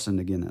Carson,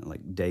 again,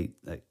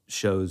 that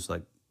shows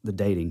like the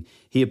dating.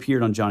 He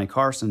appeared on Johnny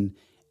Carson,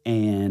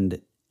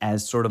 and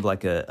as sort of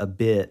like a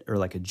bit or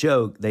like a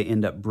joke, they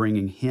end up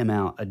bringing him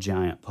out a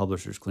giant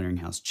Publishers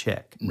Clearinghouse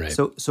check. Right.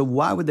 So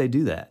why would they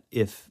do that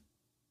if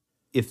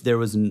there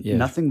was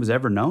nothing was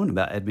ever known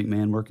about Ed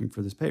McMahon working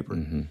for this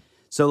paper?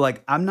 So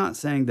like, I'm not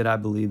saying that I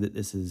believe that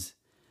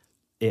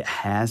it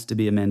has to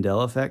be a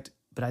Mandela effect,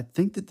 but I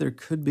think that there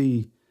could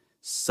be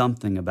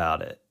something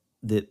about it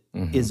that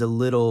is a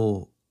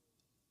little,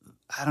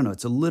 I don't know,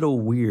 it's a little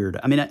weird.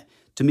 I mean,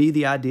 to me,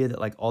 the idea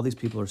that like all these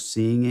people are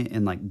seeing it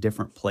in like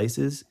different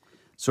places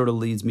sort of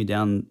leads me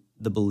down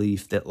the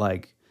belief that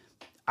like,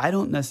 I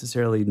don't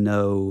necessarily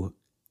know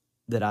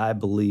that I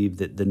believe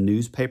that the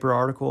newspaper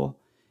article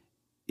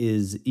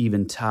is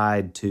even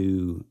tied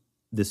to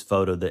this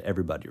photo that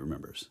everybody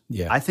remembers.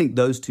 Yeah. I think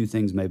those two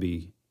things may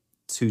be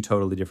two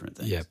totally different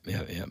things.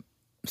 Yeah.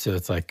 So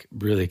it's like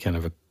really kind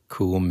of a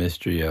cool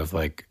mystery of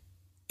like,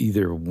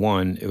 either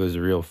one, it was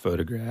a real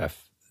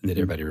photograph that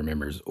everybody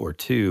remembers, or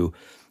two,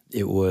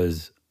 it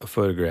was a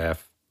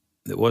photograph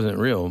that wasn't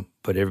real,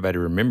 but everybody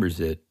remembers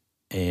it,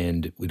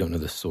 and we don't know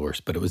the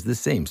source, but it was the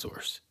same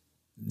source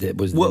that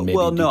was then maybe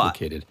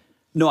duplicated.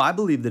 No, I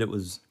believe that it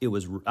was.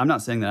 I'm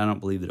not saying that I don't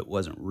believe that it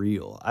wasn't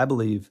real. I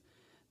believe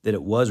that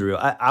it was real.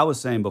 I was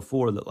saying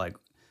before that like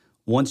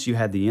once you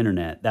had the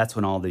internet, that's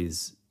when all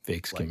these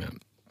fakes came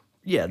out.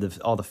 Yeah,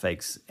 all the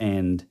fakes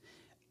and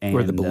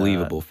or the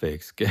believable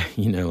fakes. I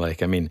think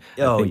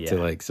to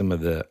like some of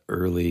the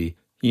early,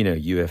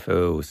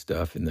 UFO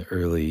stuff and the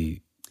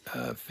early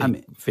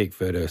fake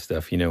photo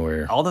stuff,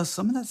 where although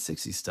some of that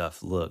 60s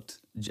stuff looked,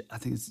 I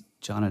think it's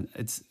John.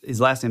 It's his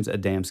last name's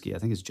Adamski. I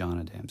think it's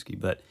John Adamski,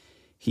 but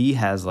he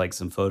has like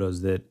some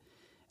photos that,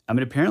 I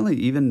mean, apparently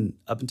even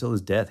up until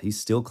his death, he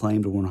still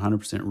claimed were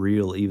 100%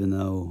 real, even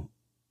though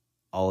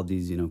all of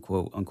these,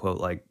 quote unquote,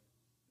 like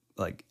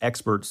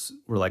experts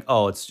were like,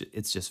 oh, it's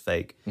just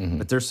fake.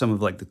 But there's some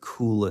of like the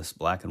coolest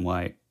black and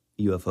white,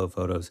 UFO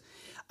photos.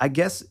 I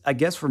guess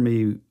for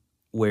me,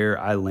 where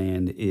I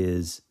land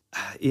is,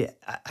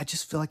 I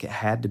just feel like it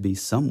had to be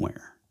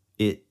somewhere.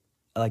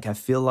 I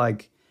feel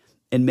like,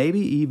 and maybe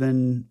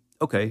even,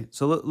 okay,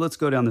 so let's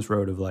go down this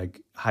road of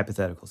like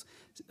hypotheticals.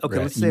 Okay,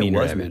 let's say it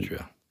was rabbit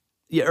trail.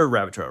 Yeah, or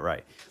rabbit trail,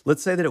 right.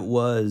 Let's say that it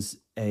was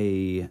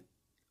a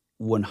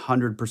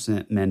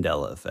 100%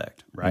 Mandela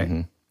effect, right?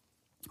 Mm-hmm.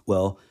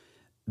 Well,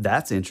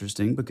 that's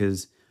interesting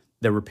because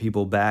there were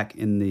people back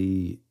in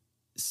the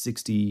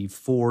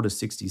 64 to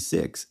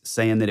 66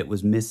 saying that it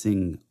was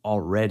missing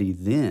already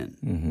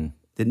then,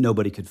 that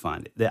nobody could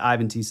find it. That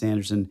Ivan T.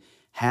 Sanderson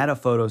had a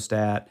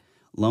photostat,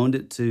 loaned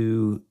it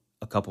to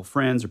a couple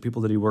friends or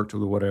people that he worked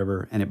with or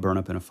whatever, and it burned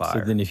up in a fire.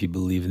 So then if you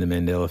believe in the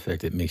Mandela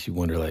effect, it makes you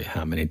wonder, like,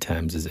 how many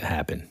times does it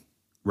happen?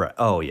 Right.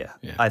 Oh, yeah.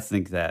 I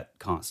think that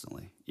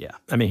constantly. Yeah.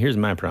 I mean, here's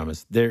my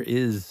promise. There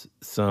is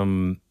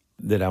some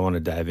that I want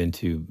to dive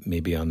into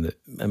maybe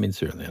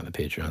certainly on the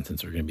Patreon,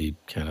 since we're going to be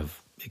kind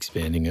of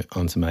expanding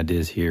on some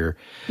ideas here.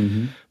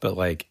 Mm-hmm. But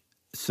like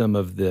some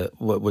of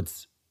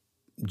what's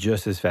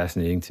just as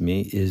fascinating to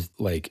me is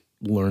like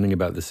learning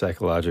about the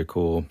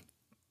psychological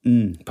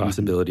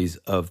possibilities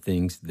of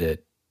things,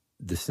 that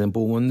the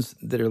simple ones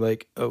that are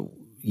like, oh,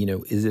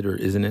 is it or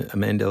isn't it a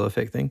Mandela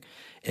effect thing?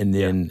 And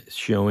then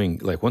showing,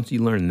 like, once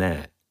you learn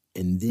that,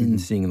 and then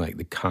seeing like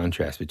the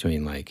contrast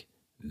between like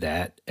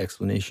that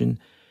explanation,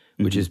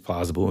 which is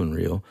plausible and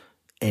real,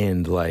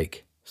 and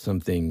like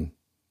something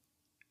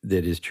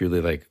that is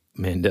truly like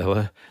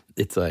Mandela,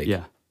 it's like,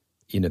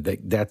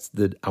 that's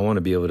I want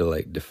to be able to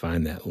like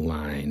define that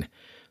line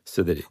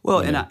so that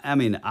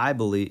I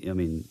believe,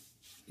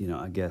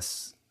 I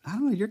guess, I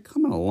don't know, you're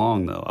coming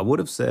along though. I would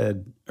have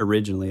said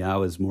originally I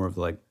was more of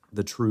like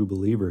the true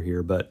believer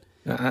here, but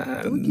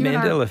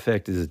Mandela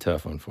effect is a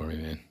tough one for me,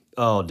 man.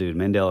 Oh, dude,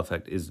 Mandela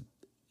effect is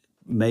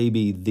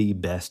maybe the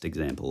best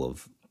example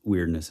of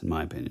weirdness in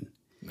my opinion.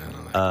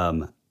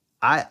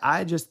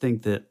 I just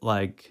think that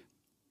like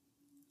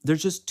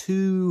there's just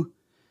too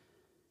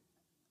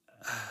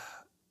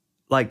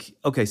like,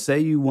 okay, say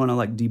you want to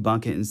like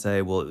debunk it and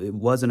say, well, it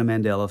wasn't a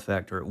Mandela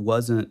effect, or it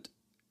wasn't,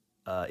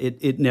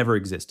 it never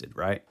existed,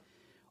 right?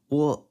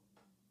 Well,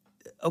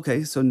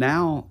 okay, so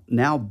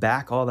now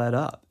back all that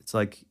up. It's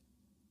like,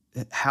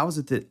 how is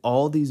it that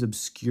all these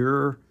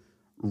obscure,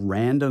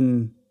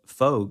 random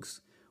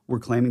folks were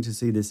claiming to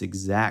see this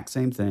exact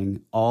same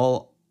thing,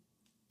 all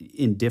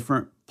in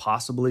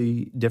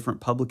possibly different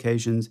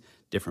publications,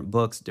 different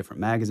books, different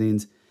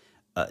magazines,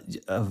 a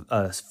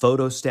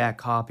photostat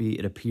copy?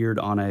 It appeared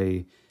on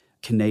a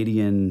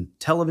Canadian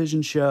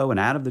television show, and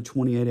out of the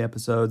 28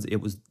 episodes,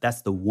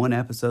 that's the one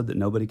episode that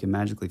nobody can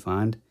magically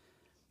find.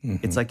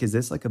 Mm-hmm. It's like, is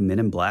this like a Men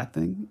in Black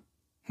thing?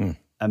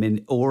 I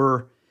mean,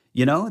 or,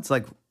 it's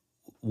like,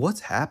 what's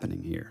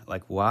happening here?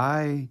 Like,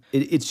 why?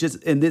 It's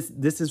just, and this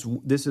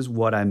is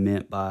what I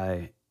meant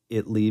by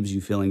it leaves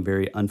you feeling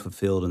very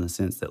unfulfilled, in the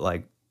sense that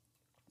like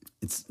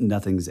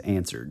nothing's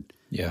answered.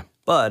 Yeah.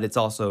 But it's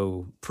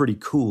also pretty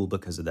cool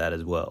because of that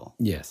as well.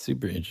 Yeah,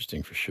 super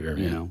interesting for sure,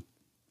 man.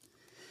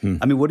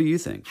 I mean, what do you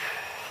think?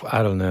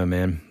 I don't know,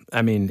 man.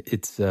 I mean,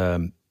 it's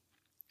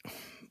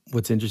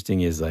what's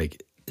interesting is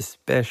like,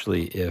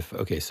 especially if,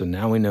 okay, so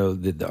now we know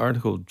that the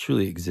article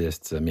truly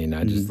exists. I mean,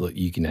 I just look,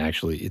 you can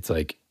actually, it's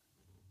like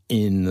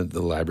in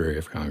the Library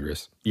of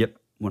Congress. Yep,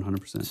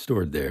 100%.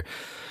 Stored there.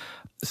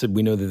 So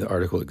we know that the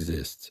article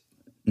exists.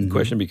 The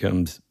question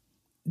becomes,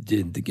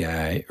 did the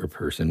guy or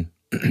person,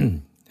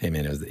 hey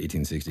man, it was the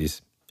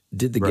 1860s,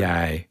 did the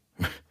guy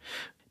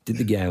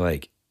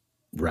like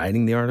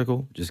writing the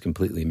article just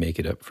completely make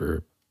it up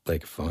for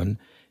like fun?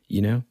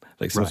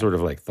 Like some sort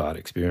of like thought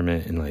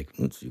experiment, and like,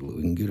 let's see what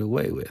we can get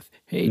away with.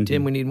 Hey,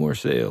 Tim, we need more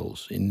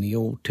sales in the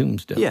old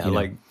tombstone. Yeah,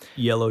 like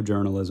yellow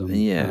journalism.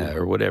 Yeah,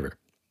 or whatever.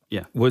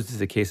 Yeah. Was this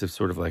a case of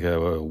sort of like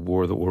a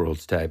War of the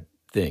Worlds type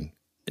thing?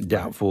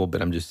 Doubtful, but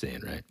I'm just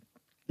saying, right?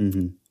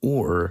 Mm-hmm.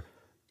 Or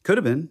could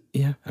have been.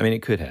 Yeah, I mean,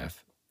 it could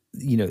have.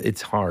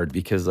 It's hard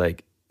because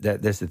like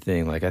that's the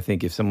thing. Like, I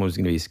think if someone was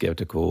going to be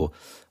skeptical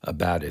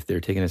about it, if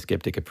they're taking a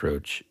skeptic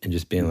approach and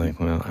just being like,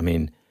 well, I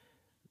mean,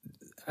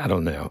 I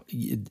don't know.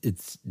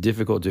 It's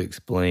difficult to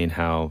explain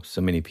how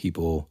so many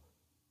people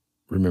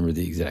remember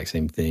the exact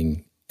same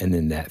thing, and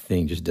then that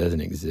thing just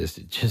doesn't exist.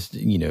 It just,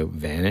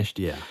 vanished.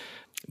 Yeah.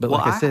 But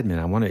like I said, man,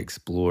 I want to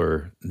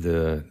explore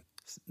the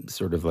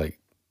sort of like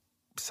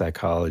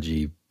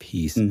psychology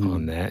piece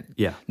on that.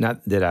 Yeah.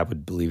 Not that I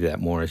would believe that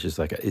more. It's just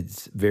like,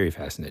 it's very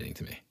fascinating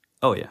to me.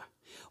 Oh, yeah.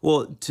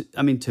 Well,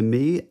 to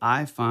me,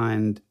 I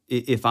find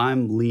if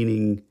I'm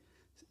leaning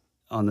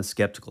on the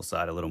skeptical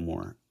side a little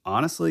more,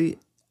 honestly,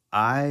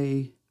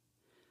 I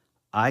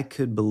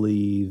could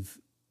believe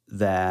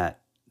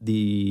that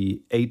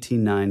the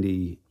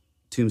 1890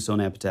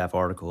 Tombstone Epitaph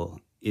article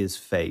is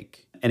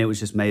fake, and it was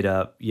just made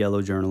up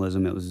yellow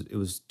journalism. It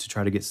was to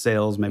try to get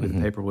sales. Maybe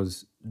the paper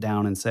was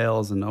down in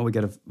sales, and we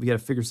got to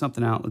figure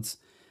something out. Let's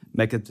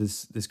make it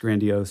this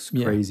grandiose,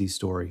 crazy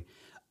story.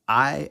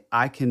 I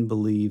can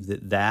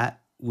believe that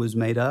was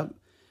made up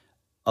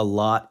a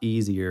lot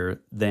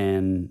easier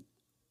than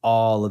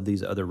all of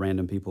these other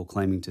random people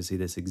claiming to see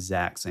this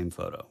exact same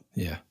photo.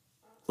 Yeah.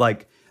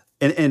 Like,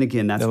 and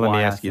again, that's why let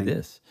me ask you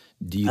this.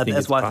 Do you think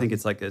that's why I think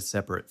it's like a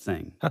separate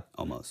thing,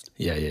 almost.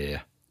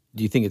 Yeah.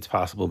 Do you think it's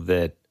possible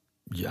that,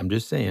 I'm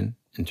just saying,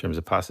 in terms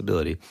of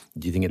possibility,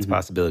 do you think it's a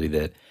possibility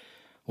that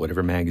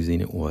whatever magazine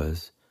it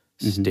was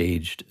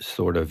staged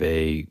sort of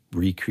a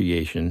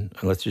recreation?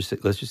 Let's just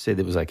say that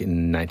it was like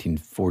in the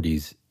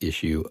 1940s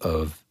issue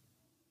of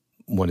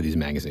one of these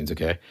magazines,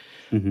 okay?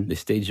 They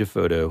staged a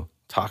photo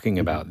talking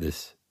about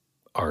this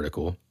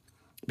article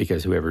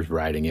because whoever's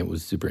writing it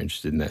was super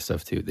interested in that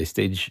stuff too. They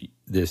staged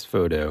this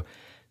photo,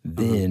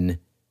 then,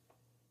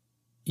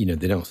 you know,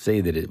 they don't say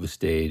that it was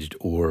staged,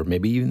 or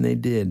maybe even they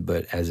did,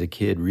 but as a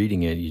kid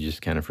reading it, you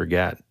just kind of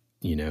forgot,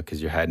 you know,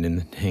 because you're hiding in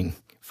the dang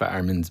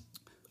fireman's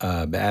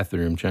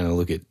bathroom trying to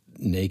look at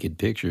naked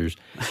pictures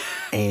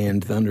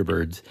and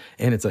Thunderbirds.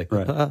 And it's like,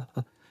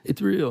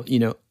 it's real. You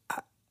know,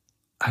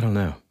 I don't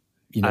know.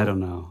 You know, I don't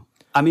know.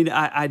 I mean,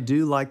 I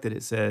do like that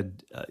it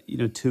said, you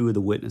know, two of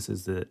the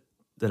witnesses that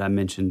I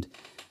mentioned,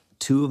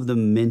 two of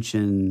them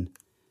mention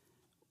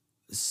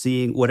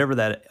seeing whatever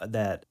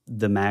that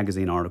the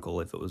magazine article,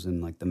 if it was in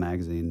like the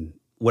magazine,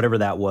 whatever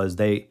that was,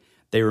 they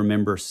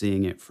remember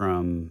seeing it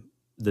from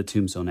the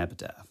Tombstone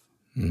Epitaph.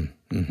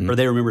 Or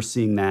they remember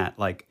seeing that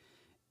like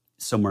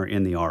somewhere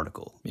in the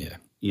article. Yeah.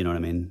 You know what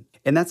I mean?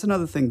 And that's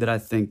another thing that I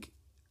think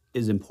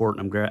is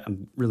important.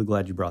 I'm really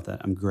glad you brought that.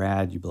 I'm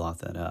glad you brought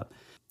that up.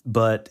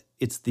 But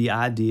it's the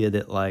idea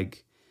that,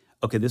 like,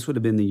 okay, this would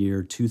have been the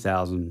year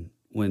 2000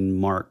 when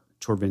Mark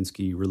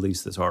Chorvinsky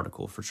released this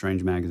article for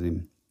Strange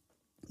Magazine,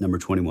 number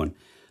 21.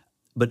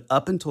 But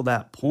up until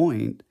that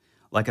point,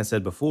 like I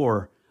said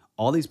before,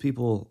 all these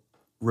people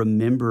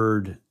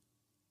remembered,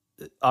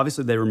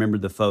 obviously they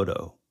remembered the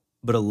photo,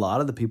 but a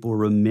lot of the people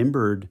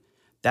remembered,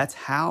 that's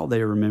how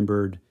they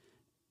remembered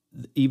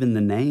even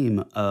the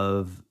name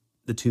of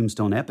the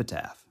Tombstone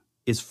Epitaph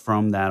is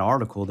from that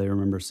article they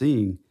remember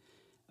seeing.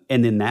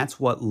 And then that's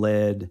what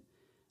led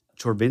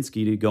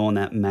Chorvinsky to go on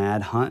that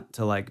mad hunt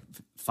to like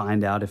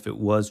find out if it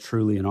was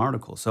truly an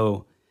article.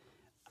 So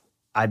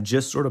I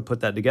just sort of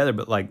put that together,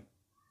 but like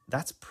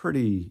that's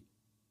pretty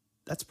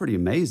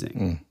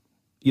amazing.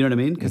 You know what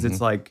I mean? Because it's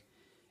like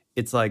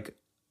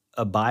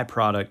a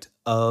byproduct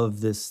of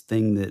this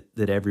thing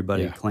that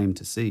everybody claimed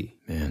to see.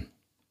 Man,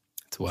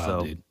 it's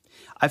wild, dude.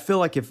 I feel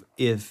like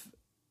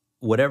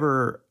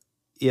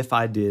if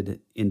I did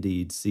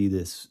indeed see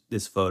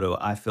this photo,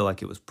 I feel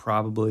like it was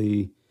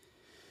probably,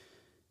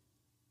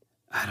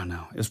 I don't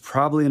know, it was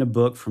probably in a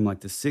book from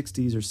like the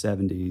 60s or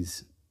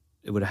 70s.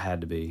 It would have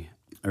had to be,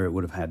 or it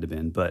would have had to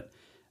been, but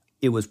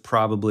it was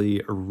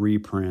probably a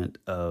reprint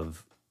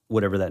of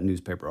whatever that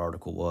newspaper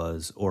article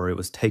was, or it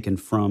was taken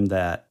from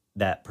that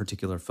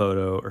particular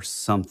photo or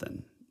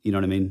something. You know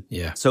what I mean?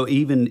 Yeah. So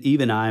even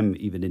I'm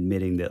even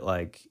admitting that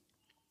like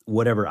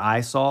whatever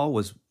I saw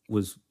was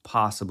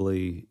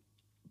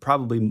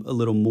probably a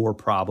little more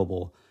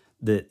probable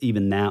that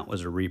even that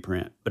was a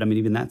reprint. But I mean,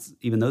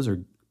 even those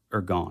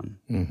are gone.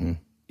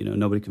 You know,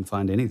 nobody can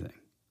find anything.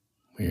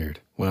 Weird.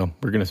 Well,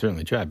 we're going to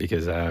certainly try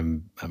because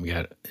I've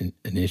got an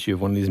issue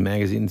of one of these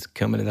magazines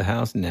coming to the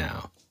house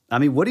now. I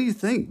mean, what do you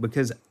think?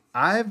 Because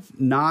I've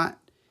not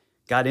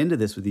got into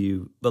this with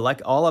you, but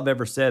like all I've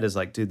ever said is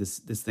like, dude, this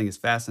thing is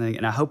fascinating.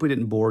 And I hope we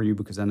didn't bore you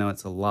because I know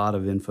it's a lot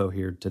of info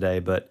here today,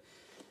 but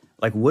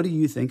like, what do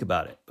you think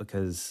about it?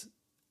 Because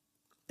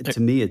to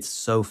me, it's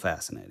so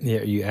fascinating. Yeah,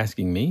 are you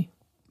asking me?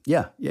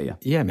 Yeah.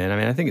 Yeah, man. I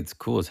mean, I think it's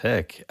cool as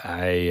heck.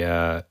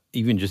 I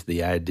even just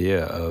the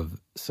idea of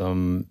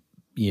some,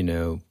 you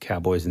know,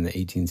 cowboys in the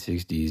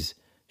 1860s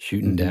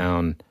shooting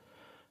down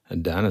a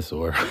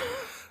dinosaur.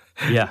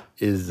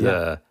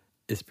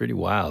 is pretty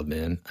wild,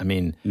 man. I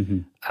mean,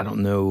 I don't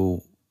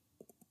know.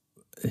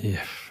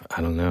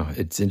 I don't know.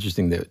 It's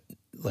interesting that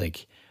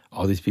like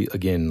all these people,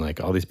 again,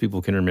 like all these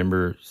people can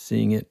remember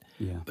seeing it,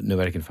 but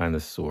nobody can find the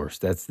source.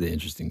 That's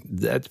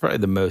probably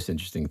the most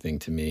interesting thing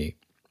to me.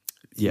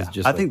 Yeah,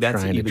 just I think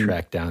that's trying even, to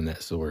track down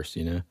that source,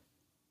 you know?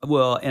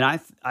 Well, and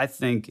I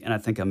think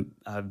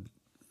I've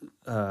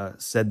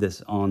said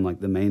this on like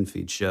the main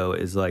feed show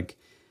is like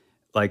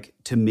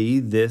to me,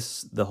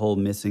 the whole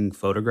missing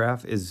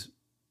photograph is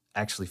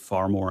actually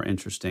far more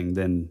interesting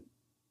than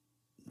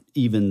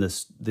even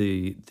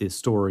the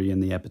story in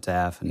the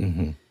epitaph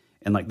and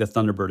like the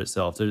Thunderbird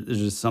itself. There's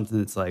just something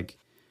that's like,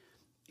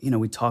 you know,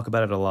 we talk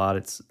about it a lot.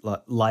 It's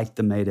like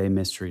the Mayday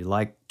mystery,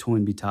 like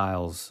Toynbee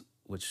tiles,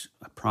 which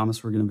I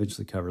promise we're going to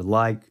eventually cover,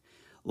 like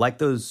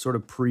those sort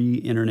of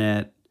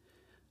pre-internet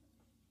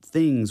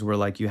things where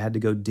like you had to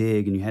go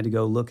dig and you had to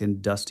go look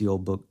in dusty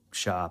old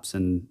bookshops.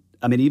 And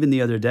I mean, even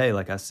the other day,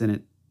 like I sent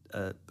it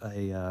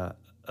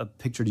a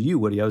picture to you,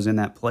 Woody. I was in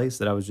that place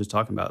that I was just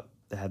talking about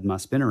that had my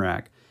spinner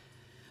rack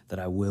that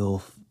I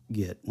will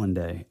get one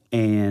day.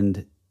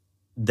 And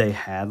they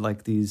had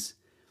like these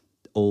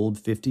old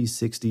 50s,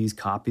 60s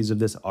copies of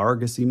this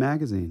Argosy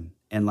magazine.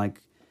 And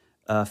like,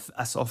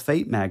 I saw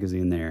Fate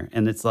magazine there.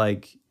 And it's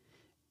like,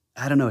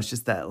 I don't know, it's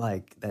just that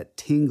like, that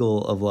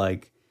tingle of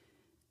like,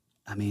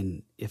 I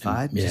mean, if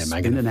I just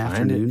spend an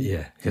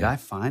afternoon, could I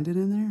find it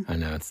in there? I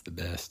know, it's the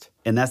best.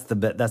 And that's the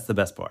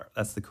best part.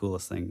 That's the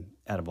coolest thing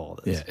out of all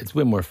of this. Yeah, it's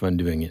way more fun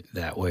doing it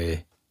that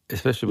way,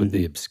 especially with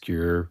the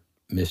obscure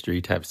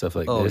mystery type stuff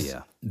like this,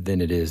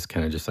 than it is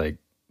kind of just like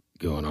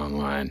going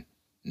online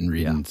and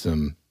reading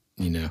some,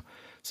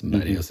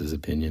 somebody else's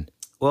opinion.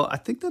 Well, I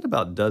think that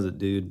about does it,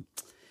 dude.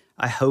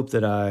 I hope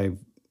that I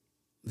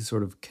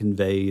sort of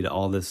conveyed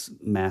all this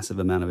massive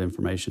amount of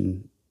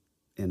information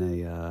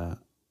in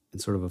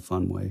sort of a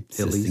fun way.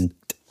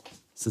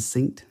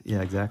 Succinct.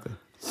 Yeah, exactly.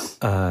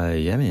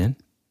 Yeah, man.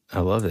 I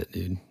love it,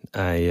 dude.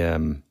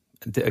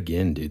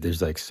 Again, dude,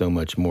 there's like so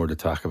much more to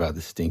talk about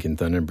the stinking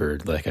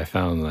Thunderbird. Like I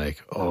found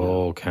like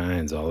all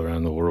kinds all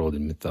around the world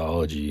in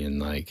mythology,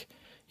 and like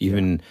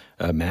even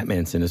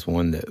Mattman sent us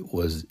one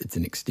it's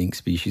an extinct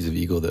species of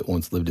eagle that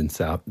once lived in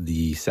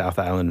the South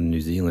Island of New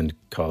Zealand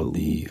called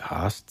the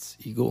Haast's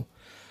eagle.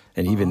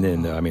 And even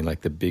then, though, I mean,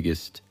 like the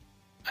biggest,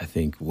 I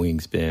think,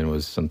 wingspan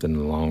was something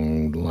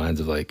along the lines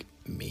of like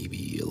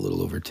maybe a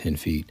little over 10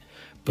 feet,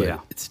 but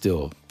it's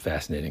still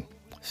fascinating.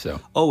 So,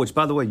 which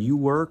by the way, you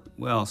were,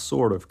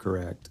 sort of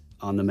correct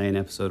on the main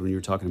episode when you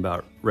were talking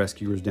about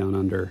rescuers down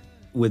under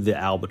with the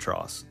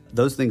albatross.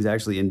 Those things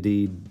actually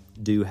indeed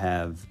do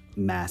have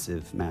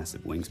massive,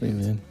 massive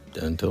wingspans. Hey man,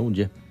 done told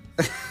you.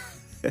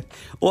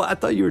 Well, I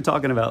thought you were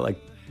talking about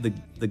like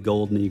the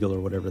golden eagle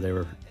or whatever they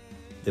were.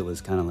 It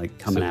was kind of like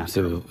coming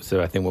after. So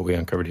I think what we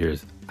uncovered here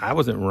is I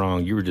wasn't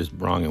wrong. You were just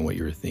wrong in what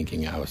you were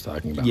thinking I was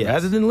talking about. Yes.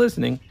 Rather than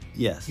listening,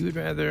 yes, you would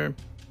rather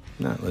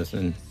not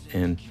listen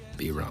and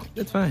be wrong.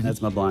 That's fine.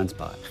 That's my blind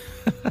spot.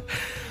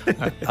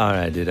 All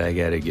right, dude, I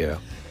gotta go.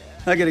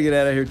 I gotta get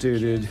out of here too,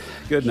 dude.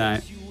 Good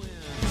night.